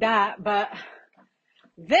we need that. But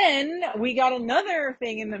then we got another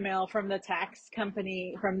thing in the mail from the tax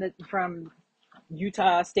company, from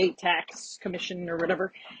Utah State Tax Commission or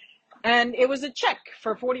whatever. And it was a check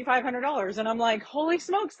for $4,500. And I'm like, holy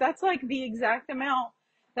smokes, that's like the exact amount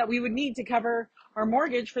that we would need to cover our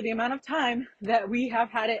mortgage for the amount of time that we have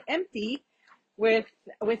had it empty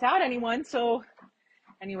without anyone. So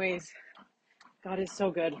anyways, God is so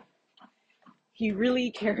good. He really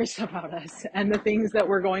cares about us and the things that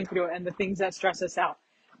we're going through and the things that stress us out.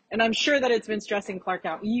 And I'm sure that it's been stressing Clark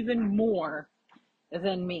out even more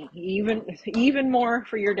than me, even more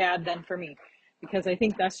for your dad than for me, because I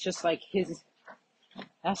think that's just like his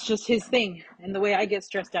thing. And the way I get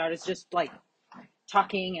stressed out is just like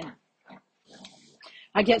talking, and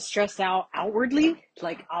I get stressed out outwardly.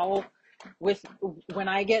 Like when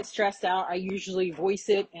I get stressed out, I usually voice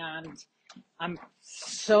it, and I'm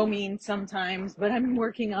so mean sometimes, but I'm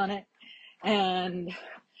working on it.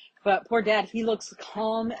 But poor dad, he looks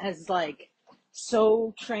calm as like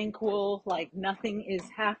so tranquil, like nothing is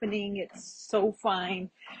happening. It's so fine.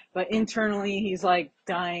 But internally he's like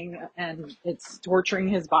dying, and it's torturing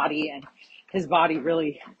his body, and his body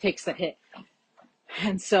really takes the hit.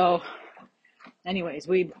 And so anyways,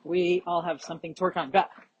 we all have something to work on. But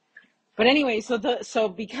anyway, so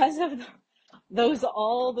because of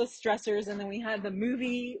all the stressors, and then we had the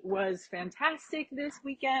movie was fantastic this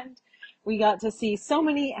weekend. We got to see so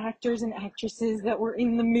many actors and actresses that were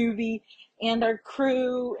in the movie and our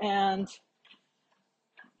crew, and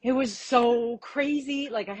it was so crazy.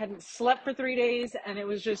 Like, I hadn't slept for 3 days, and it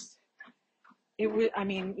was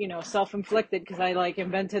self-inflicted, because I like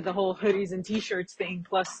invented the whole hoodies and t-shirts thing,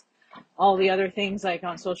 plus all the other things like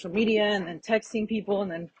on social media, and then texting people,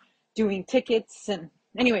 and then doing tickets, and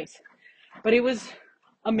anyways, but it was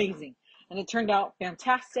amazing, and it turned out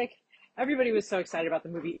fantastic. Everybody was so excited about the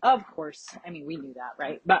movie. Of course, I mean, we knew that,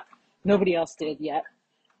 right? But nobody else did yet.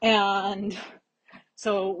 And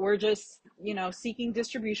so we're just, seeking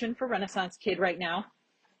distribution for Renaissance Kid right now.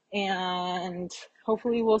 And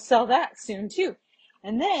hopefully we'll sell that soon too.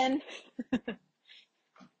 And then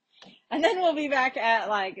we'll be back at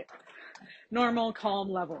like normal, calm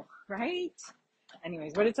level, right?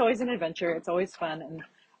 Anyways, but it's always an adventure. It's always fun. And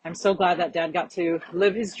I'm so glad that Dad got to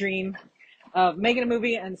live his dream of making a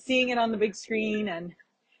movie and seeing it on the big screen. And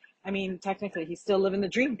I mean, technically, he's still living the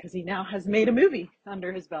dream because he now has made a movie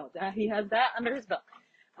under his belt. He has that under his belt.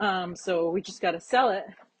 So we just got to sell it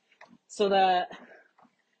so that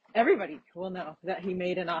everybody will know that he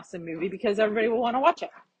made an awesome movie, because everybody will want to watch it.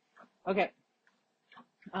 Okay.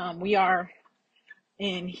 We are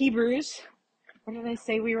in Hebrews. What did I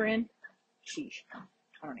say we were in? Sheesh.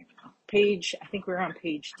 I don't even know. I think we're on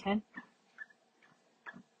page 10.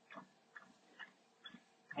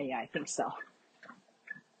 Yeah, I think so.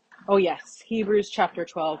 Oh, yes. Hebrews chapter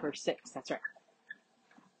 12, verse 6. That's right.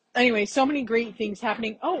 Anyway, so many great things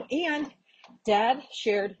happening. Oh, and Dad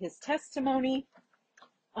shared his testimony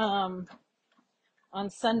on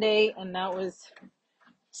Sunday, and that was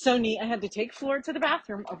so neat. I had to take Flora to the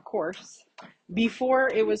bathroom, of course, before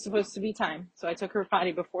it was supposed to be time. So I took her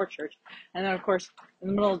potty before church. And then, of course, in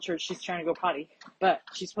the middle of church, she's trying to go potty. But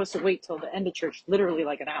she's supposed to wait till the end of church, literally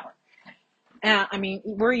like an hour. I mean,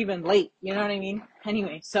 we're even late, you know what I mean?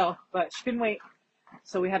 Anyway, but she couldn't wait.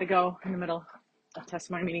 So we had to go in the middle of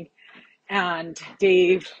testimony meeting. And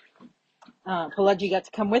Dave Pileggi got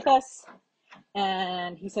to come with us.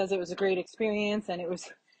 And he says it was a great experience.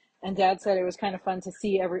 And Dad said it was kind of fun to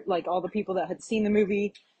see all the people that had seen the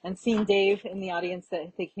movie and seen Dave in the audience,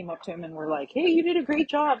 that they came up to him and were like, hey, you did a great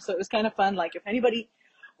job. So it was kind of fun. Like, if anybody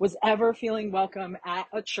was ever feeling welcome at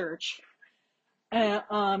a church,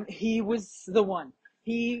 he was the one.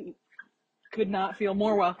 He could not feel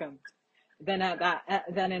more welcome than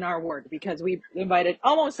than in our ward, because we invited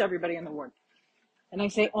almost everybody in the ward. And I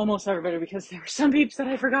say almost everybody because there were some peeps that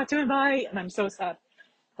I forgot to invite, and I'm so sad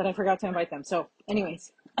that I forgot to invite them. So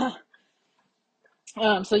anyways,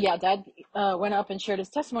 so yeah, Dad went up and shared his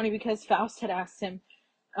testimony because Faust had asked him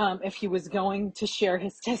if he was going to share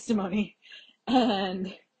his testimony.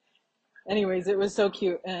 And anyways, it was so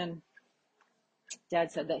cute. And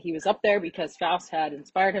Dad said that he was up there because Faust had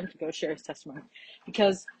inspired him to go share his testimony.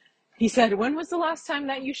 Because he said, when was the last time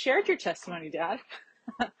that you shared your testimony, Dad?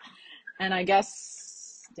 And I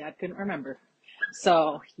guess Dad couldn't remember.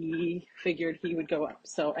 So he figured he would go up.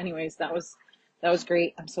 So anyways, that was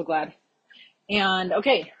great. I'm so glad. And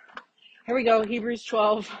okay, here we go. Hebrews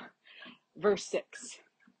 12, verse 6.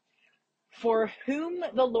 For whom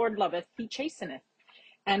the Lord loveth, he chasteneth,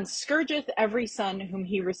 and scourgeth every son whom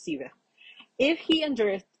he receiveth. If he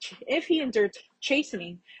endureth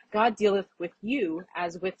chastening, God dealeth with you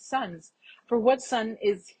as with sons. For what son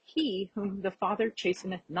is he whom the Father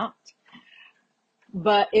chasteneth not?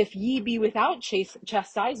 But if ye be without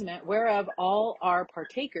chastisement, whereof all are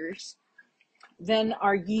partakers, then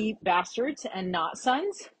are ye bastards and not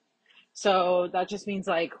sons? So that just means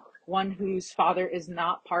like one whose father is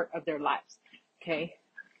not part of their lives. Okay.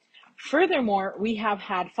 Furthermore, we have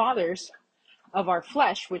had fathers of our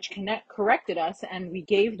flesh which corrected us, and we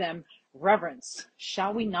gave them reverence.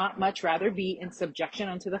 Shall we not much rather be in subjection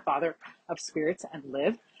unto the Father of spirits and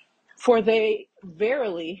live? For they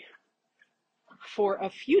verily for a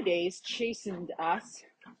few days chastened us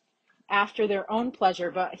after their own pleasure,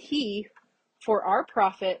 but he for our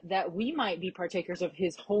profit, that we might be partakers of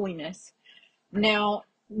his holiness. Now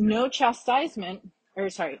no chastening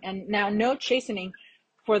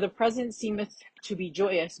for the present seemeth to be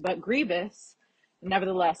joyous, but grievous.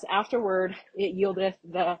 Nevertheless, afterward it yieldeth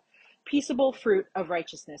the peaceable fruit of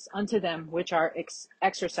righteousness unto them which are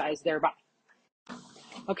exercised thereby.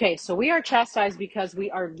 Okay, so we are chastised because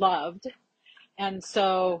we are loved. And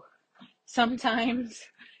so sometimes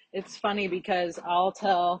it's funny because I'll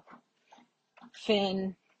tell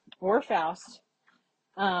Finn or Faust,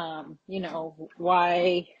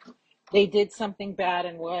 why they did something bad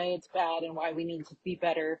and why it's bad and why we need to be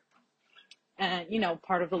better. And,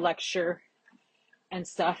 part of the lecture and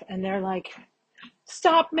stuff. And they're like,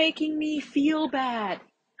 stop making me feel bad.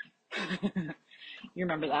 You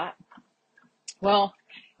remember that? Well,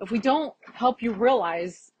 if we don't help you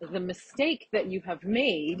realize the mistake that you have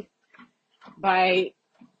made by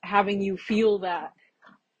having you feel that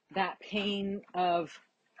pain of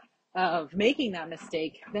making that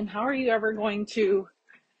mistake, then how are you ever going to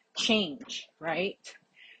change, right?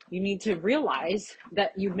 You need to realize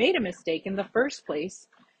that you made a mistake in the first place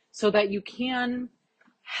so that you can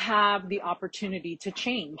have the opportunity to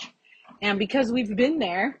change. And because we've been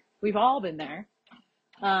there, we've all been there,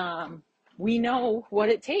 we know what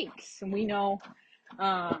it takes, and we know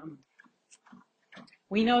that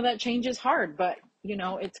change is hard, but we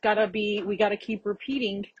got to keep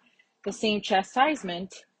repeating the same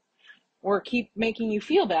chastisement or keep making you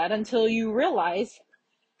feel bad until you realize,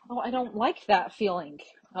 oh, I don't like that feeling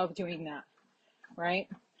of doing that, right?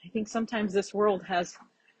 I think sometimes this world has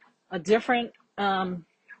a different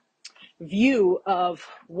view of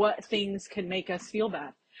what things can make us feel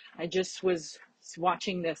bad. I just was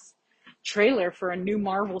watching this trailer for a new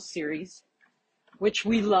Marvel series, which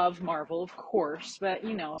we love Marvel, of course, but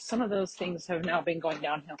you know, some of those things have now been going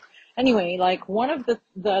downhill. Anyway, like one of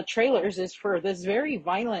the trailers is for this very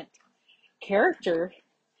violent character,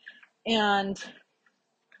 and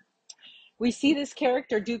we see this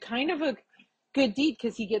character do kind of a good deed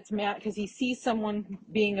because he gets mad because he sees someone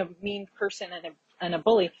being a mean person and a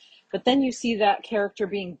bully, but then you see that character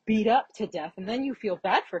being beat up to death, and then you feel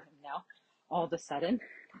bad for him now all of a sudden,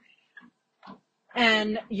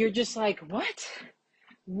 and you're just like,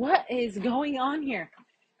 what is going on here?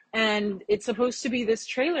 And it's supposed to be this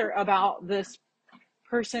trailer about this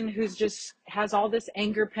person who's just has all this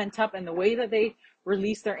anger pent up, and the way that they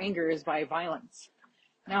release their anger is by violence.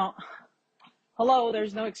 Now, hello,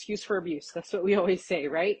 there's no excuse for abuse. That's what we always say,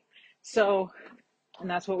 right? So, and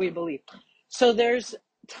that's what we believe. So there's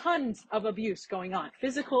tons of abuse going on,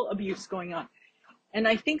 physical abuse going on. And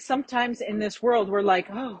I think sometimes in this world, we're like,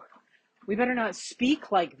 oh, we better not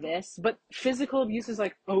speak like this. But physical abuse is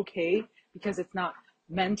like, okay, because it's not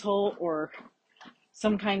mental or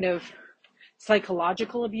some kind of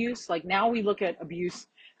psychological abuse. Like now we look at abuse,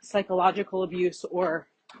 psychological abuse, or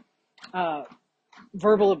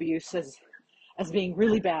verbal abuse as being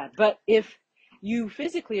really bad. But if you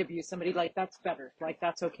physically abuse somebody, like that's better, like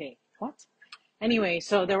that's okay. What? Anyway,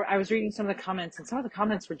 so I was reading some of the comments, and some of the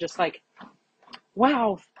comments were just like,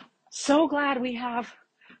 wow, so glad we have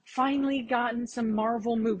finally gotten some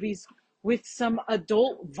Marvel movies with some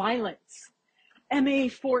adult violence,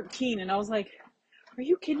 MA-14. And I was like, are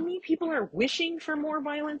you kidding me? People are wishing for more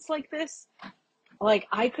violence like this. Like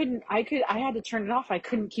I had to turn it off. I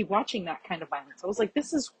couldn't keep watching that kind of violence. I was like,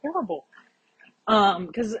 this is horrible.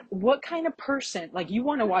 Because what kind of person, like you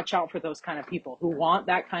want to watch out for those kind of people who want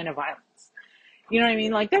that kind of violence. You know what I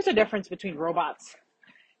mean? Like there's a difference between robots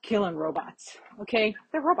killing robots. Okay?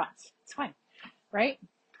 They're robots. It's fine. Right?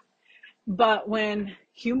 But when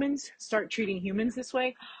humans start treating humans this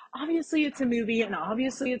way, obviously it's a movie, and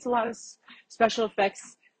obviously it's a lot of special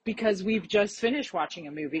effects because we've just finished watching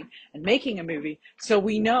a movie and making a movie. So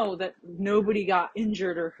we know that nobody got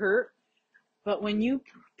injured or hurt. But when you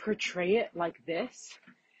portray it like this,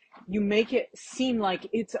 you make it seem like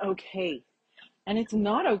it's okay. And it's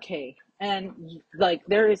not okay. And like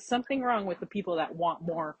there is something wrong with the people that want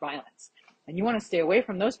more violence. And you want to stay away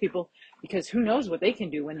from those people because who knows what they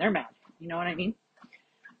can do when they're mad. You know what I mean?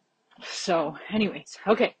 So anyways,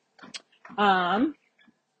 okay. Okay,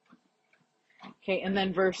 and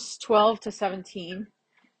then verse 12 to 17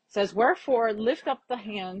 says, wherefore lift up the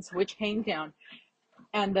hands which hang down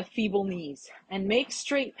and the feeble knees, and make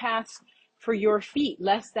straight paths for your feet,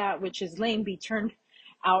 lest that which is lame be turned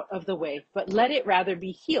out of the way, but let it rather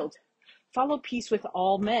be healed. Follow peace with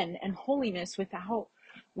all men, and holiness, without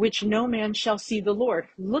which no man shall see the Lord,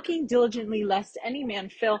 looking diligently lest any man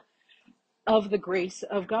fail of the grace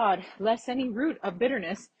of God, lest any root of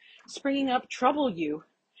bitterness springing up trouble you,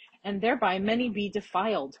 and thereby many be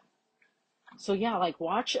defiled. So yeah, like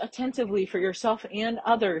watch attentively for yourself and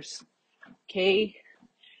others, okay?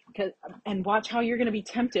 And watch how you're going to be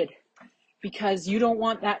tempted, because you don't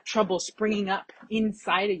want that trouble springing up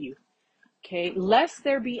inside of you, okay? Lest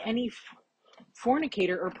there be any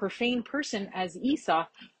fornicator or profane person as Esau,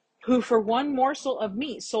 who for one morsel of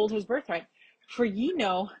meat sold his birthright. For ye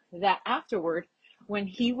know that afterward, when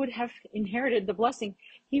he would have inherited the blessing,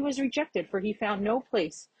 he was rejected, for he found no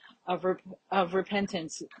place of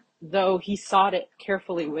repentance, though he sought it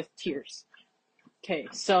carefully with tears. Okay,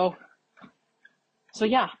 so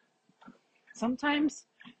yeah, sometimes,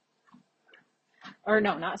 or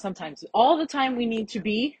no, not sometimes, all the time we need to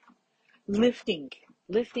be lifting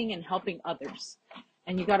and helping others.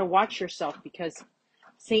 And you got to watch yourself, because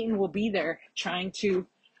Satan will be there trying to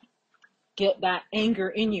get that anger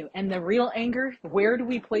in you. And the real anger, where do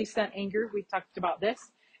we place that anger? We talked about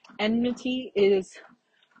this. Enmity is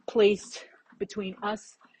placed between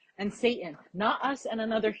us and Satan, not us and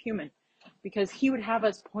another human, because he would have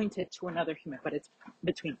us pointed to another human, but it's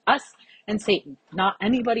between us and Satan, not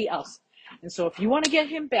anybody else. And so if you want to get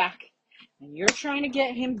him back and you're trying to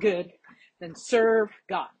get him good, then serve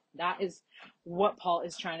God. That is what Paul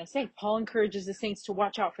is trying to say. Paul encourages the saints to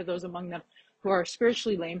watch out for those among them who are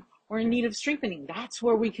spiritually lame or in need of strengthening. That's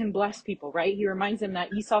where we can bless people, right? He reminds them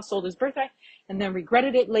that Esau sold his birthright and then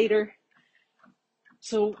regretted it later.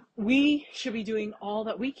 So we should be doing all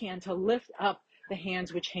that we can to lift up the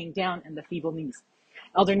hands which hang down and the feeble knees.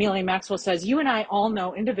 Elder Neil A. Maxwell says, you and I all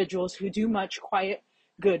know individuals who do much quiet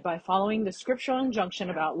good by following the scriptural injunction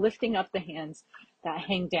about lifting up the hands that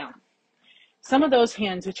hang down. Some of those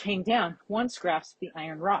hands which hang down once grasped the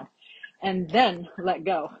iron rod, and then let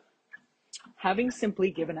go, having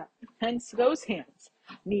simply given up. Hence, those hands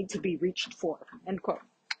need to be reached for. End quote.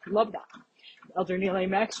 Love that. Elder Neil A.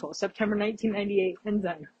 Maxwell, September 1998, and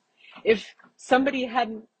then. If somebody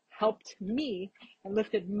hadn't helped me and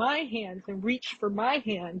lifted my hands and reached for my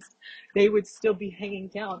hands, they would still be hanging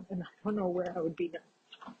down, and I don't know where I would be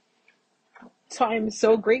now. So I am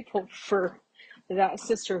so grateful for that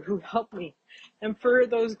sister who helped me, and for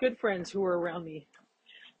those good friends who were around me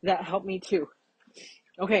that helped me too.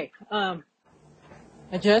 Okay, I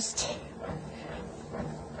just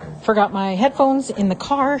forgot my headphones in the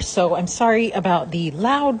car, so I'm sorry about the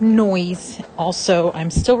loud noise. Also,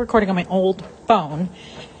 I'm still recording on my old phone,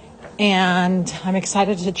 and I'm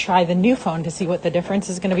excited to try the new phone to see what the difference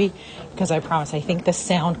is going to be, because I promise I think the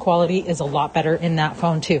sound quality is a lot better in that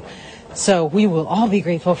phone too. So we will all be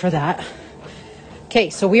grateful for that. Okay,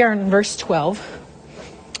 so we are in verse 12.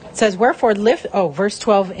 It says, wherefore verse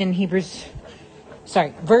 12 in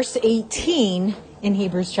verse 18 in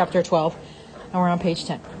Hebrews chapter 12, and we're on page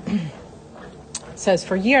 10. It says,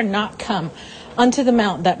 for ye are not come unto the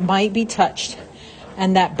mount that might be touched,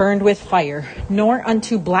 and that burned with fire, nor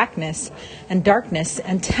unto blackness and darkness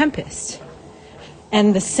and tempest,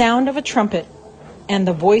 and the sound of a trumpet, and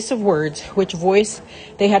the voice of words, which voice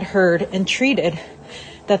they had heard, entreated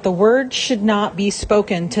that the word should not be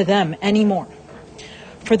spoken to them any more.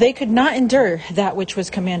 For they could not endure that which was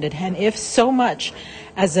commanded. And if so much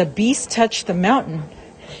as a beast touch the mountain,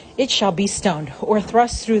 it shall be stoned, or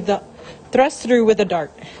thrust through with a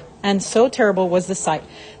dart. And so terrible was the sight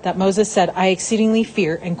that Moses said, I exceedingly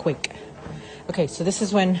fear and quake. Okay, so this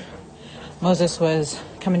is when Moses was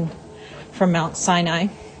coming from Mount Sinai.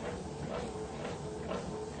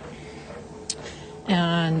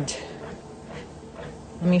 And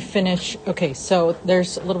let me finish. Okay, so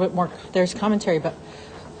there's a little bit more. There's commentary, but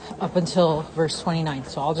up until verse 29.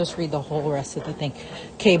 So I'll just read the whole rest of the thing.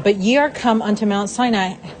 Okay, but ye are come unto Mount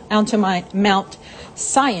Sinai, unto my Mount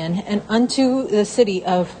Sion, and unto the city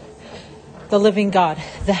of the living God,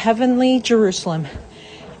 the heavenly Jerusalem,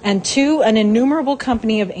 and to an innumerable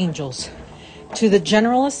company of angels, to the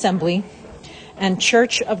general assembly and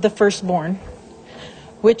church of the firstborn,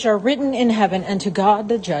 which are written in heaven, and to God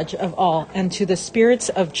the judge of all, and to the spirits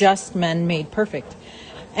of just men made perfect,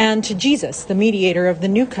 and to Jesus, the mediator of the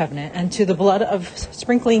new covenant, and to the blood of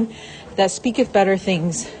sprinkling that speaketh better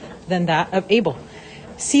things than that of Abel.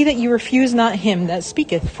 See that ye refuse not him that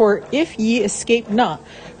speaketh, for if ye escape not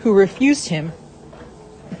who refused him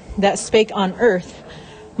that spake on earth,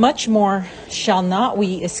 much more shall not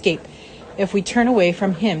we escape, if we turn away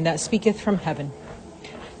from him that speaketh from heaven,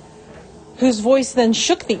 whose voice then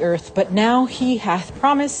shook the earth, but now he hath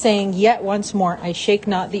promised, saying, yet once more I shake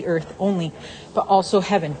not the earth only, but also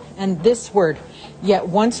heaven. And this word, yet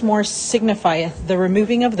once more, signifieth the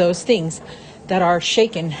removing of those things that are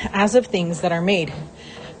shaken, as of things that are made,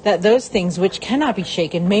 that those things which cannot be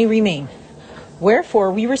shaken may remain. Wherefore,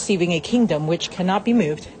 we receiving a kingdom which cannot be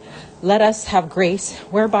moved, let us have grace,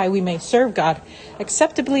 whereby we may serve God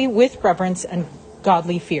acceptably with reverence and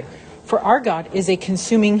godly fear. For our God is a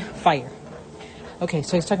consuming fire. Okay,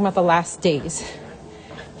 so he's talking about the last days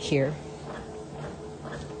here.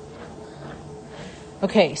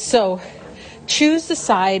 Okay, so choose the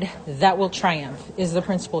side that will triumph is the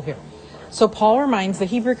principle here. So Paul reminds the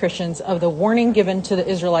Hebrew Christians of the warning given to the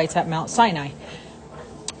Israelites at Mount Sinai.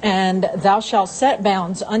 And thou shalt set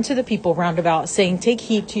bounds unto the people round about, saying, take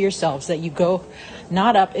heed to yourselves that you go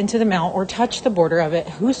not up into the mount or touch the border of it.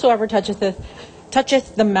 Whosoever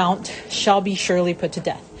toucheth the mount shall be surely put to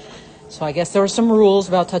death. So I guess there were some rules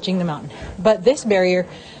about touching the mountain. But this barrier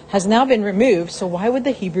has now been removed, so why would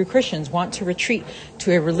the Hebrew Christians want to retreat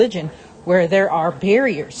to a religion where there are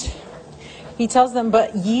barriers? He tells them,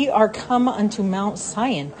 but ye are come unto Mount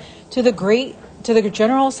Sion, to the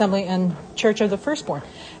general assembly and church of the firstborn.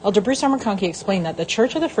 Elder Bruce R. McConkie explained that the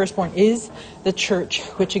church of the firstborn is the church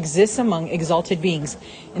which exists among exalted beings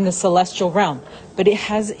in the celestial realm, but it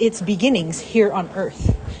has its beginnings here on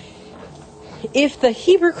earth. If the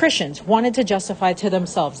Hebrew Christians wanted to justify to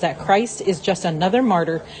themselves that Christ is just another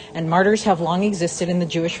martyr, and martyrs have long existed in the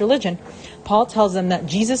Jewish religion, Paul tells them that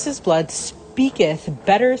Jesus' blood speaketh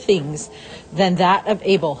better things than that of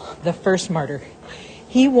Abel, the first martyr.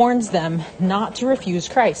 He warns them not to refuse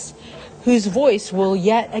Christ, whose voice will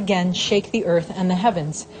yet again shake the earth and the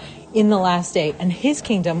heavens in the last day, and his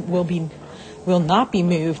kingdom will not be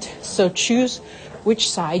moved. So choose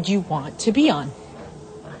which side you want to be on.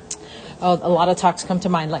 A lot of talks come to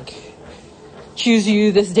mind, like, choose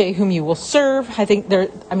you this day whom you will serve. I think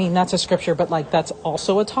that's a scripture, but that's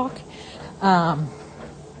also a talk. And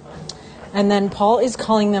then Paul is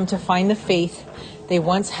calling them to find the faith they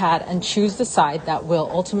once had and choose the side that will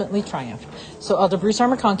ultimately triumph. So Elder Bruce R.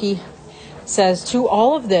 McConkie says, to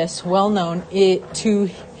all of this, well known to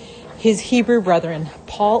his Hebrew brethren,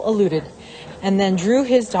 Paul alluded and then drew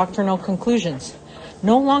his doctrinal conclusions.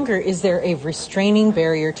 No longer is there a restraining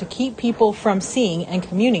barrier to keep people from seeing and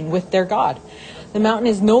communing with their God. The mountain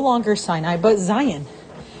is no longer Sinai, but Zion.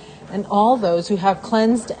 And all those who have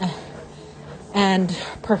cleansed and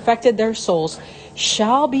perfected their souls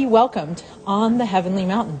shall be welcomed on the heavenly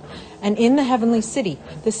mountain and in the heavenly city,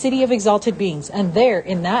 the city of exalted beings. And there,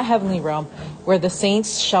 in that heavenly realm, where the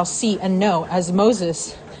saints shall see and know, as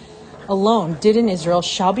Moses alone did in Israel,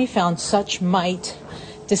 shall be found such might,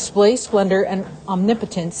 display splendor and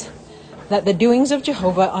omnipotence, that the doings of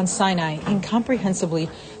Jehovah on Sinai, incomprehensibly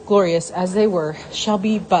glorious as they were, shall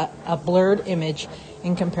be but a blurred image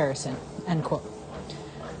in comparison. End quote.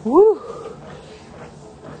 Woo!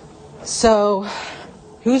 So,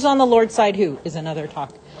 who's on the Lord's side? Who is another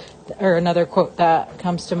talk, or another quote that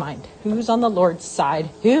comes to mind. Who's on the Lord's side?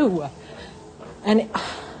 Who? And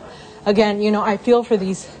again, I feel for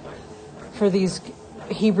these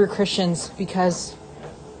Hebrew Christians, because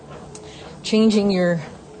changing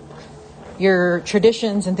your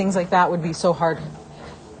traditions and things like that would be so hard.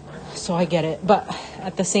 So I get it. But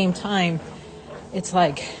at the same time, it's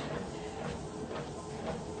like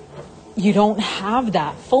you don't have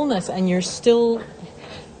that fullness, and you're still,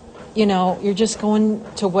 you're just going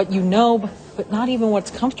to what you know, but not even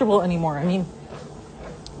what's comfortable anymore. I mean,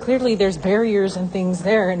 clearly there's barriers and things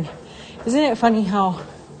there. And isn't it funny how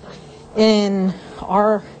in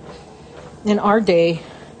our day,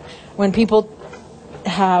 when people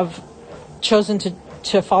have chosen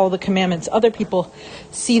to follow the commandments, other people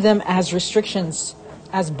see them as restrictions,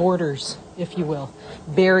 as borders, if you will,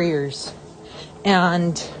 barriers.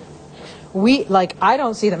 And I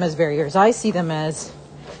don't see them as barriers. I see them as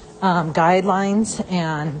guidelines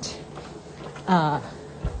and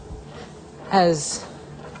as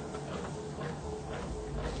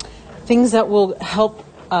things that will help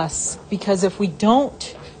us. Because if we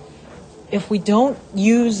don't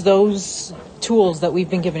use those tools that we've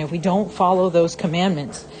been given, if we don't follow those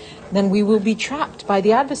commandments, then we will be trapped by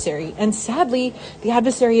the adversary. And sadly, the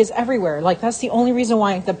adversary is everywhere. That's the only reason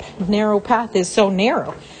why the narrow path is so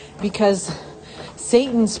narrow, because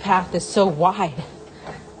Satan's path is so wide.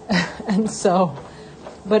 And so,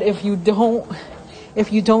 but if you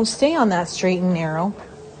don't stay on that straight and narrow,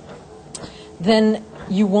 then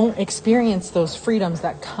you won't experience those freedoms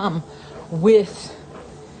that come with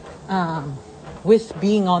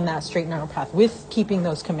being on that straight and narrow path, with keeping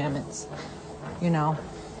those commandments,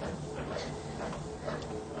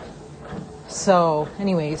 So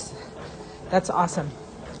anyways, that's awesome.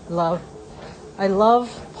 I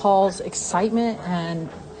love Paul's excitement and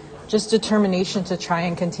just determination to try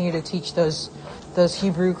and continue to teach those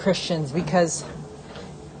Hebrew Christians, because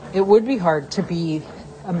it would be hard to be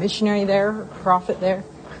a missionary there, a prophet there.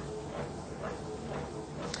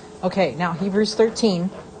 Okay, now Hebrews 13.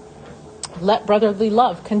 Let brotherly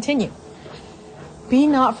love continue. Be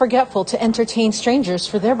not forgetful to entertain strangers,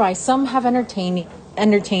 for thereby some have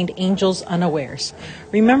entertained angels unawares.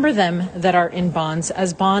 Remember them that are in bonds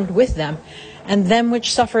as bond with them, and them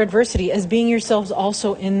which suffer adversity as being yourselves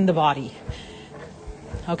also in the body.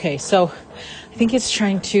 Okay, so I think it's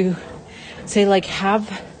trying to say,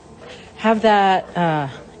 have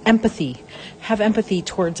that empathy. Have empathy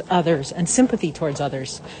towards others and sympathy towards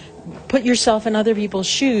others. Put yourself in other people's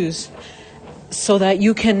shoes so that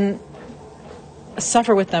you can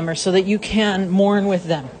suffer with them, or so that you can mourn with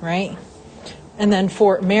them, right? And then,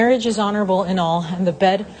 for marriage is honorable in all, and the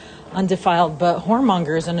bed undefiled, but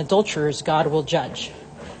whoremongers and adulterers God will judge.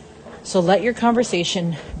 So let your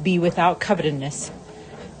conversation be without covetousness,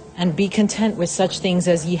 and be content with such things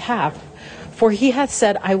as ye have. For he hath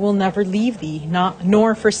said, I will never leave thee,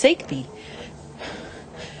 nor forsake thee.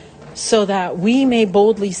 So that we may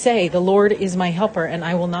boldly say, the Lord is my helper, and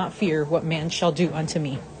I will not fear what man shall do unto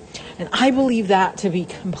me. And I believe that to be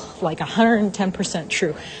 110%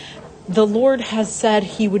 true. The Lord has said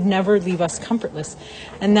he would never leave us comfortless,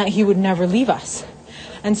 and that he would never leave us.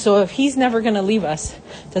 And so if he's never going to leave us,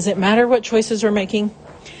 does it matter what choices we're making?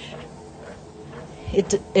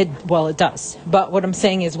 It does. But what I'm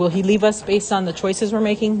saying is, will he leave us based on the choices we're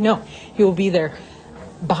making? No, he will be there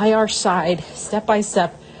by our side, step by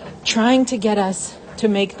step, trying to get us to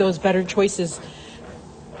make those better choices,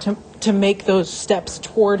 to make those steps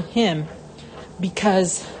toward him,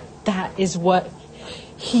 because that is what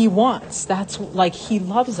he wants. That's he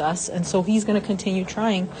loves us. And so he's going to continue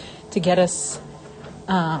trying to get us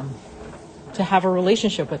to have a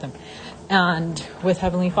relationship with him. and with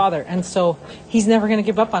Heavenly Father. And so he's never going to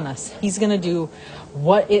give up on us. He's going to do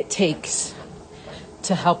what it takes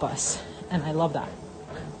to help us. And I love that.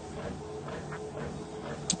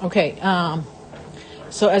 Okay.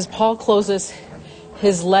 So as Paul closes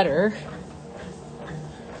his letter,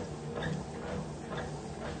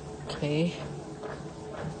 okay,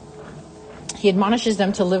 he admonishes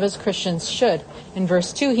them to live as Christians should. In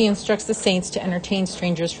verse 2, he instructs the saints to entertain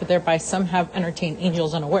strangers, for thereby some have entertained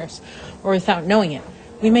angels unawares, or without knowing it.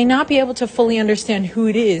 We may not be able to fully understand who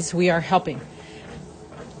it is we are helping.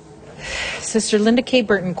 Sister Linda K.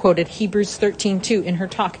 Burton quoted Hebrews 13:2 in her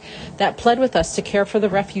talk that pled with us to care for the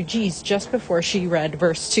refugees just before she read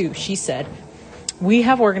verse 2. She said, "We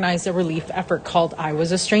have organized a relief effort called I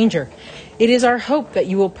Was a Stranger. It is our hope that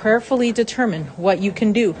you will prayerfully determine what you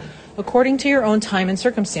can do according to your own time and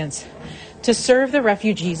circumstance to serve the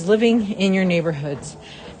refugees living in your neighborhoods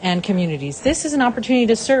and communities. This is an opportunity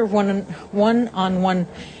to serve one-on-one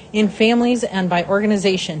in families and by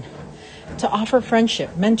organization, to offer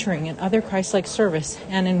friendship, mentoring, and other Christ-like service,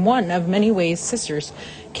 and in one of many ways sisters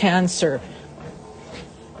can serve.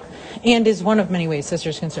 And is one of many ways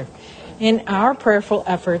sisters can serve. In our prayerful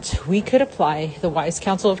efforts, we could apply the wise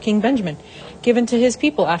counsel of King Benjamin, given to his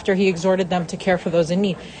people after he exhorted them to care for those in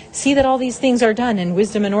need. See that all these things are done in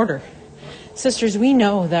wisdom and order. Sisters, we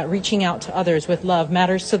know that reaching out to others with love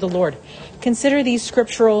matters to the Lord. Consider these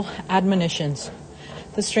scriptural admonitions.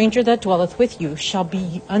 The stranger that dwelleth with you shall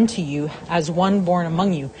be unto you as one born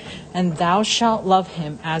among you, and thou shalt love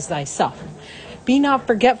him as thyself. Be not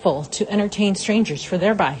forgetful to entertain strangers, for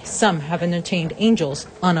thereby some have entertained angels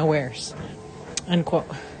unawares." Unquote.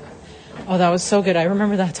 Oh, that was so good. I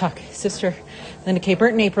remember that talk. Sister Linda K.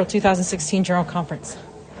 Burton, April 2016 General Conference.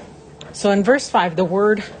 So in verse 5, the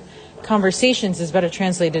word conversations is better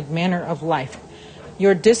translated manner of life.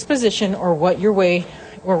 Your disposition or what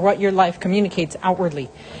your life communicates outwardly.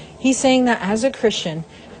 He's saying that as a Christian,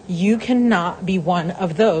 you cannot be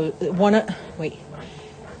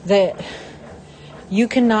you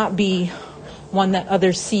cannot be one that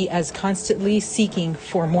others see as constantly seeking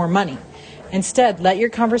for more money. Instead, let your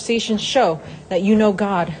conversations show that you know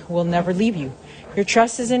God will never leave you. Your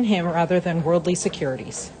trust is in him rather than worldly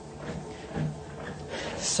securities.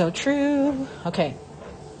 So true. Okay.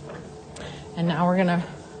 And now we're going to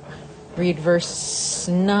read verse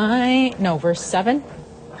 7.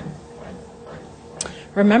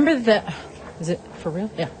 Remember that, is it for real?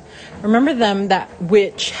 Yeah. Remember them that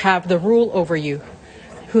which have the rule over you,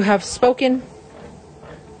 who have spoken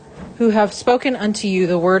unto you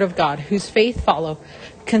the word of God, whose faith follow,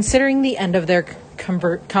 considering the end of their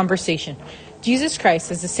conversation. Jesus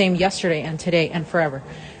Christ is the same yesterday and today and forever.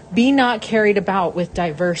 Be not carried about with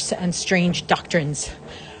diverse and strange doctrines,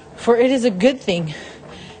 for it is a good thing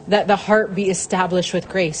that the heart be established with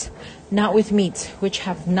grace, not with meats, which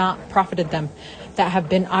have not profited them that have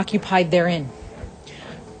been occupied therein.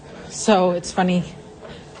 So it's funny,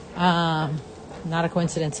 not a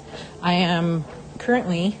coincidence. I am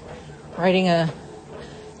currently writing a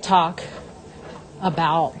talk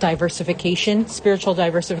about diversification, spiritual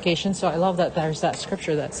diversification. So I love that there's that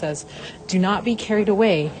scripture that says, do not be carried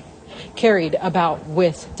about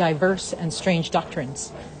with diverse and strange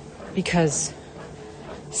doctrines, because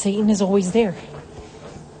Satan is always there.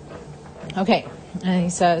 Okay, and he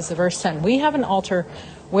says, verse 10, we have an altar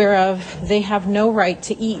whereof they have no right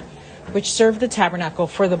to eat, which serve the tabernacle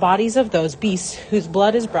for the bodies of those beasts whose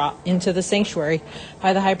blood is brought into the sanctuary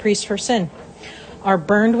by the high priest for sin, are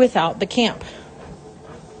burned without the camp.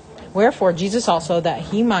 Wherefore Jesus also, that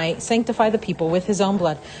he might sanctify the people with his own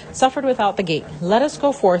blood, suffered without the gate. Let us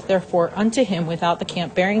go forth therefore unto him without the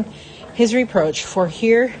camp, bearing his reproach. For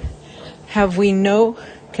here have we no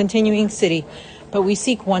continuing city, but we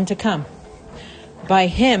seek one to come. By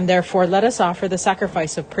him, therefore, let us offer the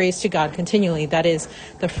sacrifice of praise to God continually, that is,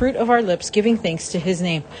 the fruit of our lips, giving thanks to his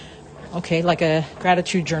name. Okay, like a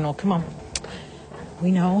gratitude journal. Come on.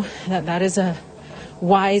 We know that is a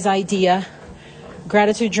wise idea.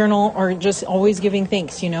 Gratitude journal, or just always giving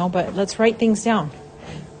thanks, but let's write things down.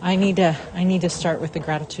 I need to start with the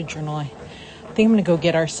gratitude journal. I think I'm going to go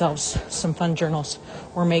get ourselves some fun journals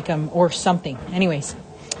or make them or something. Anyways.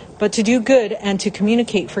 But to do good and to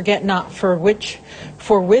communicate, forget not, for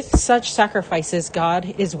with such sacrifices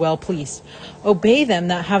God is well pleased. Obey them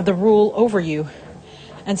that have the rule over you,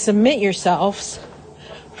 and submit yourselves,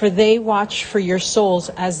 for they watch for your souls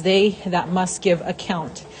as they that must give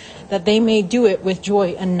account, that they may do it with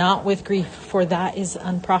joy and not with grief, for that is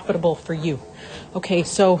unprofitable for you. Okay,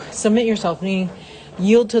 so submit yourself, meaning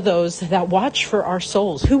yield to those that watch for our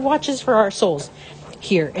souls. Who watches for our souls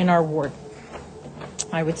here in our ward?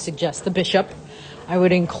 I would suggest the bishop. I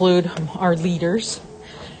would include our leaders,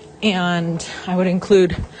 and I would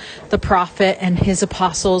include the prophet and his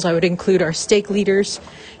apostles. I would include our stake leaders.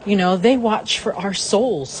 They watch for our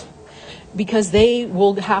souls, because they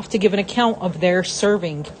will have to give an account of their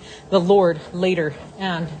serving the Lord later.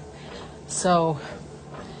 And so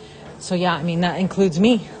yeah, that includes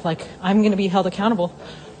me. Like, I'm going to be held accountable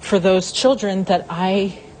for those children that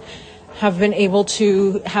I have been able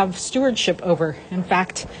to have stewardship over. In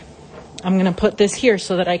fact, I'm going to put this here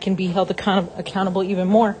so that I can be held accountable even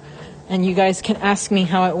more. And you guys can ask me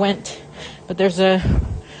how it went. But there's a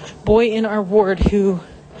boy in our ward who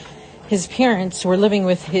his parents were living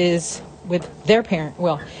with their parent.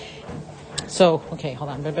 Okay, hold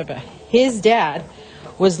on. His dad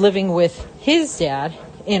was living with his dad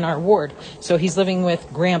in our ward. So he's living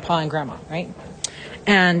with grandpa and grandma, right?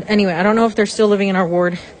 And anyway, I don't know if they're still living in our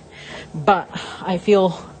ward, but I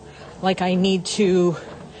feel like I need to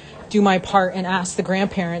do my part and ask the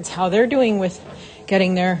grandparents how they're doing with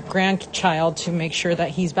getting their grandchild to make sure that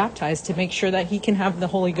he's baptized, to make sure that he can have the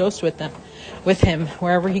Holy Ghost with him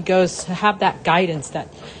wherever he goes, to have that guidance, that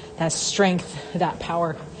strength, that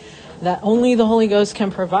power that only the Holy Ghost can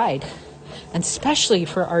provide, and especially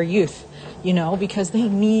for our youth, because they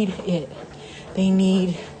need it. They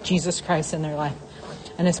need Jesus Christ in their life,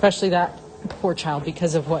 and especially that poor child,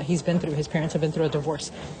 because of what he's been through. His parents have been through a divorce.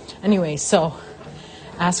 Anyway, so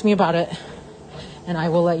ask me about it, and I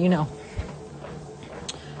will let you know.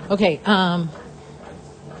 Okay, and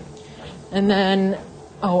then,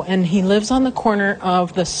 and he lives on the corner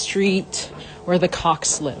of the street where the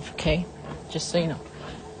Cox live, okay? Just so you know.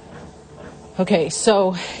 Okay,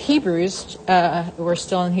 so Hebrews, we're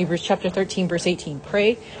still in Hebrews chapter 13, verse 18.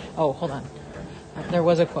 Pray. Oh, hold on. There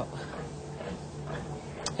was a quote.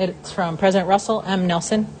 It's from President Russell M.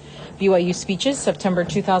 Nelson, BYU Speeches, September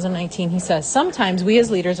 2019. He says, "Sometimes we as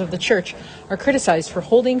leaders of the church are criticized for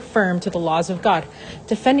holding firm to the laws of God,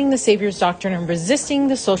 defending the Savior's doctrine, and resisting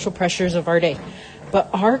the social pressures of our day. But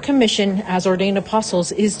our commission as ordained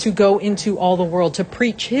apostles is to go into all the world to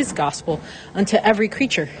preach his gospel unto every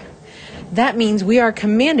creature. That means we are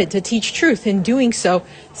commanded to teach truth. In doing so,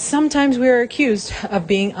 sometimes we are accused of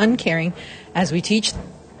being uncaring as we teach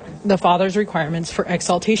the Father's requirements for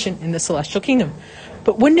exaltation in the celestial kingdom.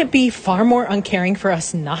 But wouldn't it be far more uncaring for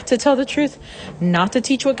us not to tell the truth, not to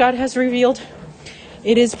teach what God has revealed?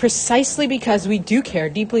 It is precisely because we do care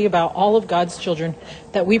deeply about all of God's children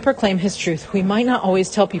that we proclaim his truth. We might not always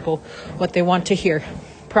tell people what they want to hear.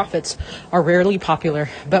 Prophets are rarely popular,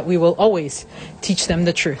 but we will always teach them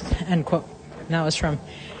the truth." End quote. And that was from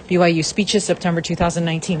BYU Speeches, September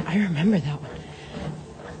 2019. I remember that one.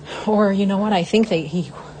 Or, you know what? I think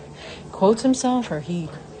he quotes himself, or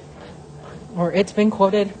it's been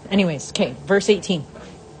quoted. Anyways, okay, verse 18.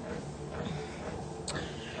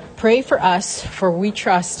 "Pray for us, for we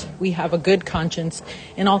trust we have a good conscience,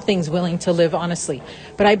 in all things willing to live honestly.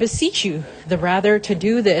 But I beseech you the rather to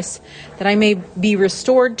do this, that I may be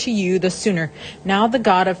restored to you the sooner. Now the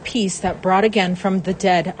God of peace, that brought again from the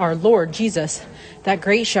dead our Lord Jesus, that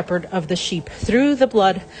great shepherd of the sheep, through the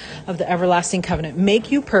blood of the everlasting covenant,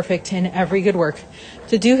 make you perfect in every good work,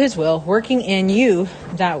 to do his will, working in you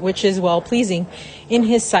that which is well-pleasing in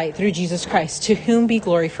his sight, through Jesus Christ, to whom be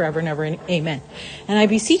glory forever and ever. Amen. And I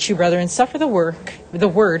beseech you, brethren, suffer the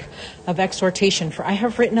word of exhortation, for I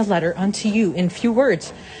have written a letter unto you in few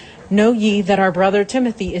words. Know ye that our brother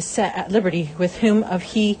Timothy is set at liberty, with whom of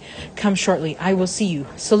he come shortly. I will see you.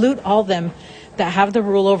 Salute all them that have the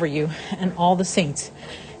rule over you, and all the saints.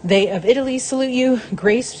 They of Italy salute you.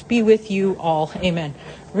 Grace be with you all. Amen.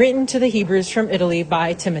 Written to the Hebrews from Italy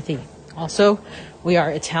by Timothy." Also, we are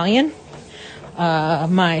Italian.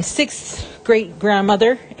 My 6th great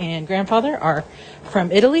grandmother and grandfather are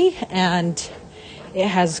from Italy, and it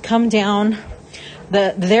has come down.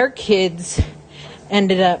 Their kids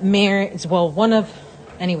ended up marrying.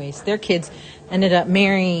 Their kids ended up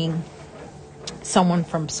marrying someone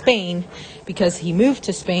from Spain, because he moved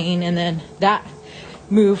to Spain, and then that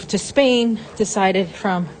move to Spain decided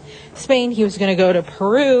from Spain he was going to go to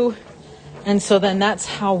Peru, and so then that's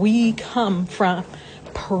how we come from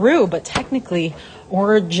Peru, but technically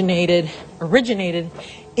originated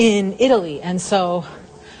in Italy. And so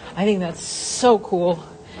I think that's so cool,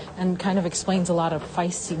 and kind of explains a lot of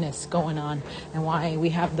feistiness going on, and why we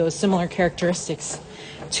have those similar characteristics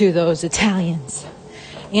to those Italians,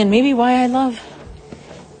 and maybe why I love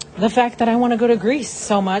the fact that I want to go to Greece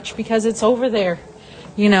so much, because it's over there,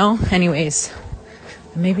 anyways.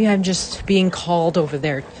 Maybe I'm just being called over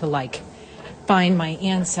there to find my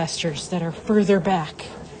ancestors that are further back,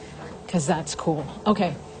 because that's cool.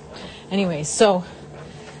 Okay. Anyways, so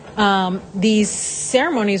these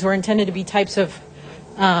ceremonies were intended to be types of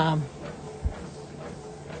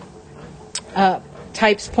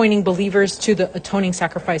types pointing believers to the atoning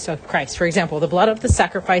sacrifice of Christ. For example, the blood of the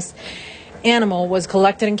sacrificed animal was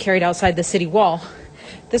collected and carried outside the city wall.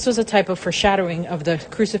 This was a type of foreshadowing of the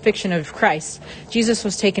crucifixion of Christ. Jesus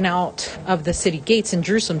was taken out of the city gates in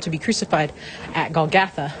Jerusalem to be crucified at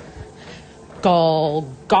Golgotha,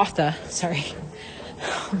 sorry.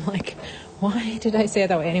 I'm like, why did I say it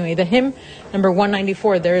that way? Anyway, the hymn number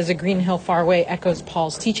 194, "There is a green hill far away," echoes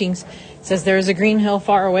Paul's teachings. It says, "There is a green hill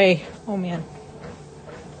far away." Oh man.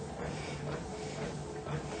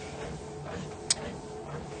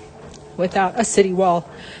 "Without a city wall,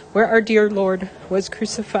 where our dear Lord was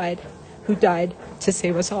crucified, who died to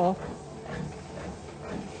save us all."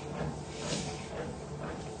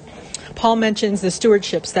 Paul mentions the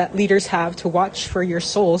stewardships that leaders have to watch for your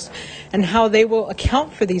souls and how they will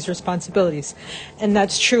account for these responsibilities. And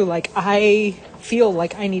that's true. Like, I feel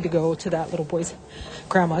like I need to go to that little boy's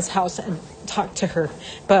grandma's house and talk to her.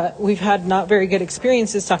 But we've had not very good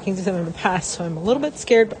experiences talking to them in the past. So I'm a little bit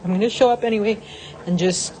scared, but I'm going to show up anyway and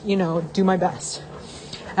just, do my best.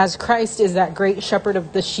 As Christ is that great shepherd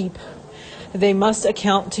of the sheep, they must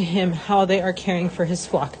account to him how they are caring for his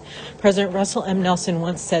flock. President Russell M. Nelson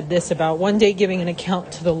once said this about one day giving an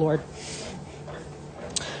account to the Lord.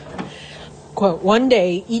 Quote, "One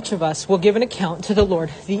day each of us will give an account to the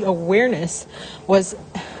Lord." The awareness was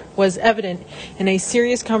evident in a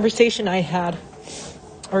serious conversation I had,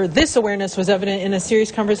 or this awareness was evident in a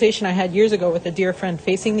serious conversation I had years ago with a dear friend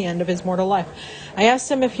facing the end of his mortal life. I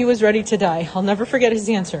asked him if he was ready to die. I'll never forget his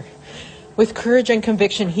answer. With courage and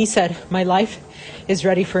conviction, he said, "My life is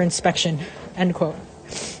ready for inspection." End quote.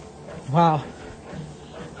 Wow.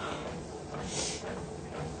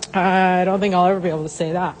 I don't think I'll ever be able to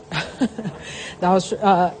say that. That was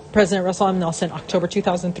President Russell M. Nelson, October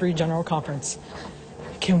 2003 General Conference.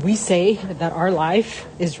 Can we say that our life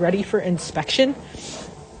is ready for inspection?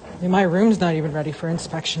 I mean, my room's not even ready for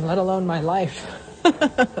inspection, let alone my life.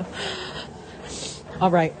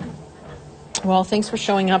 All right. Well, thanks for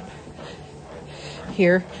showing up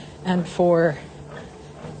here and for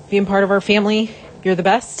being part of our family. You're the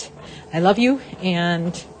best. I love you,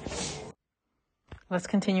 and let's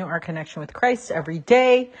continue our connection with Christ every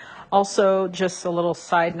day. Also, just a little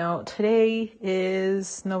side note, today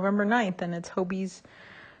is November 9th, and it's Hobie's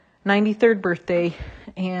 93rd birthday,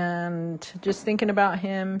 and just thinking about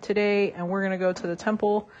him today, and we're going to go to the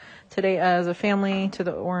temple today as a family to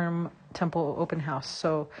the Orem Temple open house.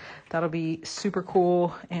 So that'll be super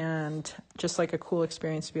cool, and just like a cool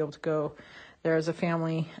experience to be able to go there as a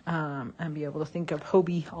family, and be able to think of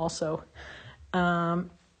Hobie also.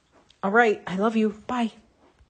 All right. I love you. Bye.